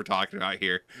Lions we're talking about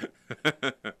here.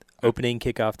 Opening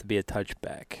kickoff to be a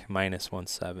touchback, minus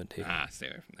 170. Stay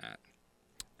away from that.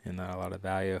 And not a lot of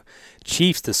value.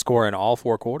 Chiefs to score in all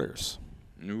 4 quarters.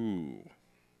 Ooh.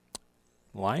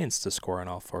 Lions to score in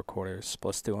all 4 quarters,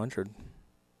 plus 200.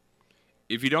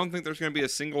 If you don't think there's going to be a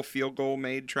single field goal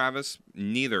made, Travis,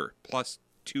 neither. Plus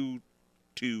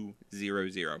 2,200.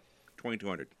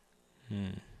 2,200.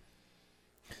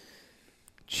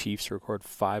 Chiefs record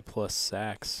 5+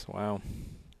 sacks. Wow.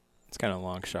 It's kind of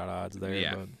long shot odds there.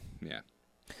 Yeah. But yeah.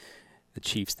 The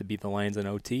Chiefs to beat the Lions in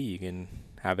OT. You can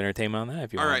have entertainment on that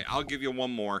if you want. All right, I'll give you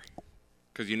one more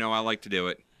because you know I like to do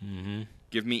it. Mm-hmm.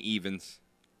 Give me evens.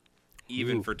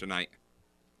 Even for tonight.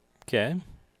 Okay.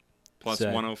 Plus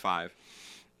 105.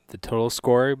 The total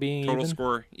score being total even?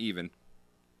 Score even.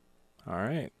 All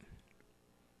right.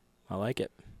 I like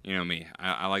it. You know me.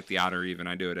 I like the odd or even.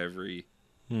 I do it every.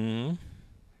 Mm-hmm.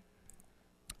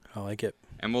 I like it.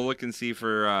 And we'll look and see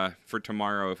for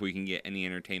tomorrow if we can get any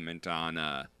entertainment on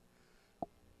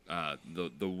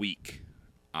the week,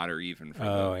 odd or even for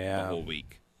the whole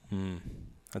week.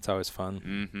 That's always fun.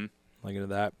 Mm-hmm. Look at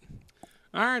that.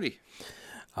 Alrighty.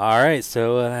 All right,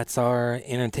 so that's our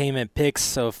entertainment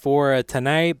picks for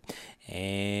tonight,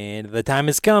 and the time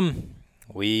has come.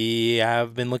 We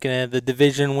have been looking at the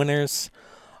division winners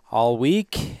all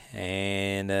week,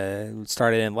 and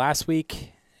started in last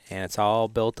week, and it's all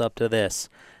built up to this,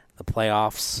 the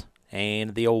playoffs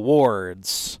and the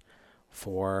awards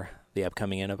for the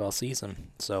upcoming NFL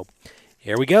season. So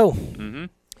here we go. Mm-hmm.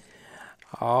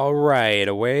 All right,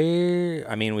 we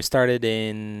started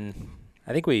in...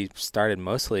 I think we started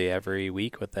mostly every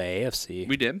week with the AFC.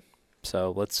 We did.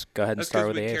 So let's go ahead and start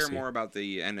with the AFC. That's because we care more about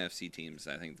the NFC teams,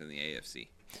 I think, than the AFC.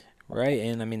 Right,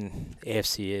 and I mean,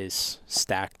 AFC is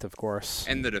stacked, of course.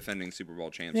 And the defending Super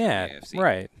Bowl champs from the AFC.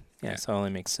 Right. Yeah, so it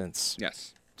only makes sense.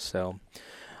 Yes. So,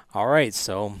 all right,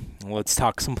 so let's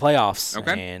talk some playoffs.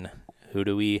 Okay. And who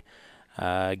do we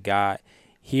got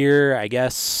Here, I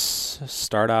guess,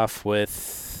 start off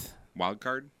with wild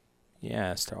card.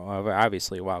 Yeah,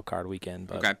 obviously wild card weekend.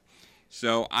 But. Okay.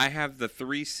 So I have the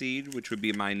 3 seed, which would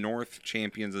be my North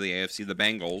champions of the AFC, the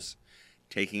Bengals,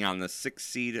 taking on the 6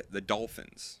 seed, the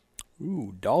Dolphins.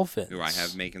 Ooh, Dolphins. Who I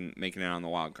have making it on the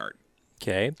wild card.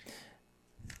 Okay.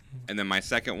 And then my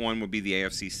second one would be the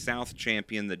AFC South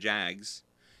champion, the Jags,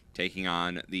 taking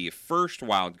on the first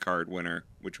wild card winner,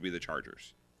 which would be the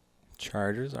Chargers.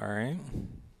 Chargers, all right.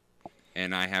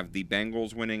 And I have the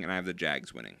Bengals winning, and I have the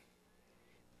Jags winning.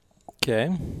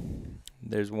 Okay.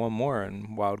 There's one more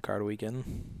in wild card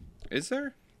weekend. Is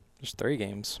there? There's 3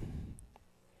 games.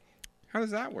 How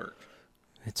does that work?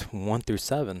 It's 1 through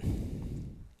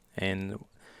 7. And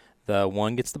the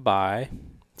 1 gets the bye.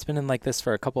 It's been in like this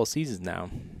for a couple of seasons now.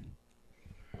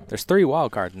 There's 3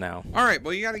 wild cards now. All right,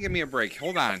 well, you got to give me a break.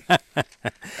 Hold on.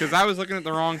 Because I was looking at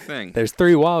the wrong thing. There's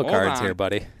 3 wild cards here,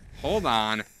 buddy. Hold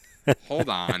on. Hold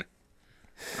on.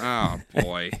 Oh,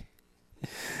 boy.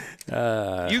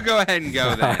 You go ahead and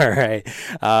go then. All right.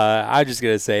 I'm just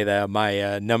gonna say that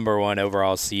my number 1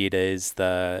 overall seed is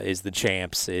the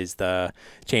champs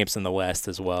in the West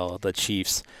as well. The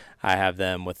Chiefs. I have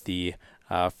them with the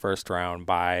first round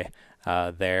bye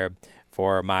there.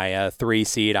 For my 3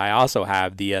 seed, I also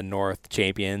have the North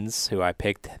champions, who I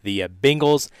picked the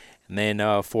Bengals. And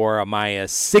then for my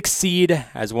 6 seed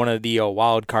as one of the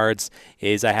wild cards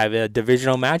is I have a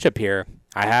divisional matchup here.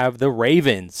 I have the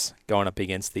Ravens going up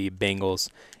against the Bengals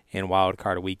in wild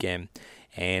card weekend.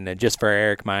 And just for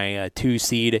Eric, my 2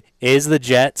 seed is the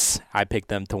Jets. I picked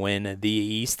them to win the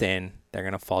East, and they're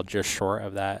going to fall just short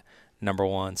of that number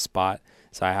 1 spot.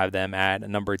 So I have them at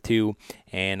number 2.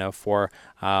 And for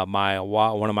one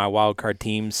of my wild card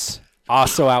teams,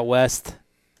 also out west,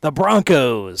 the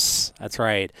Broncos. That's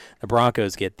right. The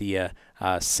Broncos get the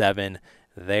 7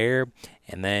 there.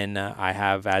 And then I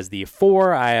have as the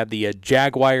 4, I have the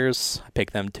Jaguars. I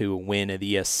pick them to win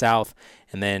the South.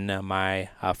 And then my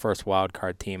first wild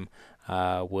card team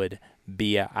would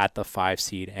be at the 5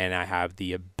 seed, and I have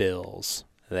the Bills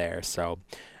there. So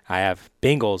I have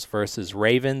Bengals versus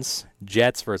Ravens,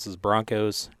 Jets versus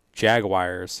Broncos,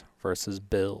 Jaguars versus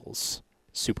Bills.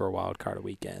 Super wild card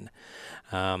weekend.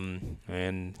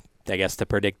 And I guess to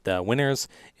predict the winners,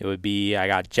 it would be I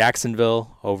got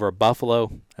Jacksonville over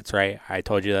Buffalo. That's right. I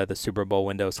told you that the Super Bowl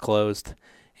window is closed,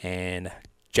 and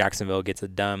Jacksonville gets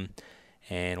it done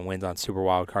and wins on Super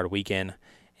Wild Card weekend.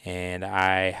 And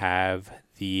I have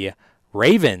the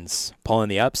Ravens pulling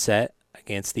the upset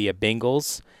against the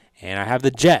Bengals, and I have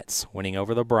the Jets winning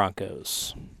over the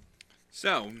Broncos.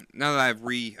 So now that I've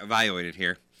reevaluated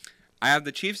here, I have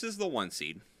the Chiefs as the 1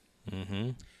 seed.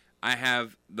 Mm-hmm. I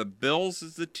have the Bills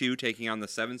as the 2, taking on the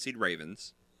 7 seed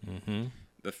Ravens. Mm-hmm.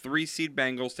 The 3 seed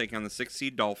Bengals taking on the 6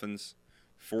 seed Dolphins.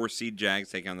 4 seed Jags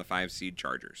taking on the 5 seed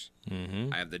Chargers.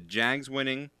 Mm-hmm. I have the Jags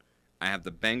winning. I have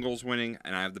the Bengals winning,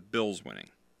 and I have the Bills winning.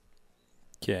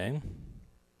 Okay.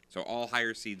 So all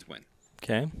higher seeds win.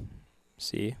 Okay. I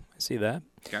see that.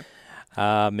 Okay.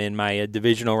 In my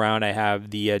divisional round, I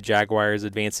have the Jaguars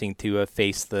advancing to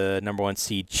face the number 1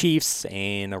 seed Chiefs,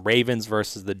 and the Ravens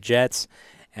versus the Jets.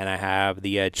 And I have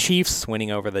the Chiefs winning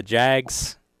over the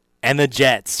Jags, and the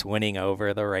Jets winning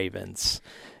over the Ravens.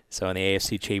 So in the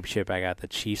AFC Championship, I got the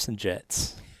Chiefs and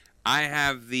Jets. I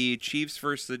have the Chiefs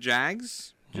versus the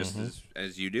Jags, just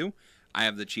as you do. I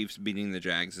have the Chiefs beating the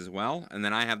Jags as well. And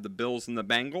then I have the Bills and the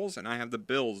Bengals, and I have the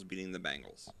Bills beating the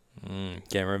Bengals.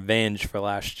 Getting revenge for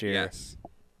last year. Yes.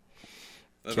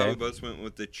 I thought we both went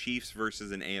with the Chiefs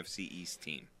versus an AFC East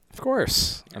team. Of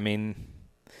course. I mean,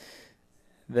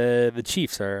 the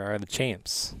Chiefs are the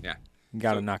champs. Yeah. You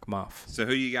got to knock them off. So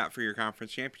who you got for your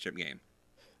conference championship game?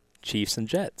 Chiefs and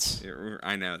Jets.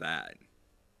 I know that.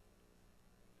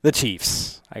 The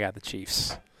Chiefs. I got the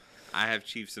Chiefs. I have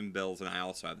Chiefs and Bills, and I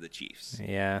also have the Chiefs.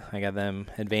 Yeah, I got them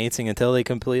advancing until they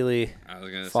completely I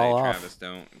was going to say, fall off. Travis,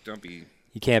 don't be...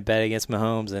 You can't bet against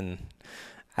Mahomes, and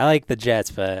I like the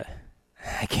Jets, but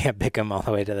I can't pick them all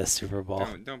the way to the Super Bowl.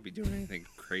 Don't be doing anything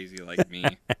crazy like me.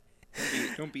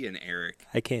 Don't be an Eric.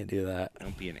 I can't do that.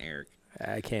 Don't be an Eric.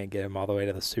 I can't get him all the way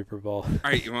to the Super Bowl. All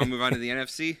right, you want to move on to the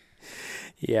NFC?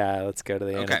 Yeah, let's go to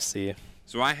the NFC.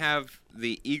 So I have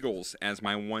the Eagles as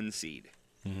my 1 seed.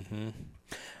 Mm-hmm.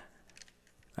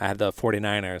 I have the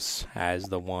 49ers as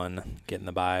the 1 getting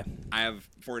the bye. I have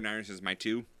 49ers as my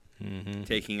 2,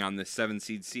 taking on the 7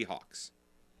 seed Seahawks.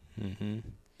 Mm-hmm.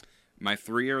 My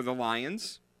 3 are the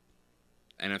Lions,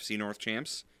 NFC North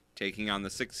champs, taking on the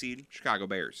 6 seed Chicago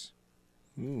Bears.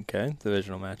 Okay,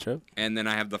 divisional matchup. And then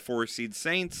I have the 4 seed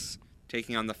Saints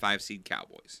taking on the 5 seed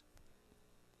Cowboys.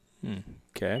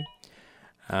 Okay.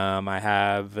 I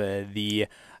have the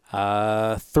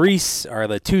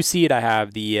The 2 seed, I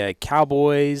have the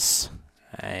Cowboys,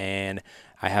 and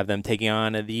I have them taking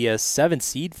on the 7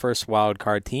 seed, first wild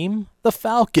card team, the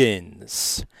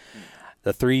Falcons.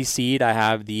 The 3 seed, I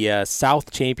have the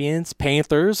South champions,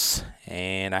 Panthers,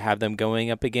 and I have them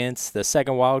going up against the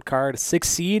second wild card, 6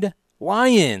 seed,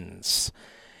 Lions.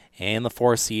 And the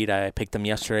 4 seed, I picked them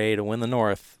yesterday to win the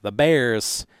North, the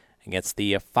Bears, against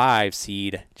the 5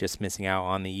 seed, just missing out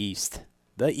on the East,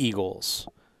 the Eagles.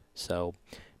 So,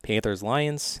 Panthers,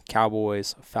 Lions,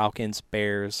 Cowboys, Falcons,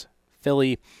 Bears,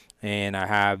 Philly, and I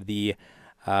have the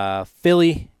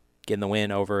Philly getting the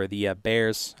win over the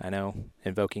Bears. I know,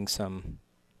 invoking some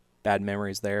bad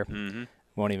memories there. Mm-hmm.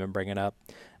 Won't even bring it up.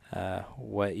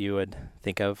 What you would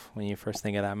think of when you first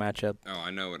think of that matchup? Oh,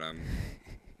 I know what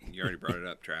you already brought it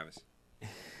up, Travis.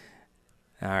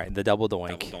 All right, the double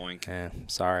doink. Double doink.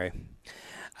 Sorry.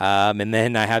 And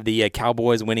then I have the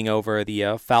Cowboys winning over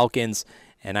the Falcons,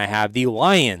 and I have the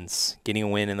Lions getting a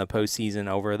win in the postseason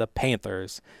over the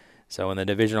Panthers. So in the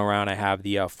divisional round, I have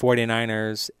the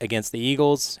 49ers against the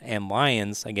Eagles and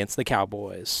Lions against the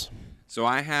Cowboys. So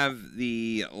I have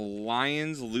the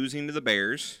Lions losing to the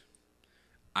Bears.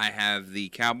 I have the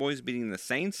Cowboys beating the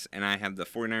Saints, and I have the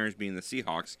 49ers beating the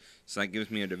Seahawks. So that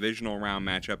gives me a divisional round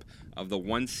matchup of the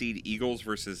 1 seed Eagles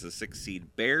versus the 6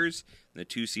 seed Bears, and the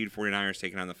 2 seed 49ers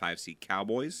taking on the 5 seed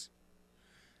Cowboys.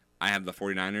 I have the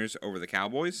 49ers over the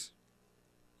Cowboys.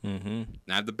 Mm-hmm. And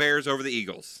I have the Bears over the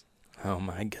Eagles. Oh,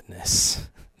 my goodness.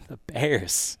 The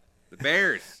Bears. The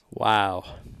Bears. Wow.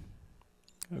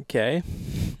 Okay.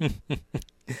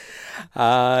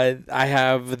 I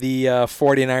have the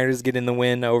 49ers getting the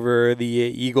win over the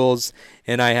Eagles,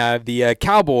 and I have the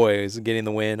Cowboys getting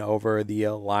the win over the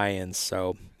Lions.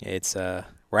 So it's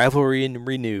rivalry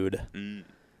renewed.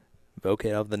 Evoke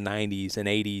it of the 90s and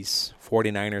 80s,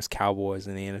 49ers, Cowboys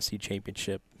in the NFC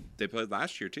Championship. They played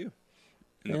last year, too.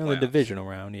 In the divisional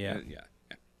round, yeah. Yeah.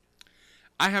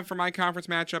 I have for my conference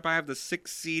matchup, I have the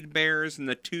 6 seed Bears and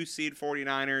the 2 seed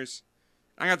 49ers.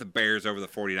 I got the Bears over the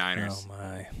 49ers.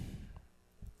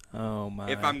 Oh, my.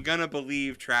 If I'm going to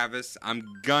believe, Travis,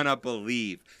 I'm going to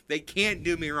believe. They can't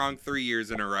do me wrong 3 years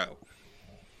in a row.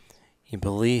 You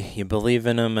believe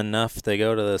in them enough to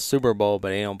go to the Super Bowl, but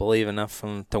you don't believe enough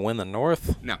to win the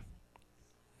North? No.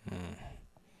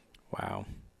 Wow.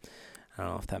 I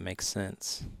don't know if that makes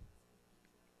sense.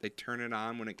 They turn it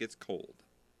on when it gets cold.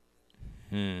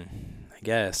 I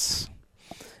guess.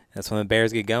 That's when the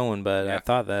Bears get going, but Yeah. I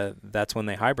thought that's when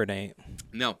they hibernate.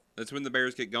 No, that's when the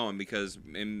Bears get going, because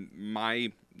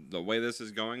the way this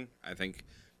is going, I think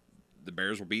the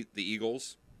Bears will beat the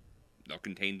Eagles. They'll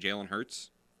contain Jalen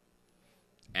Hurts.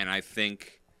 And I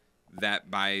think that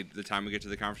by the time we get to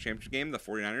the conference championship game, the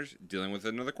 49ers dealing with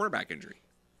another quarterback injury.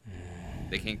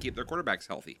 They can't keep their quarterbacks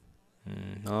healthy.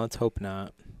 No, let's hope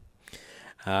not.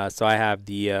 So I have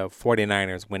the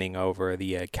 49ers winning over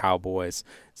the Cowboys.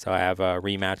 So I have a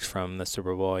rematch from the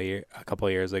Super Bowl a couple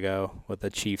of years ago with the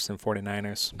Chiefs and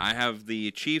 49ers. I have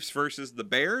the Chiefs versus the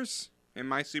Bears in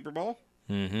my Super Bowl.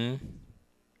 Mm-hmm.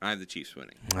 I have the Chiefs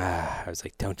winning. I was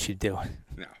like, don't you do it.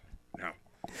 No.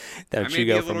 Don't I may you be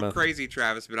go a from little crazy,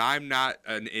 Travis, but I'm not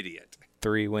an idiot.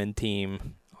 3-win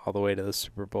team all the way to the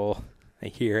Super Bowl a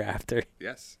year after.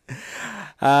 Yes.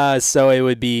 So it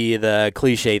would be the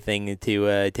cliche thing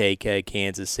to take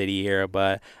Kansas City here,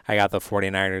 but I got the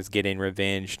 49ers getting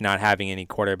revenge, not having any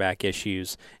quarterback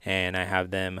issues, and I have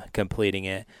them completing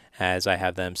it as I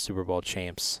have them Super Bowl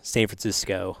champs. San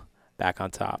Francisco back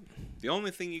on top. The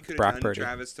only thing you could Brock have done, Purdy.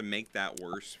 Travis, to make that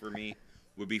worse for me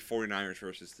would be 49ers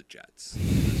versus the Jets.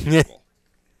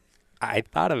 I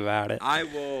thought about it. I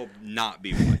will not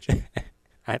be watching.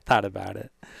 I thought about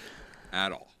it.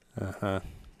 At all. Uh-huh.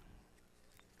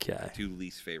 Okay. 2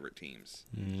 least favorite teams,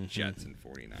 Mhm. Jets and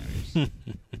 49ers.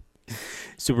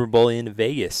 Super Bowl in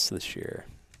Vegas this year.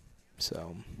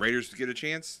 So Raiders get a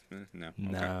chance? No. Okay.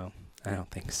 No, I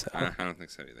don't think so. I don't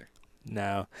think so either.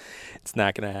 No, it's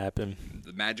not going to happen.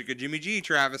 The magic of Jimmy G,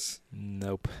 Travis.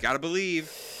 Nope. Gotta believe.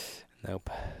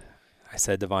 Nope. I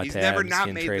said Devontae He's never Adams not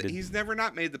getting made. traded. He's never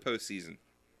not made the postseason.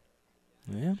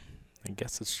 Yeah, I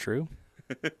guess it's true.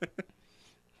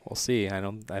 We'll see. I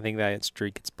think that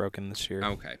streak gets broken this year.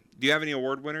 Okay. Do you have any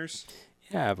award winners?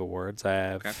 Yeah, I have awards. I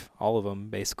have all of them,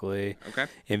 basically. Okay.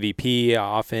 MVP,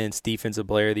 offense, defensive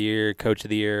player of the year, coach of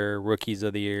the year, rookies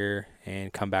of the year,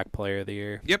 and comeback player of the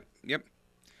year. Yep.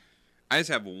 I just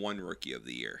have one rookie of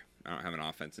the year. I don't have an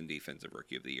offense and defensive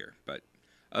rookie of the year. But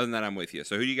other than that, I'm with you.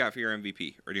 So who do you got for your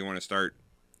MVP? Or do you want to start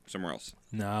somewhere else?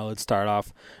 No, let's start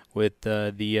off with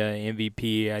the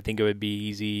MVP. I think it would be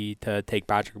easy to take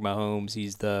Patrick Mahomes.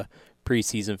 He's the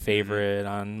preseason favorite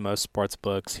on most sports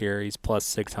books here. He's plus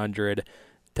 600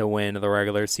 to win the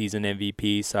regular season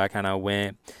MVP, so I kind of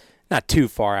went not too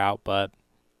far out, but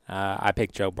I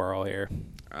picked Joe Burrow here.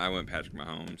 I went Patrick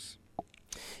Mahomes.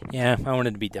 Yeah, I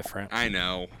wanted to be different. I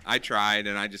know. I tried,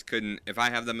 and I just couldn't. If I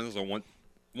have them as a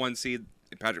one seed,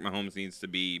 Patrick Mahomes needs to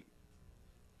be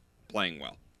playing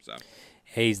well. So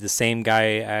hey, he's the same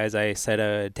guy as I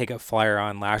said take a flyer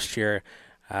on last year.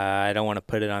 I don't want to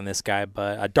put it on this guy,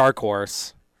 but a dark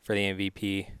horse for the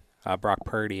MVP, Brock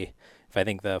Purdy. If I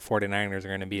think the 49ers are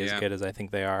going to be as good as I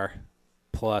think they are,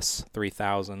 plus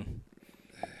 3,000.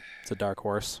 It's a dark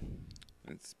horse.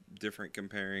 It's different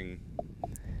comparing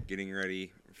getting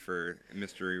ready for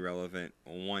Mr. Irrelevant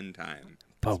one time.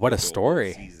 But what a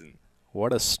story.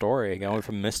 What a story. Going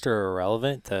from Mr.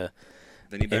 Irrelevant to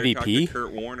then you better MVP. Talk to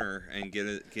Kurt Warner and get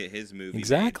his movie.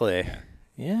 Exactly.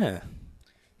 Yeah.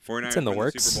 49ers it's in the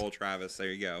works. Super Bowl, Travis.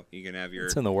 There you go. You can have your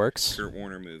it's in the works. Kurt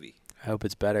Warner movie. I hope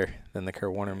it's better than the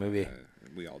Kurt Warner movie.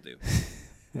 We all do.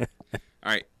 All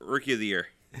right, Rookie of the Year.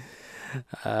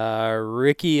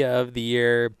 Rookie of the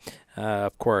Year.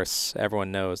 Of course,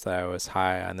 everyone knows that I was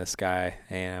high on this guy,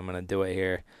 and I'm going to do it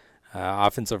here.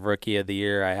 Offensive Rookie of the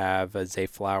Year, I have Zay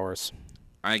Flowers.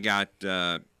 I got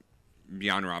Bijan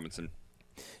Robinson.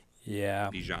 Yeah.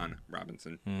 Bijan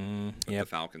Robinson. Yep. The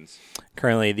Falcons.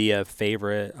 Currently the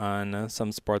favorite on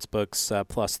some sports books,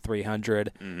 plus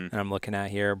 300. And I'm looking at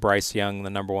here, Bryce Young,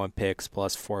 the number 1 picks,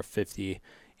 plus 450.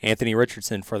 Anthony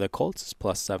Richardson for the Colts is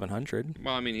plus 700.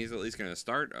 Well, I mean, he's at least going to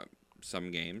start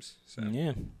some games. So.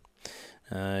 Yeah.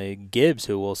 Gibbs,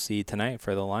 who we'll see tonight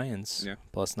for the Lions,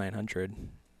 plus 900.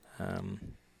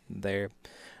 There.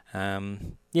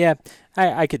 Yeah,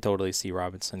 I could totally see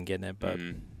Robinson getting it, but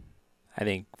I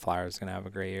think Flowers is going to have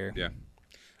a great year.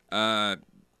 Yeah.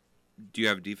 Do you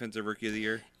have Defensive Rookie of the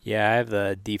Year? Yeah, I have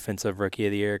the Defensive Rookie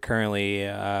of the Year. Currently,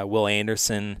 Will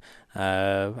Anderson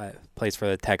plays for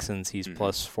the Texans. He's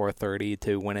plus 430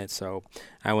 to win it, so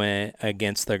I went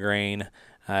against the grain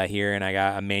here, and I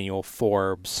got Emmanuel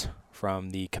Forbes from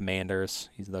the Commanders.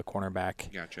 He's the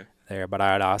cornerback. Gotcha. There, but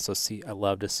I'd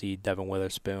love to see Devin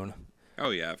Witherspoon. Oh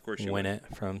yeah, of course you win would.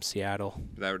 it from Seattle.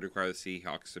 But that would require the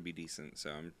Seahawks to be decent,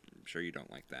 so I'm sure you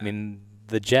don't like that. I mean,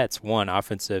 the Jets won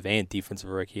Offensive and Defensive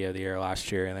Rookie of the Year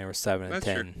last year, and they were 7-10.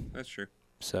 True. That's true.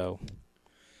 So,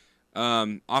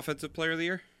 Offensive Player of the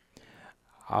Year.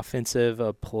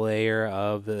 Offensive Player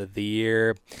of the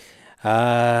Year.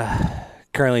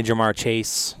 Currently, Jamar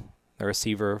Chase, the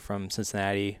receiver from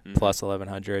Cincinnati, plus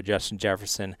 1,100. Justin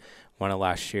Jefferson won it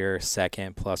last year,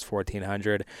 second, plus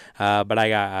 1,400. But I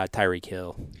got Tyreek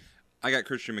Hill. I got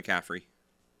Christian McCaffrey.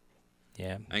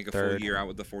 Yeah, I think third. A full year out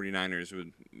with the 49ers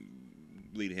would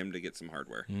lead him to get some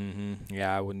hardware.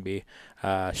 Yeah, I wouldn't be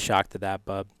shocked at that,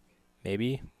 but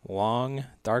maybe long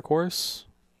dark horse,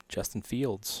 Justin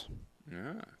Fields.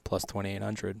 Yeah. Plus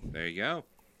 2,800. There you go.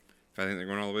 If I think they're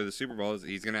going all the way to the Super Bowl,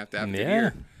 he's going to have a good Yeah.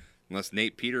 year. Unless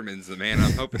Nate Peterman's the man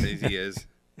I'm hoping that he is.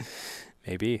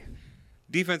 Maybe.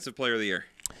 Defensive Player of the Year.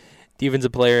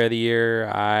 Defensive Player of the Year,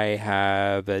 I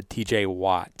have T.J.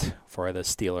 Watt for the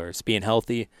Steelers. Being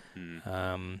healthy,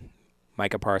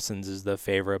 Micah Parsons is the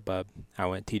favorite, but I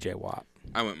went T.J. Watt.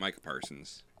 I went Micah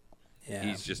Parsons. Yeah.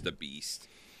 He's just a beast.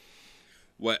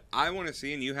 What I want to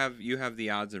see, and you have the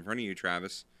odds in front of you,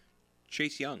 Travis,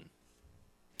 Chase Young.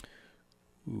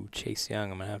 Ooh, Chase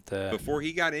Young. I'm gonna have to. Before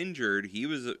he got injured, he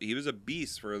was a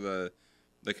beast for the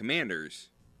Commanders.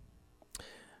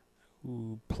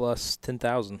 Ooh, plus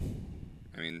 10,000.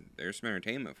 I mean, there's some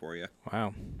entertainment for you.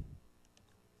 Wow.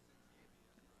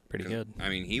 Pretty good. I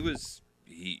mean, he was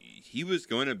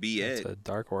going to be It's a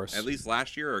dark horse. At least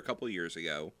last year or a couple years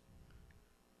ago.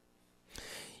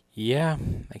 Yeah,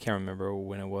 I can't remember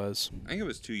when it was. I think it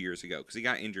was 2 years ago because he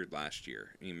got injured last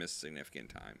year and he missed significant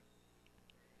time.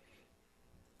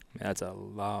 That's a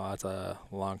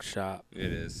long shot.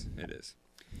 It is.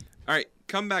 All right,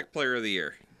 comeback player of the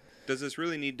year. Does this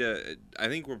really need to? I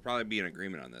think we'll probably be in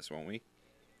agreement on this, won't we?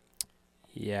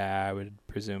 Yeah, I would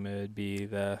presume it would be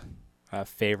the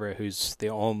favorite, who's the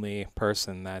only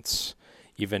person that's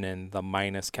even in the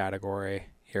minus category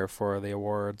here for the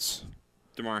awards.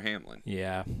 DeMar Hamlin.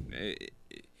 Yeah.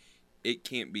 It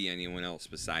can't be anyone else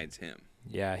besides him.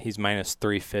 Yeah, he's minus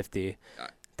 350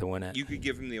 to win it. You could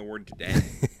give him the award today.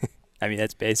 I mean,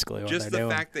 that's basically what just they're the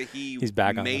doing. fact that he's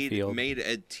back on the field. Made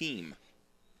a team.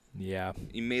 Yeah.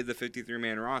 He made the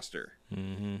 53-man roster.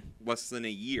 Less than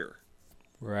a year.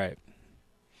 Right.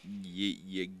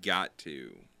 You got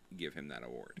to give him that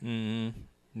award.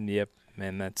 Yep,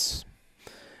 man, that's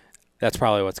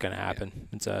probably what's going to happen. Yeah.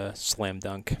 It's a slam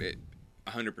dunk.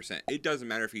 100%. It doesn't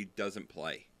matter if he doesn't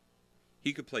play.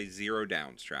 He could play 0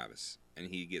 downs, Travis, and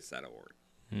he gets that award.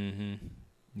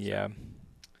 Yeah.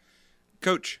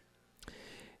 Coach.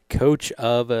 Coach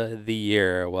of the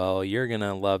Year. Well, you're going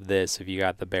to love this if you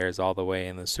got the Bears all the way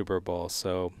in the Super Bowl.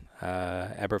 So,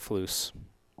 Eberflus.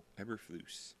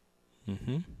 Eberflus.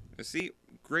 Mm-hmm. See,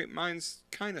 great minds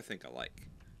kind of think alike.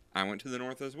 I went to the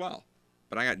North as well,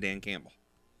 but I got Dan Campbell.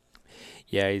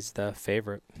 Yeah, he's the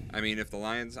favorite. I mean, if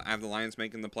I have the Lions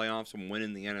making the playoffs and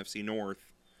winning the NFC North,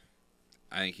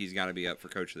 I think he's got to be up for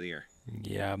Coach of the Year.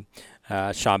 Yeah.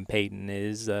 Sean Payton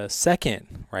is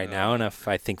second right now, and if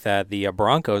I think that the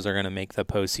Broncos are going to make the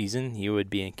postseason, he would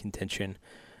be in contention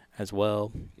as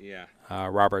well. Yeah.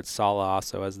 Robert Saleh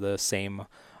also has the same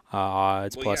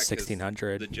odds, plus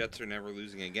 1,600. The Jets are never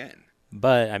losing again.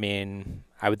 But, I mean,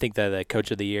 I would think that the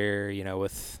Coach of the Year,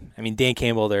 Dan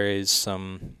Campbell, there is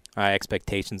some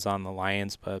expectations on the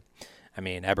Lions, but,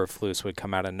 Eberflus would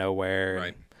come out of nowhere.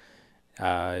 Right.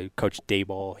 Coach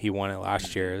Daboll, he won it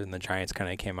last year, and the Giants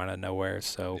kind of came out of nowhere.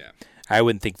 So I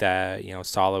wouldn't think that,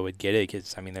 Saleh would get it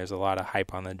because, there's a lot of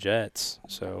hype on the Jets.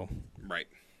 So right.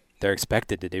 They're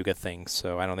expected to do good things.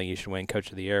 So I don't think you should win Coach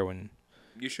of the Year when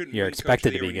you're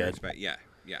expected to be good. Yeah.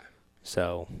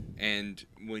 So. And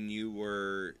when you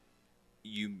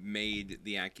made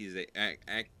the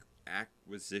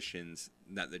acquisitions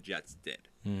that the Jets did.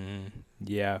 Mm-hmm.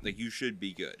 Yeah. Like, you should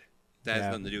be good. That has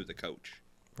nothing to do with the coach.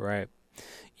 Right.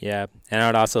 Yeah. And I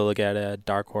would also look at a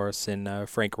dark horse in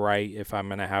Frank Wright if I'm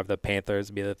going to have the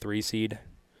Panthers be the 3 seed.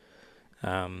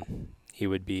 He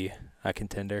would be a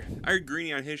contender. I heard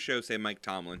Greeny on his show say Mike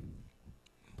Tomlin.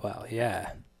 Well,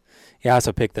 yeah. He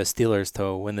also picked the Steelers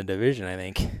to win the division, I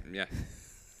think. Yeah.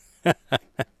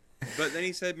 But then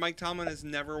he said Mike Tomlin has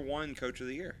never won Coach of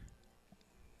the Year.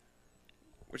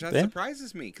 Which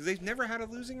surprises me, because they've never had a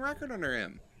losing record under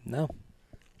him. No.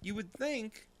 You would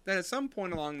think that at some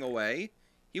point along the way,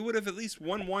 he would have at least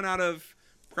won one out of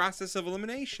process of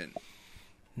elimination.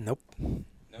 Nope.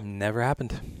 Never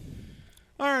happened.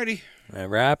 Alrighty.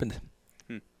 Never happened.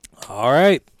 All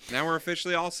right. Now we're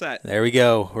officially all set. There we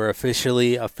go. We're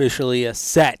officially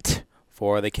set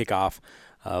for the kickoff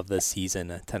of the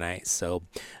season tonight. So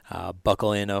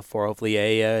buckle in for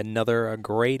hopefully another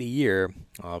great year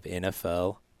of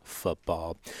NFL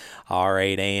football. All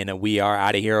right, and we are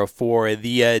out of here for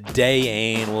the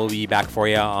day, and we'll be back for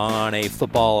you on a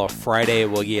Football Friday.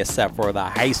 We'll get you set for the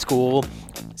high school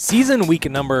season, week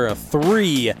number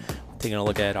 3. Taking a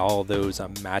look at all those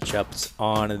matchups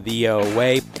on the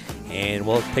way, and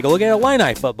we'll take a look at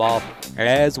Illini football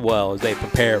as well as they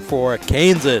prepare for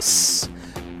Kansas.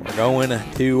 We're going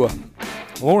to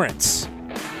Lawrence.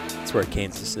 That's where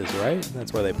Kansas is, right?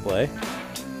 That's where they play.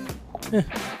 We'll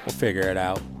figure it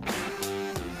out.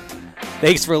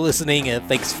 Thanks for listening, and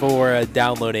thanks for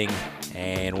downloading,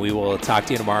 and we will talk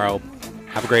to you tomorrow.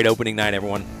 Have a great opening night,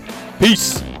 everyone.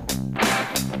 Peace.